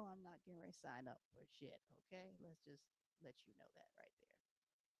grater. No, I'm not getting ready to sign up for shit. Okay. Let's just let you know that right there.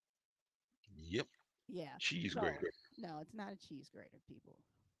 Yep. Yeah. Cheese grater. No, it's not a cheese grater, people.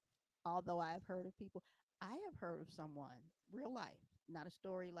 Although I have heard of people, I have heard of someone, real life, not a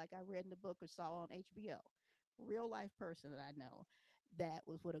story like I read in the book or saw on HBO, real life person that I know that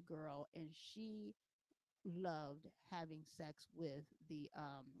was with a girl and she loved having sex with the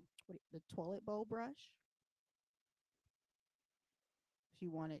toilet bowl brush. She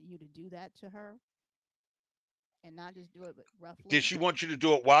wanted you to do that to her and not just do it, but roughly. Did she want you to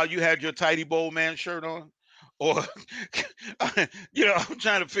do it while you had your tidy bowl man shirt on? Or, I'm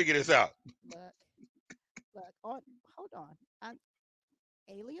trying to figure this out. Look, hold on.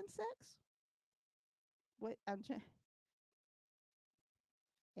 Alien sex? Wait,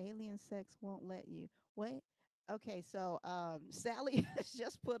 alien sex won't let you. Wait. Okay, so Sally has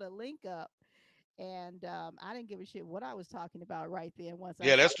just put a link up, and I didn't give a shit what I was talking about right then.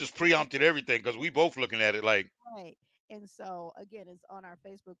 Yeah, that's just preempted everything because we both looking at it like. Right. And so again, it's on our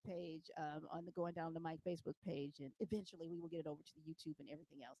Facebook page, on the Going Down the Mic Facebook page, and eventually we will get it over to the YouTube and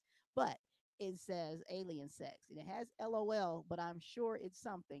everything else. But it says alien sex, and it has LOL, but I'm sure it's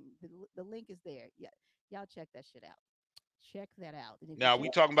something. The link is there. Yeah, y'all check that shit out. Check that out. Now, we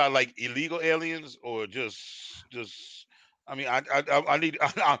talking about like illegal aliens or just. I mean, I need.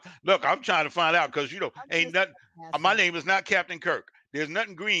 Look, I'm trying to find out because ain't nothing. My name is not Captain Kirk. There's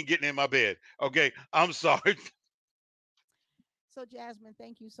nothing green getting in my bed. Okay, I'm sorry. So Jasmine,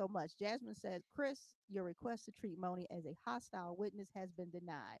 thank you so much. Jasmine said, Chris, your request to treat Moni as a hostile witness has been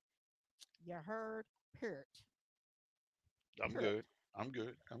denied. You heard, period. I'm good. I'm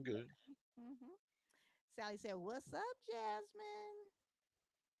good. I'm good. Mm-hmm. Sally said, what's up, Jasmine?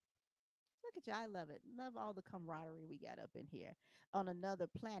 Look at you. I love it. Love all the camaraderie we got up in here on another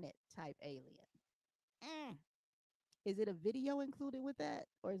planet type alien. Is it a video included with that?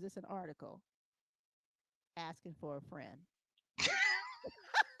 Or is this an article? Asking for a friend.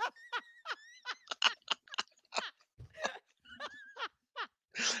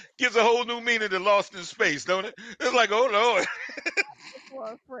 gives a whole new meaning to Lost in Space, don't it? It's like, oh Lord.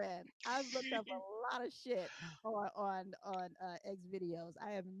 For a friend, I've looked up a lot of shit on X videos.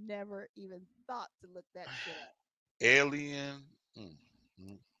 I have never even thought to look that shit up. Alien.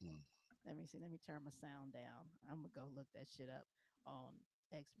 Let me see. Let me turn my sound down. I'm gonna go look that shit up on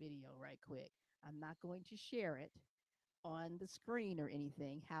X video right quick. I'm not going to share it on the screen or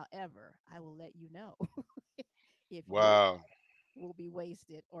anything. However, I will let you know if Wow. will be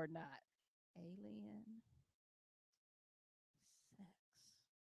wasted or not. Alien sex.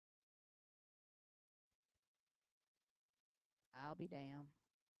 I'll be damned.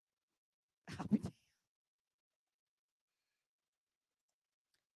 I'll be damned.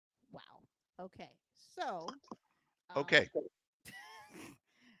 Wow. Okay. So, Okay.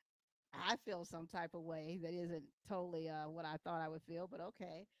 I feel some type of way that isn't totally what I thought I would feel, but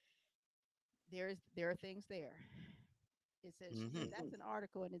okay. There are things there. It says that's an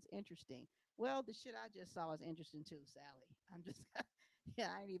article and it's interesting. Well, the shit I just saw is interesting too, Sally. I'm just yeah,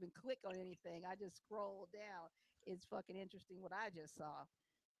 I didn't even click on anything. I just scrolled down. It's fucking interesting what I just saw.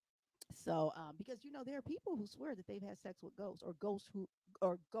 So, because there are people who swear that they've had sex with ghosts, or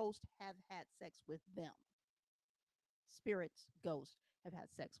ghosts have had sex with them. Spirits, ghosts have had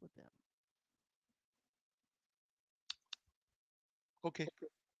sex with them. Okay.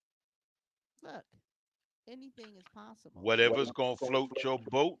 Look, anything is possible. Whatever's gonna float your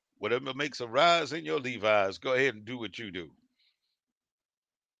boat, whatever makes a rise in your Levi's, go ahead and do what you do.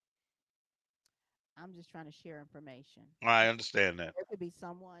 I'm just trying to share information. I understand that. There could be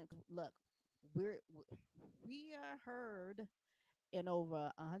someone. Look, we are heard in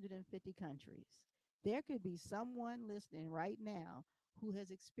over 150 countries. There could be someone listening right now who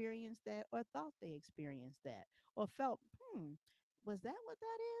has experienced that, or thought they experienced that, or felt, was that what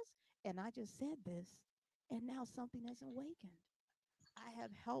that is? And I just said this, and now something has awakened. I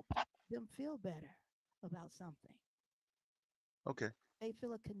have helped them feel better about something. Okay. They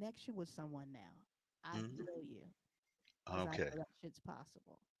feel a connection with someone now. I feel you. Because I Okay. know that shit's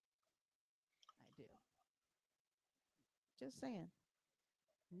possible. I do. Just saying.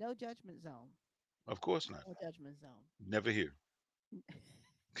 No judgment zone. Of course not. No judgment zone. Never here.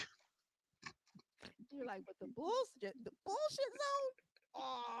 You're like, but the bullshit zone?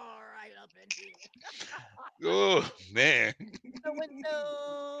 All right, up in here. Oh man. The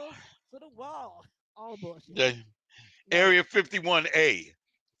window to the wall. All bullshit. The No, Area 51A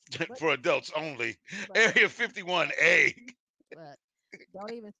but, for adults only. but Area 51A. look,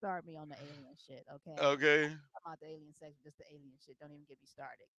 don't even start me on the alien shit, okay? Okay. I'm about the alien sex, just the alien shit. Don't even get me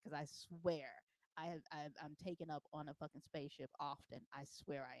started, because I swear I'm taken up on a fucking spaceship often. I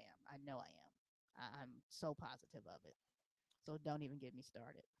swear I am. I know I am. I'm so positive of it. So don't even get me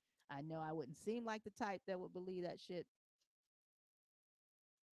started. I know I wouldn't seem like the type that would believe that shit.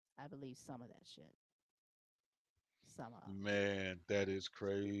 I believe some of that shit. Some of 'em. Man, that is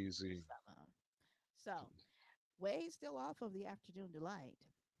crazy. Some of 'em. So, way still off of the afternoon delight.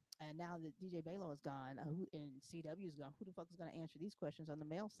 And now that DJ Balo is gone, and CW is gone, who the fuck is going to answer these questions on the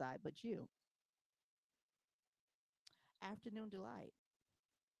male side but you? Afternoon delight.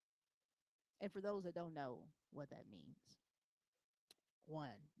 And for those that don't know what that means,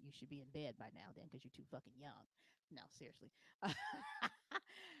 one, you should be in bed by now then, because you're too fucking young. No, seriously.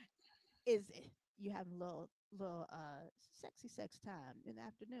 Is it you have little sexy sex time in the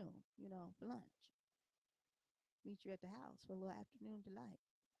afternoon, for lunch. Meet you at the house for a little afternoon delight.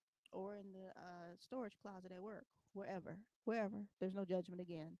 Or in the storage closet at work, wherever. There's no judgment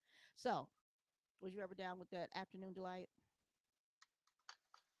again. So, was you ever down with that afternoon delight?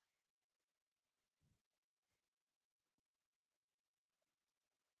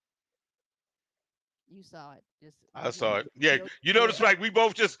 You saw it. Just I you saw it. Yeah. You know, notice, like, we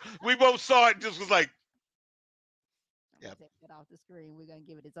both saw it, just was like, I'm gonna take that off the screen. We're gonna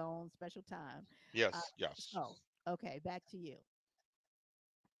give it its own special time. Uh, yes, yes. so, okay, back to you.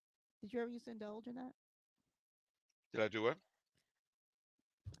 Did you ever used to indulge in that? Did I do it?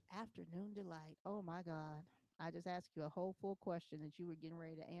 Afternoon delight. Oh my God. I just asked you a whole full question that you were getting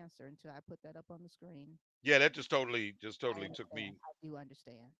ready to answer until I put that up on the screen. Yeah, that just I totally took understand. me. I do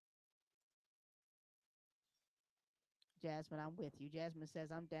understand. Jasmine, I'm with you. Jasmine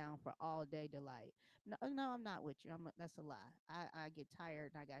says I'm down for all day delight. No, no, I'm not with you. That's a lie. I get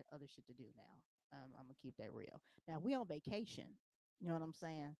tired and I got other shit to do now. I'm gonna keep that real. Now we on vacation. You know what I'm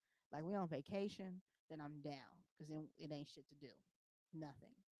saying? Like we on vacation, then I'm down because then it ain't shit to do.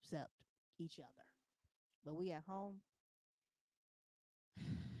 Nothing except each other. But we at home, you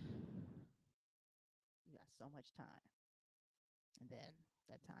got so much time, and then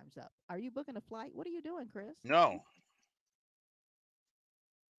that time's up. Are you booking a flight? What are you doing, Chris? No.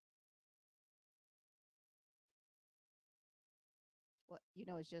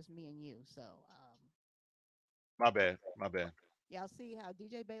 it's just me and you. So, My bad. My bad. y'all see how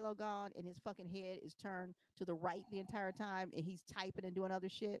DJ Balo gone and his fucking head is turned to the right the entire time and he's typing and doing other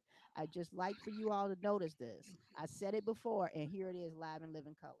shit? I just like for you all to notice this. I said it before and here it is live and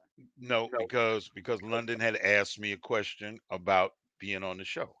living color. No, because London had asked me a question about being on the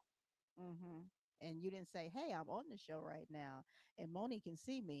show. Hmm. And you didn't say, "Hey, I'm on the show right now, and Moni can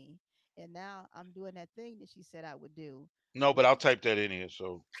see me." And now I'm doing that thing that she said I would do. No, With but I'll type that in here.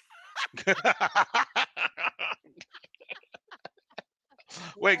 So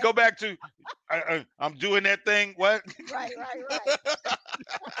wait, what? go back to I'm doing that thing. What? Right, right, right.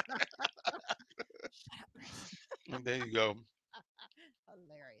 Shut up, Chris. And there you go.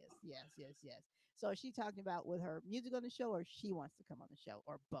 Hilarious. Yes, yes, yes. So is she talking about with her music on the show, or she wants to come on the show,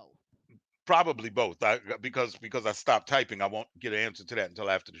 or both? Probably both. Because I stopped typing, I won't get an answer to that until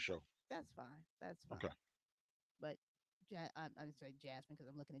after the show. That's fine. That's fine. Okay. But I'm sorry, Jasmine, because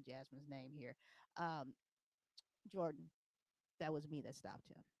I'm looking at Jasmine's name here. Um, Jordan, that was me that stopped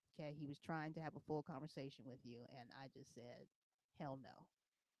him. Okay, he was trying to have a full conversation with you, and I just said, "Hell no."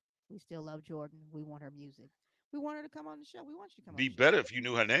 We still love Jordan. We want her music. We want her to come on the show. We want you to come on Be the show. better if you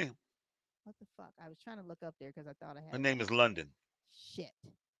knew her name. What the fuck? I was trying to look up there because I thought I Her had it. name is London. Shit.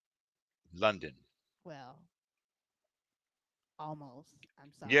 London. Well, almost.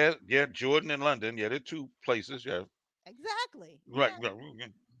 I'm sorry. Yeah, yeah. Jordan and London. Yeah, they're two places. Yeah. Exactly. Right. Yeah. Yeah, yeah.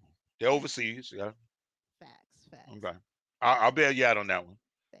 They're Thank overseas. Yeah. Facts. Facts. Okay. I'll bail you out on that one.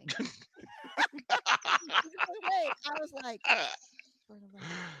 Thank you. Wait, I was like, Jordan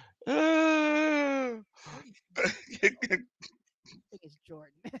I think it's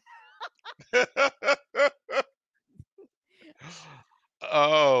Jordan.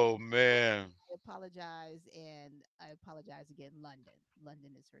 Oh man. I apologize, and I apologize again. London.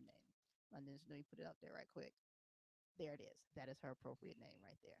 London is her name. London's. Let me put it up there right quick. There it is. That is her appropriate name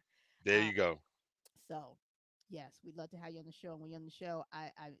right there. There you go. So, yes, we'd love to have you on the show. And when you're on the show,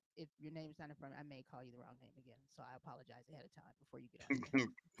 if your name's not in front, I may call you the wrong name again. So I apologize ahead of time before you get on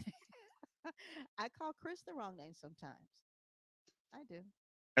here. I call Chris the wrong name sometimes. I do.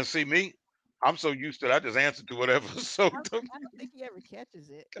 And see me, I'm so used to it. I just answer to whatever. So I don't think he ever catches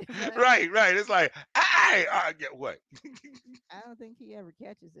it, but right, right. It's like, hey, I get what? I don't think he ever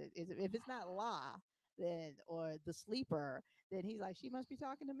catches it. If it's not La, then or the sleeper, then he's like, she must be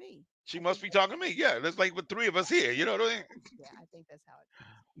talking to me. She I must think be talking to me. Yeah, there's like with three of us here. You know what I mean? yeah, I think that's how it goes.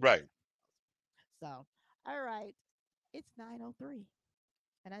 Right. So, all right, it's 9:03,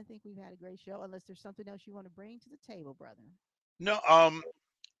 and I think we've had a great show. Unless there's something else you want to bring to the table, brother. No,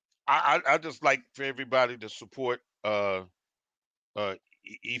 I just like for everybody to support E4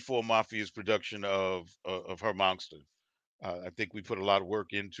 Mafia's production of her monster. I think we put a lot of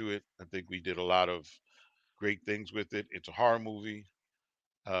work into it. I think we did a lot of great things with it. It's a horror movie,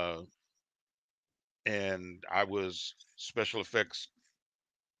 uh, and I was special effects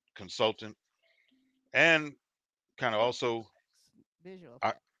consultant and kind of also Visual I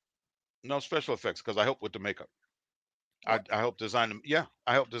effects. no special effects because I helped with the makeup. What? I helped design them. Yeah,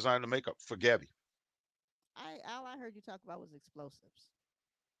 I helped design the makeup for Gabby. I All I heard you talk about was explosives.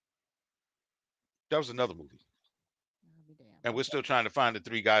 That was another movie, I'll be damned. and we're Okay. still trying to find the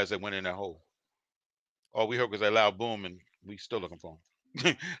three guys that went in that hole. All we heard was that loud boom, and we still looking for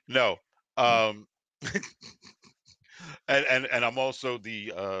them. No, um, and I'm also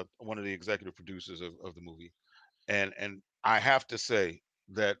the one of the executive producers of the movie, and I have to say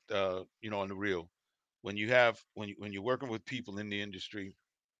that on the real, when you're working with people in the industry,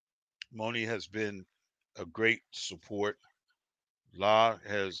 Moni has been a great support. La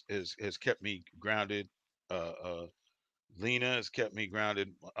has kept me grounded. Uh, Lena has kept me grounded.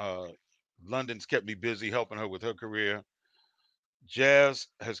 London's kept me busy helping her with her career. Jazz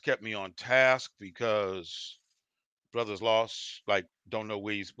has kept me on task because brother's lost, like don't know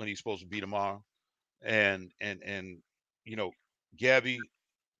where when he's supposed to be tomorrow. And you know, Gabby,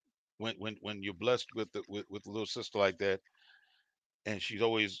 when you're blessed with a little sister like that, and she's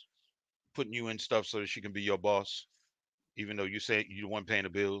always putting you in stuff so that she can be your boss, even though you say you're the one paying the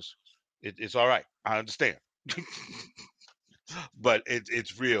bills. It's all right. I understand. But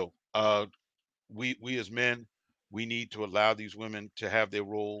it's real. We as men, we need to allow these women to have their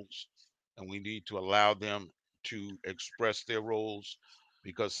roles, and we need to allow them to express their roles,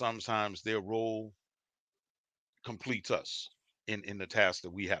 because sometimes their role completes us in the task that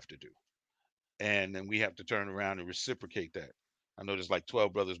we have to do, and then we have to turn around and reciprocate that. I know there's like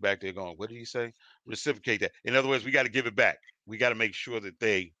 12 brothers back there going, what did he say? Reciprocate that. In other words, we got to give it back. We got to make sure that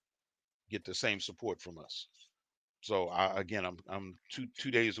they get the same support from us. So again, I'm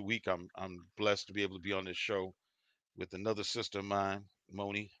two days a week. I'm blessed to be able to be on this show with another sister of mine,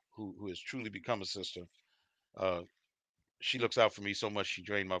 Moni, who has truly become a sister. She looks out for me so much she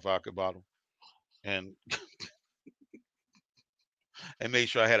drained my vodka bottle and made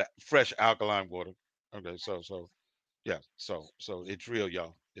sure I had a fresh alkaline water. Okay, so yeah, so it's real,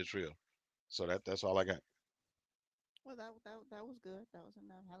 y'all. It's real. So that's all I got. Well, that was good. That was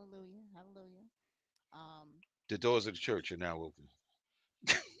enough. Hallelujah. Hallelujah. Um, The doors of the church are now open.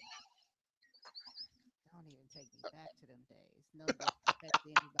 don't even take me back to them days. No disrespect to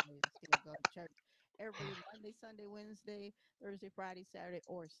anybody that still go to church every Monday, Sunday, Wednesday, Thursday, Friday, Saturday,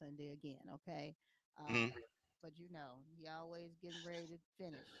 or Sunday again. Okay. Hmm. But he always getting ready to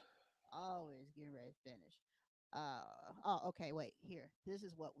finish. Always getting ready to finish. Oh, okay. Wait, here. This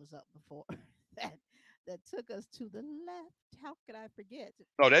is what was up before that that took us to the left. How could I forget?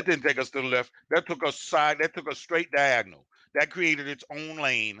 No, that didn't take us to the left. That took us side. That took us straight diagonal. That created its own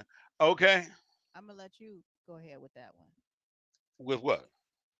lane. Okay. I'm gonna let you go ahead with that one. With what?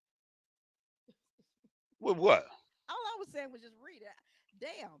 With what? All I was saying was just read it.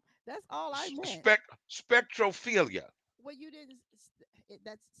 Damn, that's all I meant. Spectrophilia. Well, you didn't.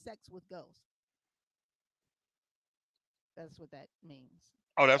 That's sex with ghosts. That's what that means.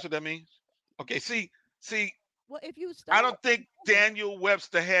 Oh, that's what that means. Okay. See. Well, if you I start don't think Daniel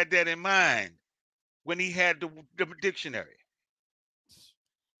Webster had that in mind when he had the dictionary.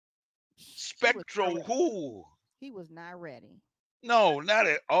 Spectro who? He was not ready. No, not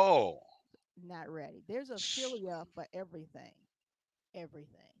at all. Not ready. There's a philia for everything.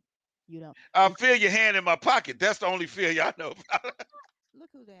 Everything. I'll feel your hand in my pocket. That's the only philia I know about. Look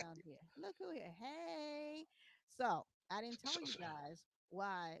who down here. Look who here. Hey. So I didn't tell you guys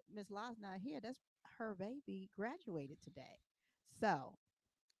why Miss Law's not here. That's her baby graduated today. So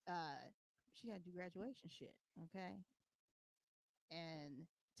she had to do graduation shit. Okay. And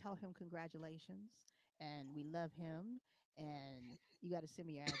tell him congratulations. And we love him. And you got to send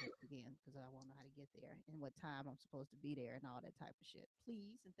me your address again because I won't know how to get there and what time I'm supposed to be there and all that type of shit.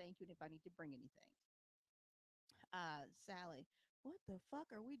 Please and thank you. And if I need to bring anything. Sally, what the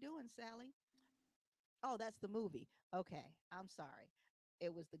fuck are we doing, Sally? Oh, that's the movie. Okay, I'm sorry.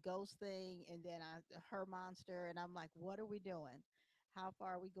 It was the ghost thing, and then her monster, and I'm like, what are we doing? How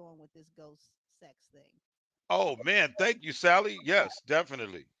far are we going with this ghost sex thing? Oh man, thank you, Sally. Yes,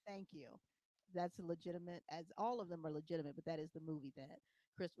 definitely. Thank you. That's legitimate, as all of them are legitimate, but that is the movie that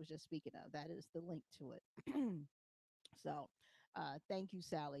Chris was just speaking of. That is the link to it. So, thank you,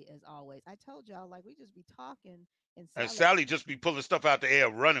 Sally, as always. I told y'all, like, we just be talking, and Sally just be pulling stuff out the air,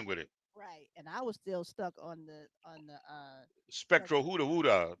 running with it. Right, and I was still stuck on the Spectro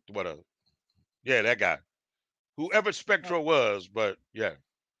Huda, what yeah, that guy. Whoever Spectro was, but yeah.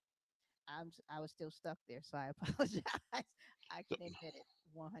 I was still stuck there, so I apologize. I can admit it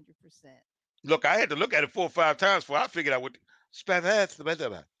 100%. Look, I had to look at it 4 or 5 times before I figured out what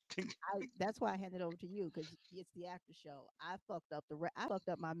that's why I handed it over to you because it's the after show. I fucked up I fucked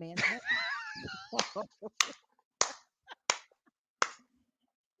up my man's name.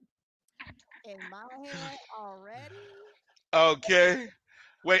 In my head already. Okay.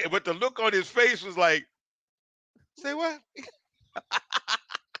 Wait, but the look on his face was like, say what?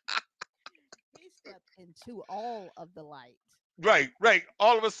 He stepped into all of the light. Right.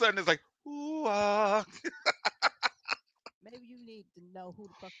 All of a sudden, it's like, ooh, Maybe you need to know who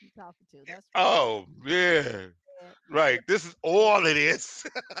the fuck you talking to. That's oh man. Right. This is all it is.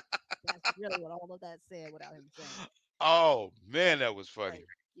 That's really what all of that said without him saying. Oh man, that was funny.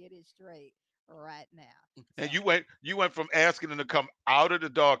 Get it straight right now. And you went from asking him to come out of the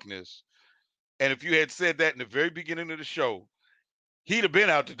darkness, and if you had said that in the very beginning of the show, he'd have been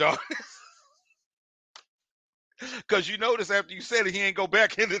out the darkness. Because you notice after you said it, he ain't go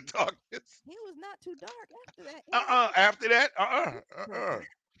back into darkness. He was not too dark after that. After that,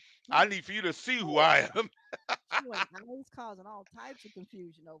 I need for you to see who I am. He's causing all types of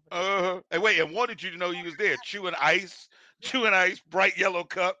confusion over there. And wait, and wanted you to know he was there. Chewing ice, bright yellow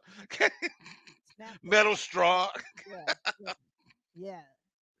cup, metal straw. Yeah.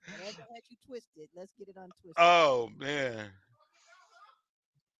 Whatever had you twisted, let's get it untwisted. Oh man.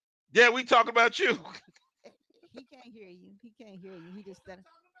 Yeah, we talk about you. He can't hear you. He just said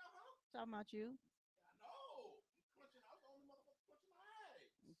talking about you.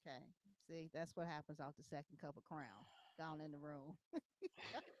 Okay. See, that's what happens off the second cup of Crown. Down in the room.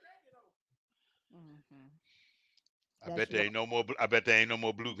 Mm-hmm. I bet there ain't no more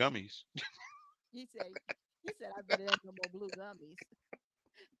blue gummies. He said, I bet there ain't no more blue gummies.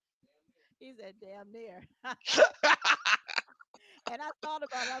 He said, damn near. And I thought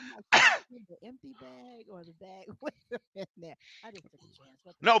about it. I'm like, the empty bag or the bag with them in there. I just took a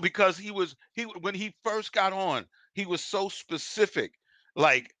chance. No, because he when he first got on, he was so specific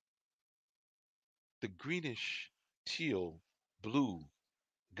like the greenish teal blue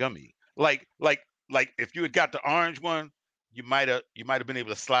gummy. Like if you had got the orange one, you might have been able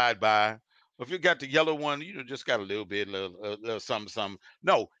to slide by. If you got the yellow one, just got a little bit, little something, something.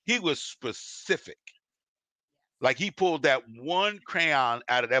 No, he was specific. Like he pulled that one crayon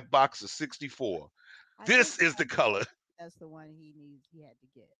out of that box of 64. This is the color. That's the one he had to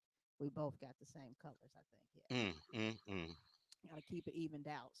get. We both got the same colors, I think. Yeah. Gotta keep it evened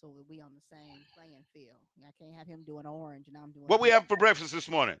out so we'll be on the same playing field. I can't have him doing orange and I'm doing. What we have for breakfast this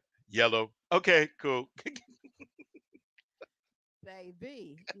morning? Yellow. Okay, cool.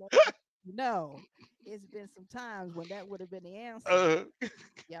 Baby, no, it's been some times when that would have been the answer.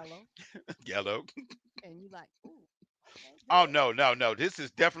 Yellow. Yellow. And you like, ooh. Oh no. This is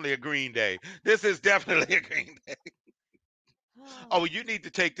definitely a green day. This is definitely a green day. Oh, you need to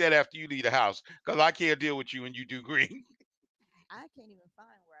take that after you leave the house because I can't deal with you when you do green. I can't even find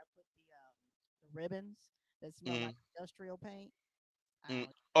where I put the ribbons that smell like industrial paint.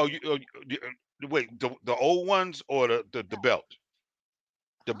 Oh, wait, the old ones or the belt?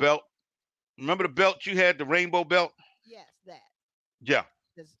 The belt. Remember the belt you had, the rainbow belt? Yes, that. Yeah.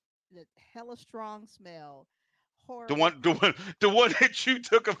 The hella strong smell. The one that you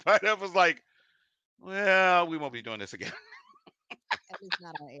took a bite of was like, well, we won't be doing this again. At least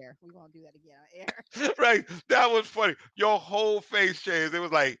not on air. We won't do that again on air. Right. That was funny. Your whole face changed. It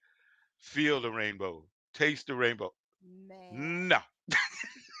was like, feel the rainbow. Taste the rainbow. Man. No. The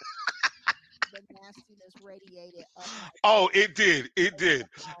nastiness radiated up. Oh, it did. It did.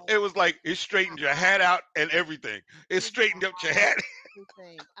 It was like it straightened your hat out and everything. It straightened up your hat.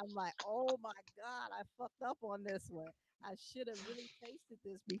 Everything. I'm like, oh my God, I fucked up on this one. I should have really tasted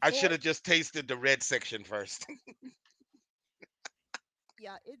this before. I should have just tasted the red section first.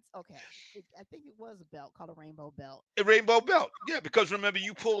 Yeah, it's okay. I think it was a belt called a rainbow belt. A rainbow belt. Yeah, because remember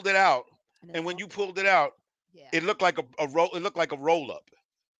you pulled it out, and when you pulled it out, it looked like a roll. It looked like a roll up.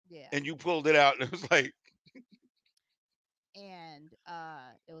 Yeah. And you pulled it out, and it was like. And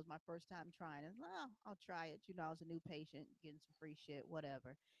it was my first time trying it. Well, I'll try it. I was a new patient, getting some free shit,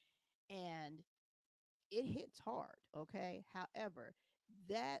 whatever. And it hits hard, okay? However,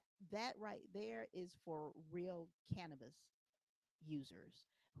 that right there is for real cannabis users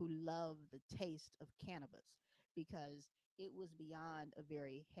who love the taste of cannabis, because it was beyond a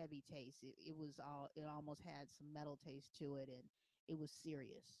very heavy taste. It almost had some metal taste to it, and it was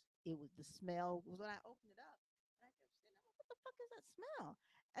serious. It was the smell was when I opened it up. What the fuck is that smell?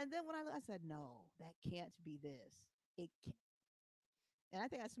 And then when I said, no, that can't be this. It can't. And I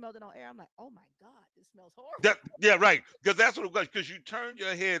think I smelled it on air. I'm like, oh my God, this smells horrible. Yeah, right. Because that's what it was. Because you turned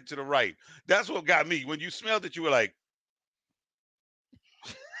your head to the right. That's what got me. When you smelled it, you were like,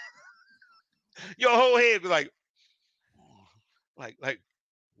 your whole head was like,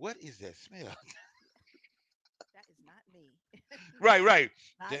 what is that smell? That is not me. Right.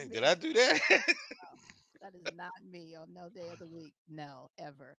 Did I do that? That is not me on no day of the week. No,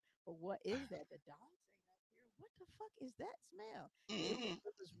 ever. But what is that? The dogs ain't up here. What the fuck is that smell? It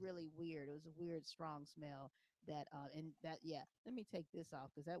was really weird. It was a weird, strong smell. Let me take this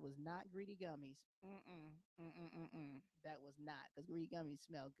off because that was not greedy gummies. That was not, because greedy gummies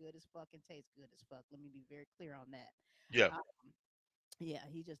smell good as fuck and taste good as fuck. Let me be very clear on that. Yeah. Yeah,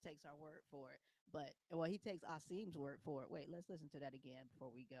 he just takes our word for it. But, he takes Asim's word for it. Wait, let's listen to that again before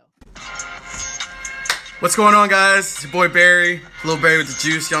we go. What's going on, guys? It's your boy Barry, Little Barry with the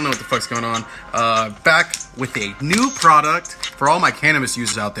juice. Y'all know what the fuck's going on. Back with a new product for all my cannabis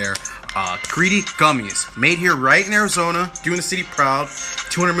users out there. Greedy Gummies, made here right in Arizona, doing the city proud.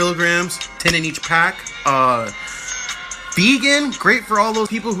 200 milligrams, 10 in each pack. Vegan, great for all those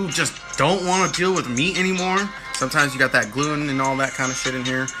people who just don't want to deal with meat anymore. Sometimes you got that gluten and all that kind of shit in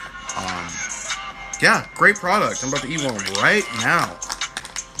here. Yeah, great product. I'm about to eat one right now.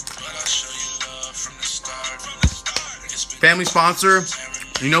 Family sponsor.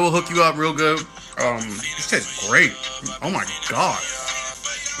 You know we'll hook you up real good. This tastes great. Oh my God.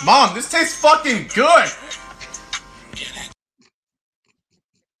 Mom, this tastes fucking good.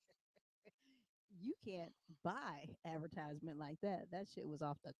 You can't buy advertisement like that. That shit was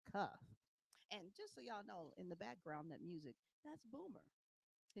off the cuff. And just so y'all know, in the background, that music, that's Boomer.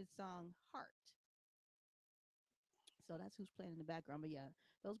 His song Heart. So that's who's playing in the background. But yeah,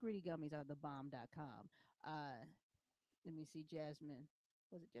 those greedy gummies are thebomb.com. Let me see, Jasmine.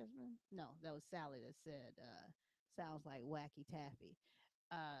 Was it Jasmine? No, that was Sally that said, sounds like Wacky Taffy.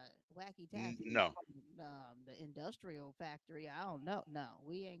 Wacky Taffy. No. The industrial factory. I don't know. No,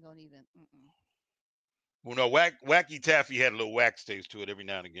 we ain't gonna even. Well, no, Wacky Taffy had a little wax taste to it every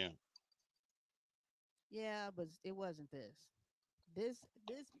now and again. Yeah, but it wasn't this. This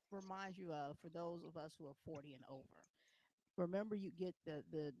reminds you of, for those of us who are 40 and over. Remember, you get the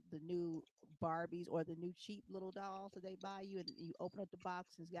new Barbies or the new cheap little dolls that they buy you, and you open up the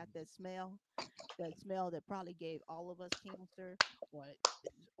box and it's got that smell that probably gave all of us cancer,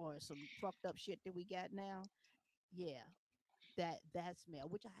 or some fucked up shit that we got now. Yeah, that smell,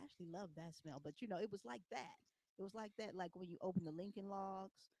 which I actually love that smell, but it was like that. It was like that, like when you open the Lincoln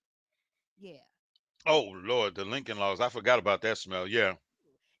Logs. Yeah. Oh Lord, the Lincoln Logs. I forgot about that smell. Yeah.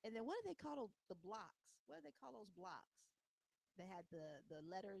 And then what do they call the blocks? What do they call those blocks? They had the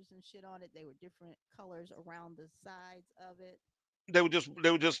letters and shit on it. They were different colors around the sides of it. They were just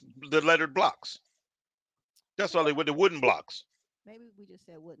the lettered blocks. That's all they were, the wooden blocks. Maybe we just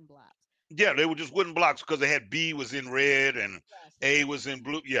said wooden blocks. Yeah, they were just wooden blocks because they had B was in red and Yes, A was in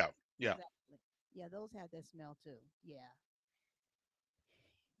blue. Yeah, yeah. exactly. Yeah, those had that smell too. Yeah.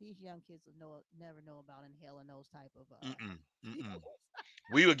 These young kids will never know about inhaling those type of Mm-mm, mm-mm.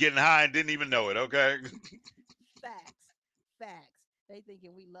 We were getting high and didn't even know it. Okay. facts. Facts. They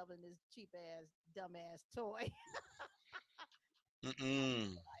thinking we loving this cheap ass, dumb ass toy.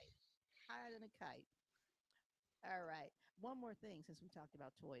 Mm-mm. Higher than a kite. All right. One more thing, since we talked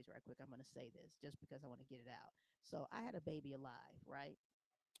about toys right quick, I'm going to say this just because I want to get it out. So I had a baby alive, right?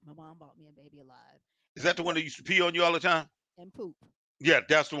 My mom bought me a baby alive, Is and that the one that used to pee on you all the time? poop. Yeah,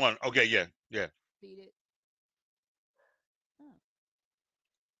 that's the one. Okay, yeah, yeah. Feed it. Oh,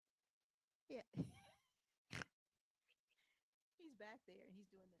 yeah. He's back there and he's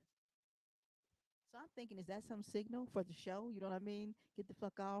doing this. So I'm thinking, is that some signal for the show? You know what I mean? Get the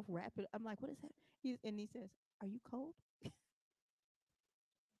fuck off, wrap it. I'm like, what is that? He says, "Are you cold?"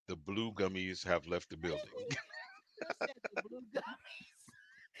 The blue gummies have left the building. Just said the blue gummies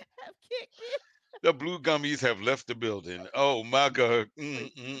have kicked in. The blue gummies have left the building. Oh my God.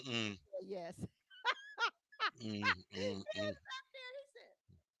 Mm-mm-mm. Yes. Mm-mm-mm. Back there, he said,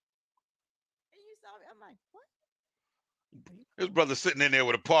 and you saw me. I'm like, what? Are you His cold? brother sitting in there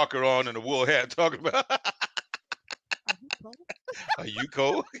with a Parker on and a wool hat talking about, Are you cold? are you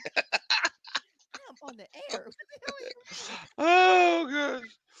cold? I'm on the air. What the hell are you? Oh, gosh.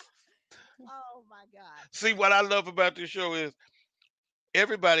 Oh my God. See, what I love about this show is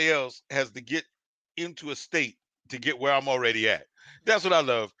everybody else has to get into a state to get where I'm already at. That's what I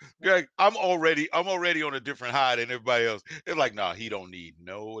love. Greg, I'm already on a different high than everybody else. It's like, nah, he don't need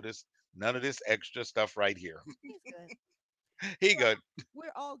none of this extra stuff right here. He's good. He Well, good.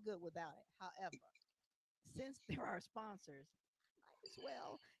 we're all good without it. However, since there are sponsors, might as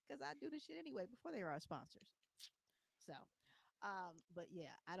well, because I do this shit anyway before there are sponsors. So, but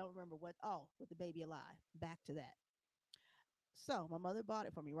yeah, I don't remember what. Oh, with the baby alive. Back to that. So my mother bought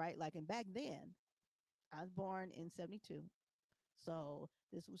it for me, right? Like, and back then, I was born in '72, so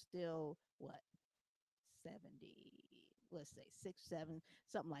this was still what 70. Let's say 6, 7,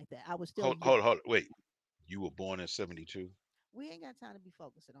 something like that. I was still Hold, young. hold, hold. Wait. You were born in 72? We ain't got time to be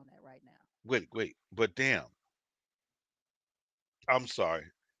focusing on that right now. Wait. But damn, I'm sorry.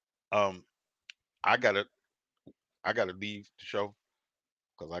 Um, I gotta I gotta leave the show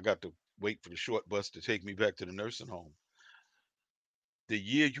because I got to wait for the short bus to take me back to the nursing home. The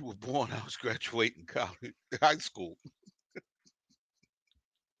year you were born, I was graduating college, high school.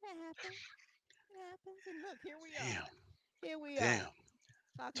 That happens. It happens. And look, here we are. Damn, Here we are damn.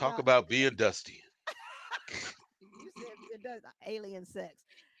 talking Talk about about being dusty. you said it does alien sex.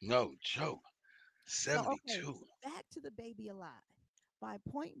 No joke. So okay, 72. back to the baby alive. My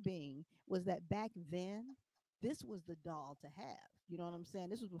point being was that back then, this was the doll to have. You know what I'm saying?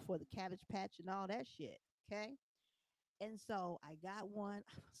 This was before the Cabbage Patch and all that shit. Okay. And so I got one.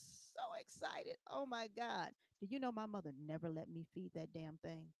 I was so excited. Oh my God. Did you know my mother never let me feed that damn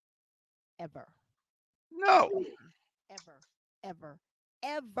thing? Ever. No. Ever. Ever.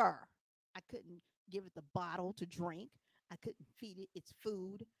 Ever. I couldn't give it the bottle to drink. I couldn't feed it its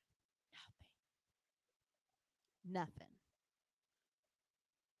food. Nothing.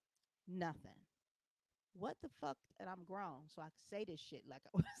 Nothing. What the fuck? And I'm grown, so I can say this shit like I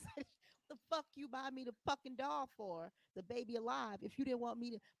was. What the fuck you buy me the fucking doll for? The baby alive. If you didn't want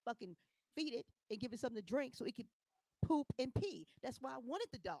me to fucking feed it and give it something to drink so it could poop and pee. That's why I wanted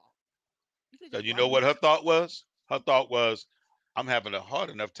the doll. You could And just you brought know me. what her thought was? Her thought was, I'm having a hard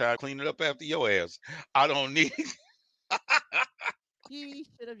enough time cleaning up after your ass. I don't need. She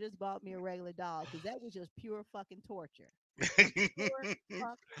should have just bought me a regular doll because that was just pure fucking torture. Pure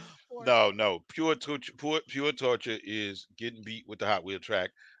fucking torture. No. Pure torture is getting beat with the Hot Wheel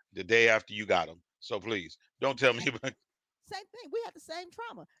track the day after you got them. So please don't tell me. Same thing. We had the same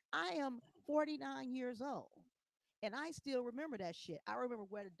trauma. I am 49 years old and I still remember that shit. I remember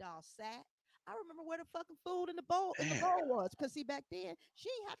where the doll sat. I remember where the fucking food in the bowl was. Cause see, back then she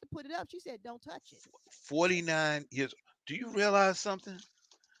didn't have to put it up. She said, "Don't touch it." 49 years. Do you realize something?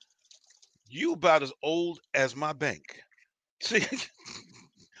 You about as old as my bank. See,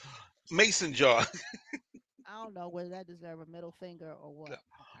 mason jar. I don't know whether that deserves a middle finger or what.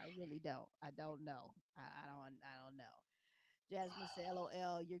 I really don't. I don't know. I don't. I don't know. Jasmine said,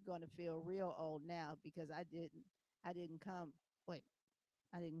 "LOL, you're going to feel real old now because I didn't. I didn't come. Wait,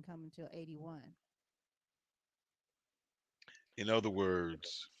 I didn't come until 81. In other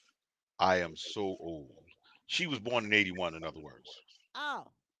words, I am so old. She was born in 81, in other words. Oh,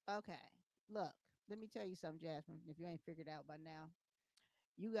 okay. Look, let me tell you something, Jasmine. If you ain't figured out by now,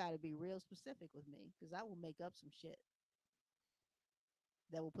 you got to be real specific with me because I will make up some shit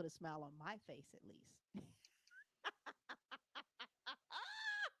that will put a smile on my face at least.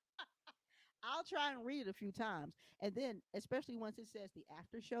 I'll try and read it a few times. And then, especially once it says the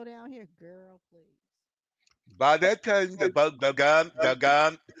after show down here, girl, please. By that time,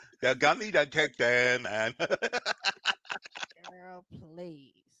 the gummy done take them, man. Girl,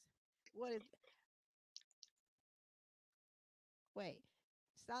 please. What is, wait,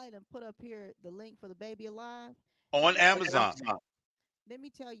 Sally done put up here the link for the baby alive. On Amazon. Let me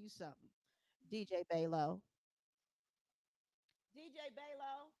tell you something. DJ Balo. DJ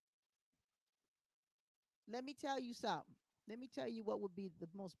Balo. Let me tell you something. Let me tell you what would be the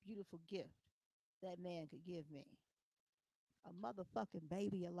most beautiful gift that man could give me. A motherfucking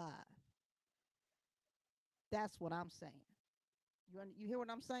baby alive. That's what I'm saying. You hear what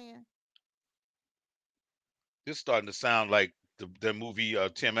I'm saying? This starting to sound like the movie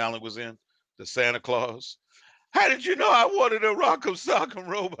Tim Allen was in, the Santa Claus. How did you know I wanted a Rock'em Sock'em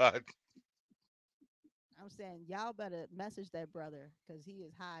robot? I'm saying y'all better message that brother because he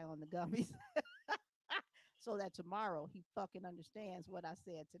is high on the gummies. So that tomorrow he fucking understands what I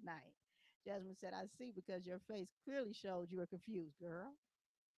said tonight. Jasmine said, I see because your face clearly showed you were confused, girl.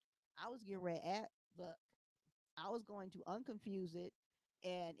 I was getting ready at look, I was going to unconfuse it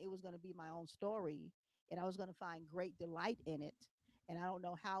and it was going to be my own story and I was going to find great delight in it. And I don't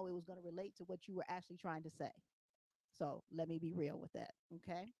know how it was going to relate to what you were actually trying to say. So let me be real with that.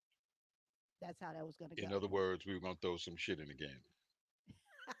 Okay. That's how that was going to go. In other words, we were going to throw some shit in the game.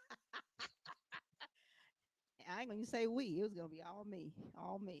 I ain't going to say we. It was going to be all me.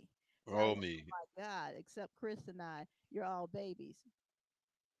 All me. All me. Oh my God. Except Chris and I. You're all babies.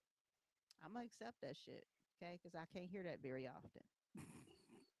 I'm going to accept that shit. Okay. Because I can't hear that very often.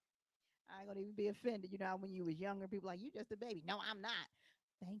 I ain't gonna even be offended. You know, when you was younger, people like, you just a baby. No, I'm not.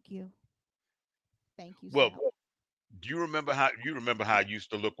 Thank you. Thank you, well, Sal. Do you remember how I used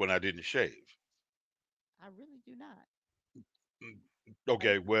to look when I didn't shave? I really do not.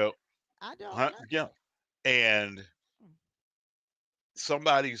 Okay, well, I don't. yeah. And Mm.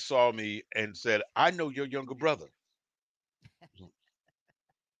 somebody saw me and said, I know your younger brother.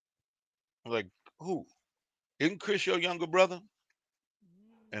 I'm like, who? Isn't Chris your younger brother?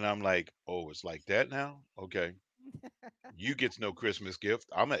 And I'm like, oh, it's like that now? Okay. You get no Christmas gift.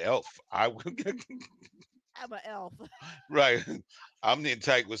 I'm an elf. I will get I'm an elf. right. I'm in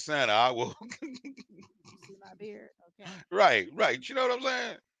tight with Santa. I will You see my beard? Okay. right. You know what I'm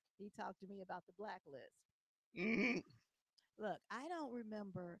saying? He talked to me about the blacklist. Hmm. Look, I don't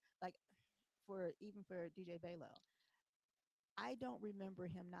remember like for DJ Balo, I don't remember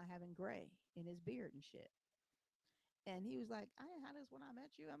him not having gray in his beard and shit. And he was like, I ain't had this when I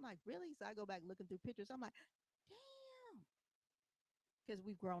met you. I'm like, really? So I go back looking through pictures. I'm like, damn. Because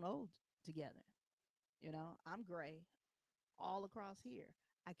we've grown old together. You know, I'm gray all across here.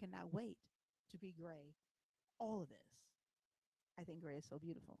 I cannot wait to be gray all of this. I think gray is so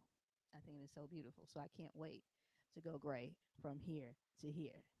beautiful. I think it is so beautiful. So I can't wait to go gray from here to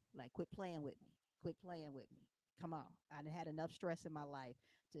here. Like, quit playing with me. Quit playing with me. Come on. I had enough stress in my life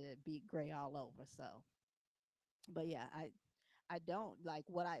to be gray all over. So, but yeah, I don't like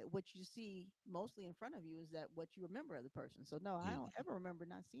what you see mostly in front of you is that what you remember of the person. So no, I don't ever remember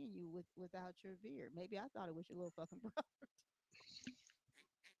not seeing you without your beard. Maybe I thought it was your little fucking brother.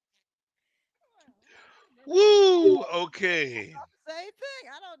 Woo! Okay. Same thing.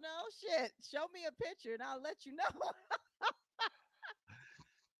 I don't know. Shit. Show me a picture and I'll let you know.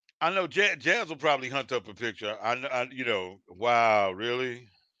 I know Jazz will probably hunt up a picture. Wow, really?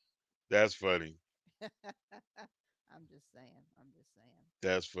 That's funny. I'm just saying. I'm just saying.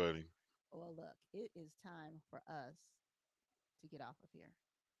 That's funny. Well, look, it is time for us to get off of here.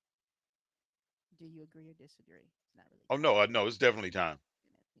 Do you agree or disagree? It's not really Oh time, no, it's definitely time.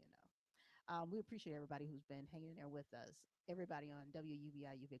 you know. We appreciate everybody who's been hanging there with us. Everybody on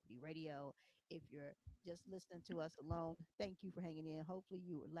WUBI Ubiquity Radio. If you're just listening to us alone, thank you for hanging in. Hopefully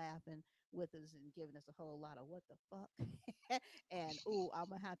you were laughing with us and giving us a whole lot of what the fuck. And I'm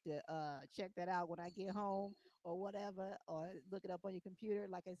gonna have to check that out when I get home or whatever, or look it up on your computer.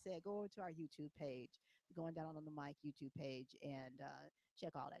 Like I said, go over to our YouTube page, going down on the mic YouTube page, and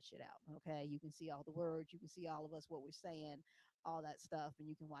check all that shit out. Okay, you can see all the words, you can see all of us, what we're saying, all that stuff, and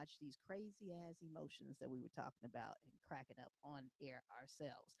you can watch these crazy ass emotions that we were talking about and cracking up on air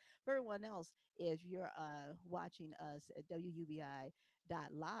ourselves. For everyone else, if you're watching us at WUBI.live,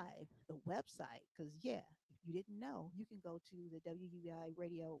 the website, because yeah, if you didn't know, you can go to the WUBI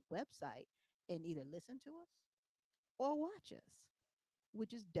radio website and either listen to us or watch us,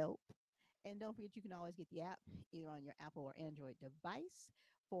 which is dope. And don't forget, you can always get the app either on your Apple or Android device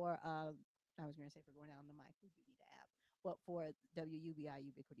for, I was going to say for going down the mic, we do need the app, but for WUBI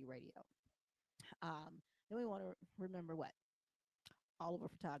Ubiquity Radio. Then we want to remember what? Oliver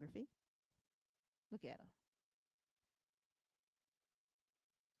Photography. Look at him.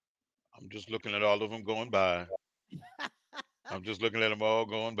 I'm just looking at all of them going by. I'm just looking at them all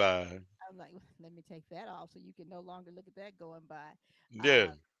going by. I'm like, let me take that off so you can no longer look at that going by. Yeah.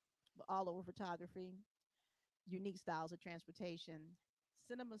 All over photography, unique styles of transportation,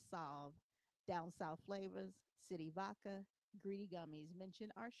 cinema solve, down south flavors, city vodka, greedy gummies.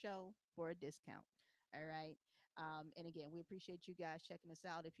 Mention our show for a discount. All right. And again, we appreciate you guys checking us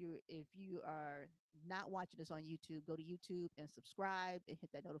out. If you are not watching us on YouTube, go to YouTube and subscribe and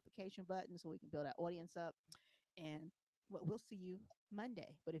hit that notification button so we can build our audience up. And we'll see you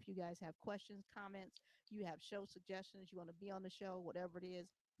Monday. But if you guys have questions, comments, you have show suggestions, you want to be on the show, whatever it is,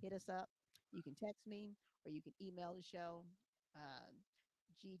 hit us up. You can text me or you can email the show. I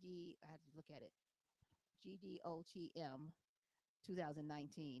have to look at it. GDOTM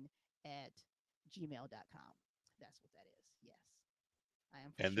 2019 at gmail.com. That's what that is. Yes. I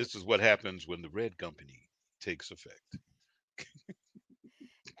am. And this is what happens when the red company takes effect.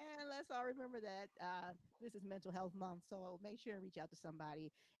 And let's all remember that this is Mental Health Month, so make sure and reach out to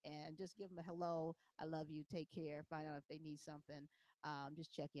somebody and just give them a hello. I love you. Take care. Find out if they need something.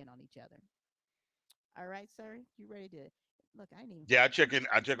 Just check in on each other. All right, sir. You ready to look? I need. Yeah, I check in.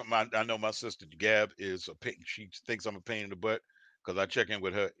 I know my sister Gab is a pain. She thinks I'm a pain in the butt because I check in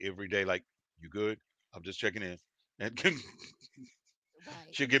with her every day. Like, you good? I'm just checking in, and right.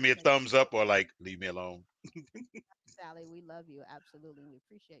 She'll give me a thumbs up or like, leave me alone. Sally, we love you. Absolutely. We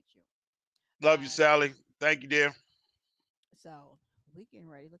appreciate you. Love you, Sally. Thank you, dear. So we getting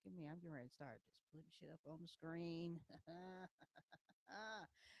ready. Look at me. I'm getting ready to start just putting shit up on the screen.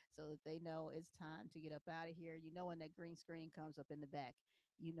 So that they know it's time to get up out of here. You know, when that green screen comes up in the back,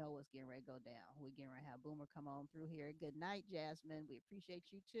 you know what's getting ready to go down. We're getting ready to have Boomer come on through here. Good night, Jasmine. We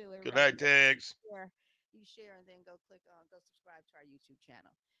appreciate you too. Everybody, good night, Tags. You share and then go subscribe to our YouTube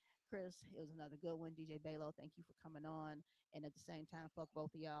channel. Chris, it was another good one. DJ Balo, thank you for coming on. And at the same time, fuck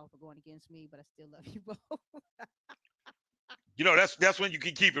both of y'all for going against me, but I still love you both. You know, that's when you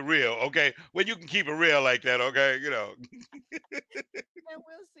can keep it real, okay? When you can keep it real like that, okay? You know. And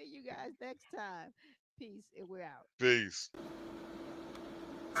we'll see you guys next time. Peace, and we're out. Peace.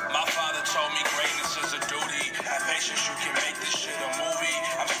 My father told me greatness is a duty. Have patience, you can make this shit a movie.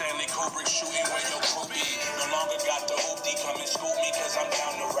 I'm Stanley Kubrick shooting where your crew be. No longer got the hoopty, come and scoop me cause I'm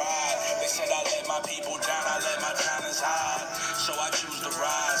down to ride. They said I let my people down, I let my talents hide. So I choose to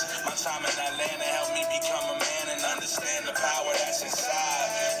rise. My time in Atlanta helped me become a man and understand the power that's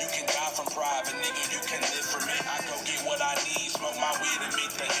inside. You can die from pride, but nigga, you can live from it. I go get what I need, smoke my weed and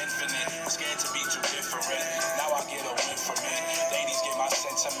meet the infinite. I'm scared to be too different. Now I get a win from it. Ladies get my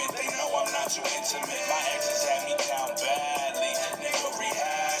sentiment, they know I'm not too intimate. My exes had me down badly. Nigga,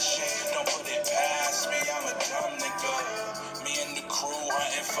 rehash it, don't put it past me. I'm a dumb nigga. Me and the crew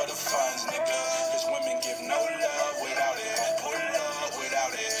hunting for the funds, nigga. Cause women give no love without it. Put love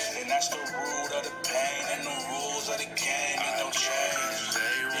without it. And that's the rule.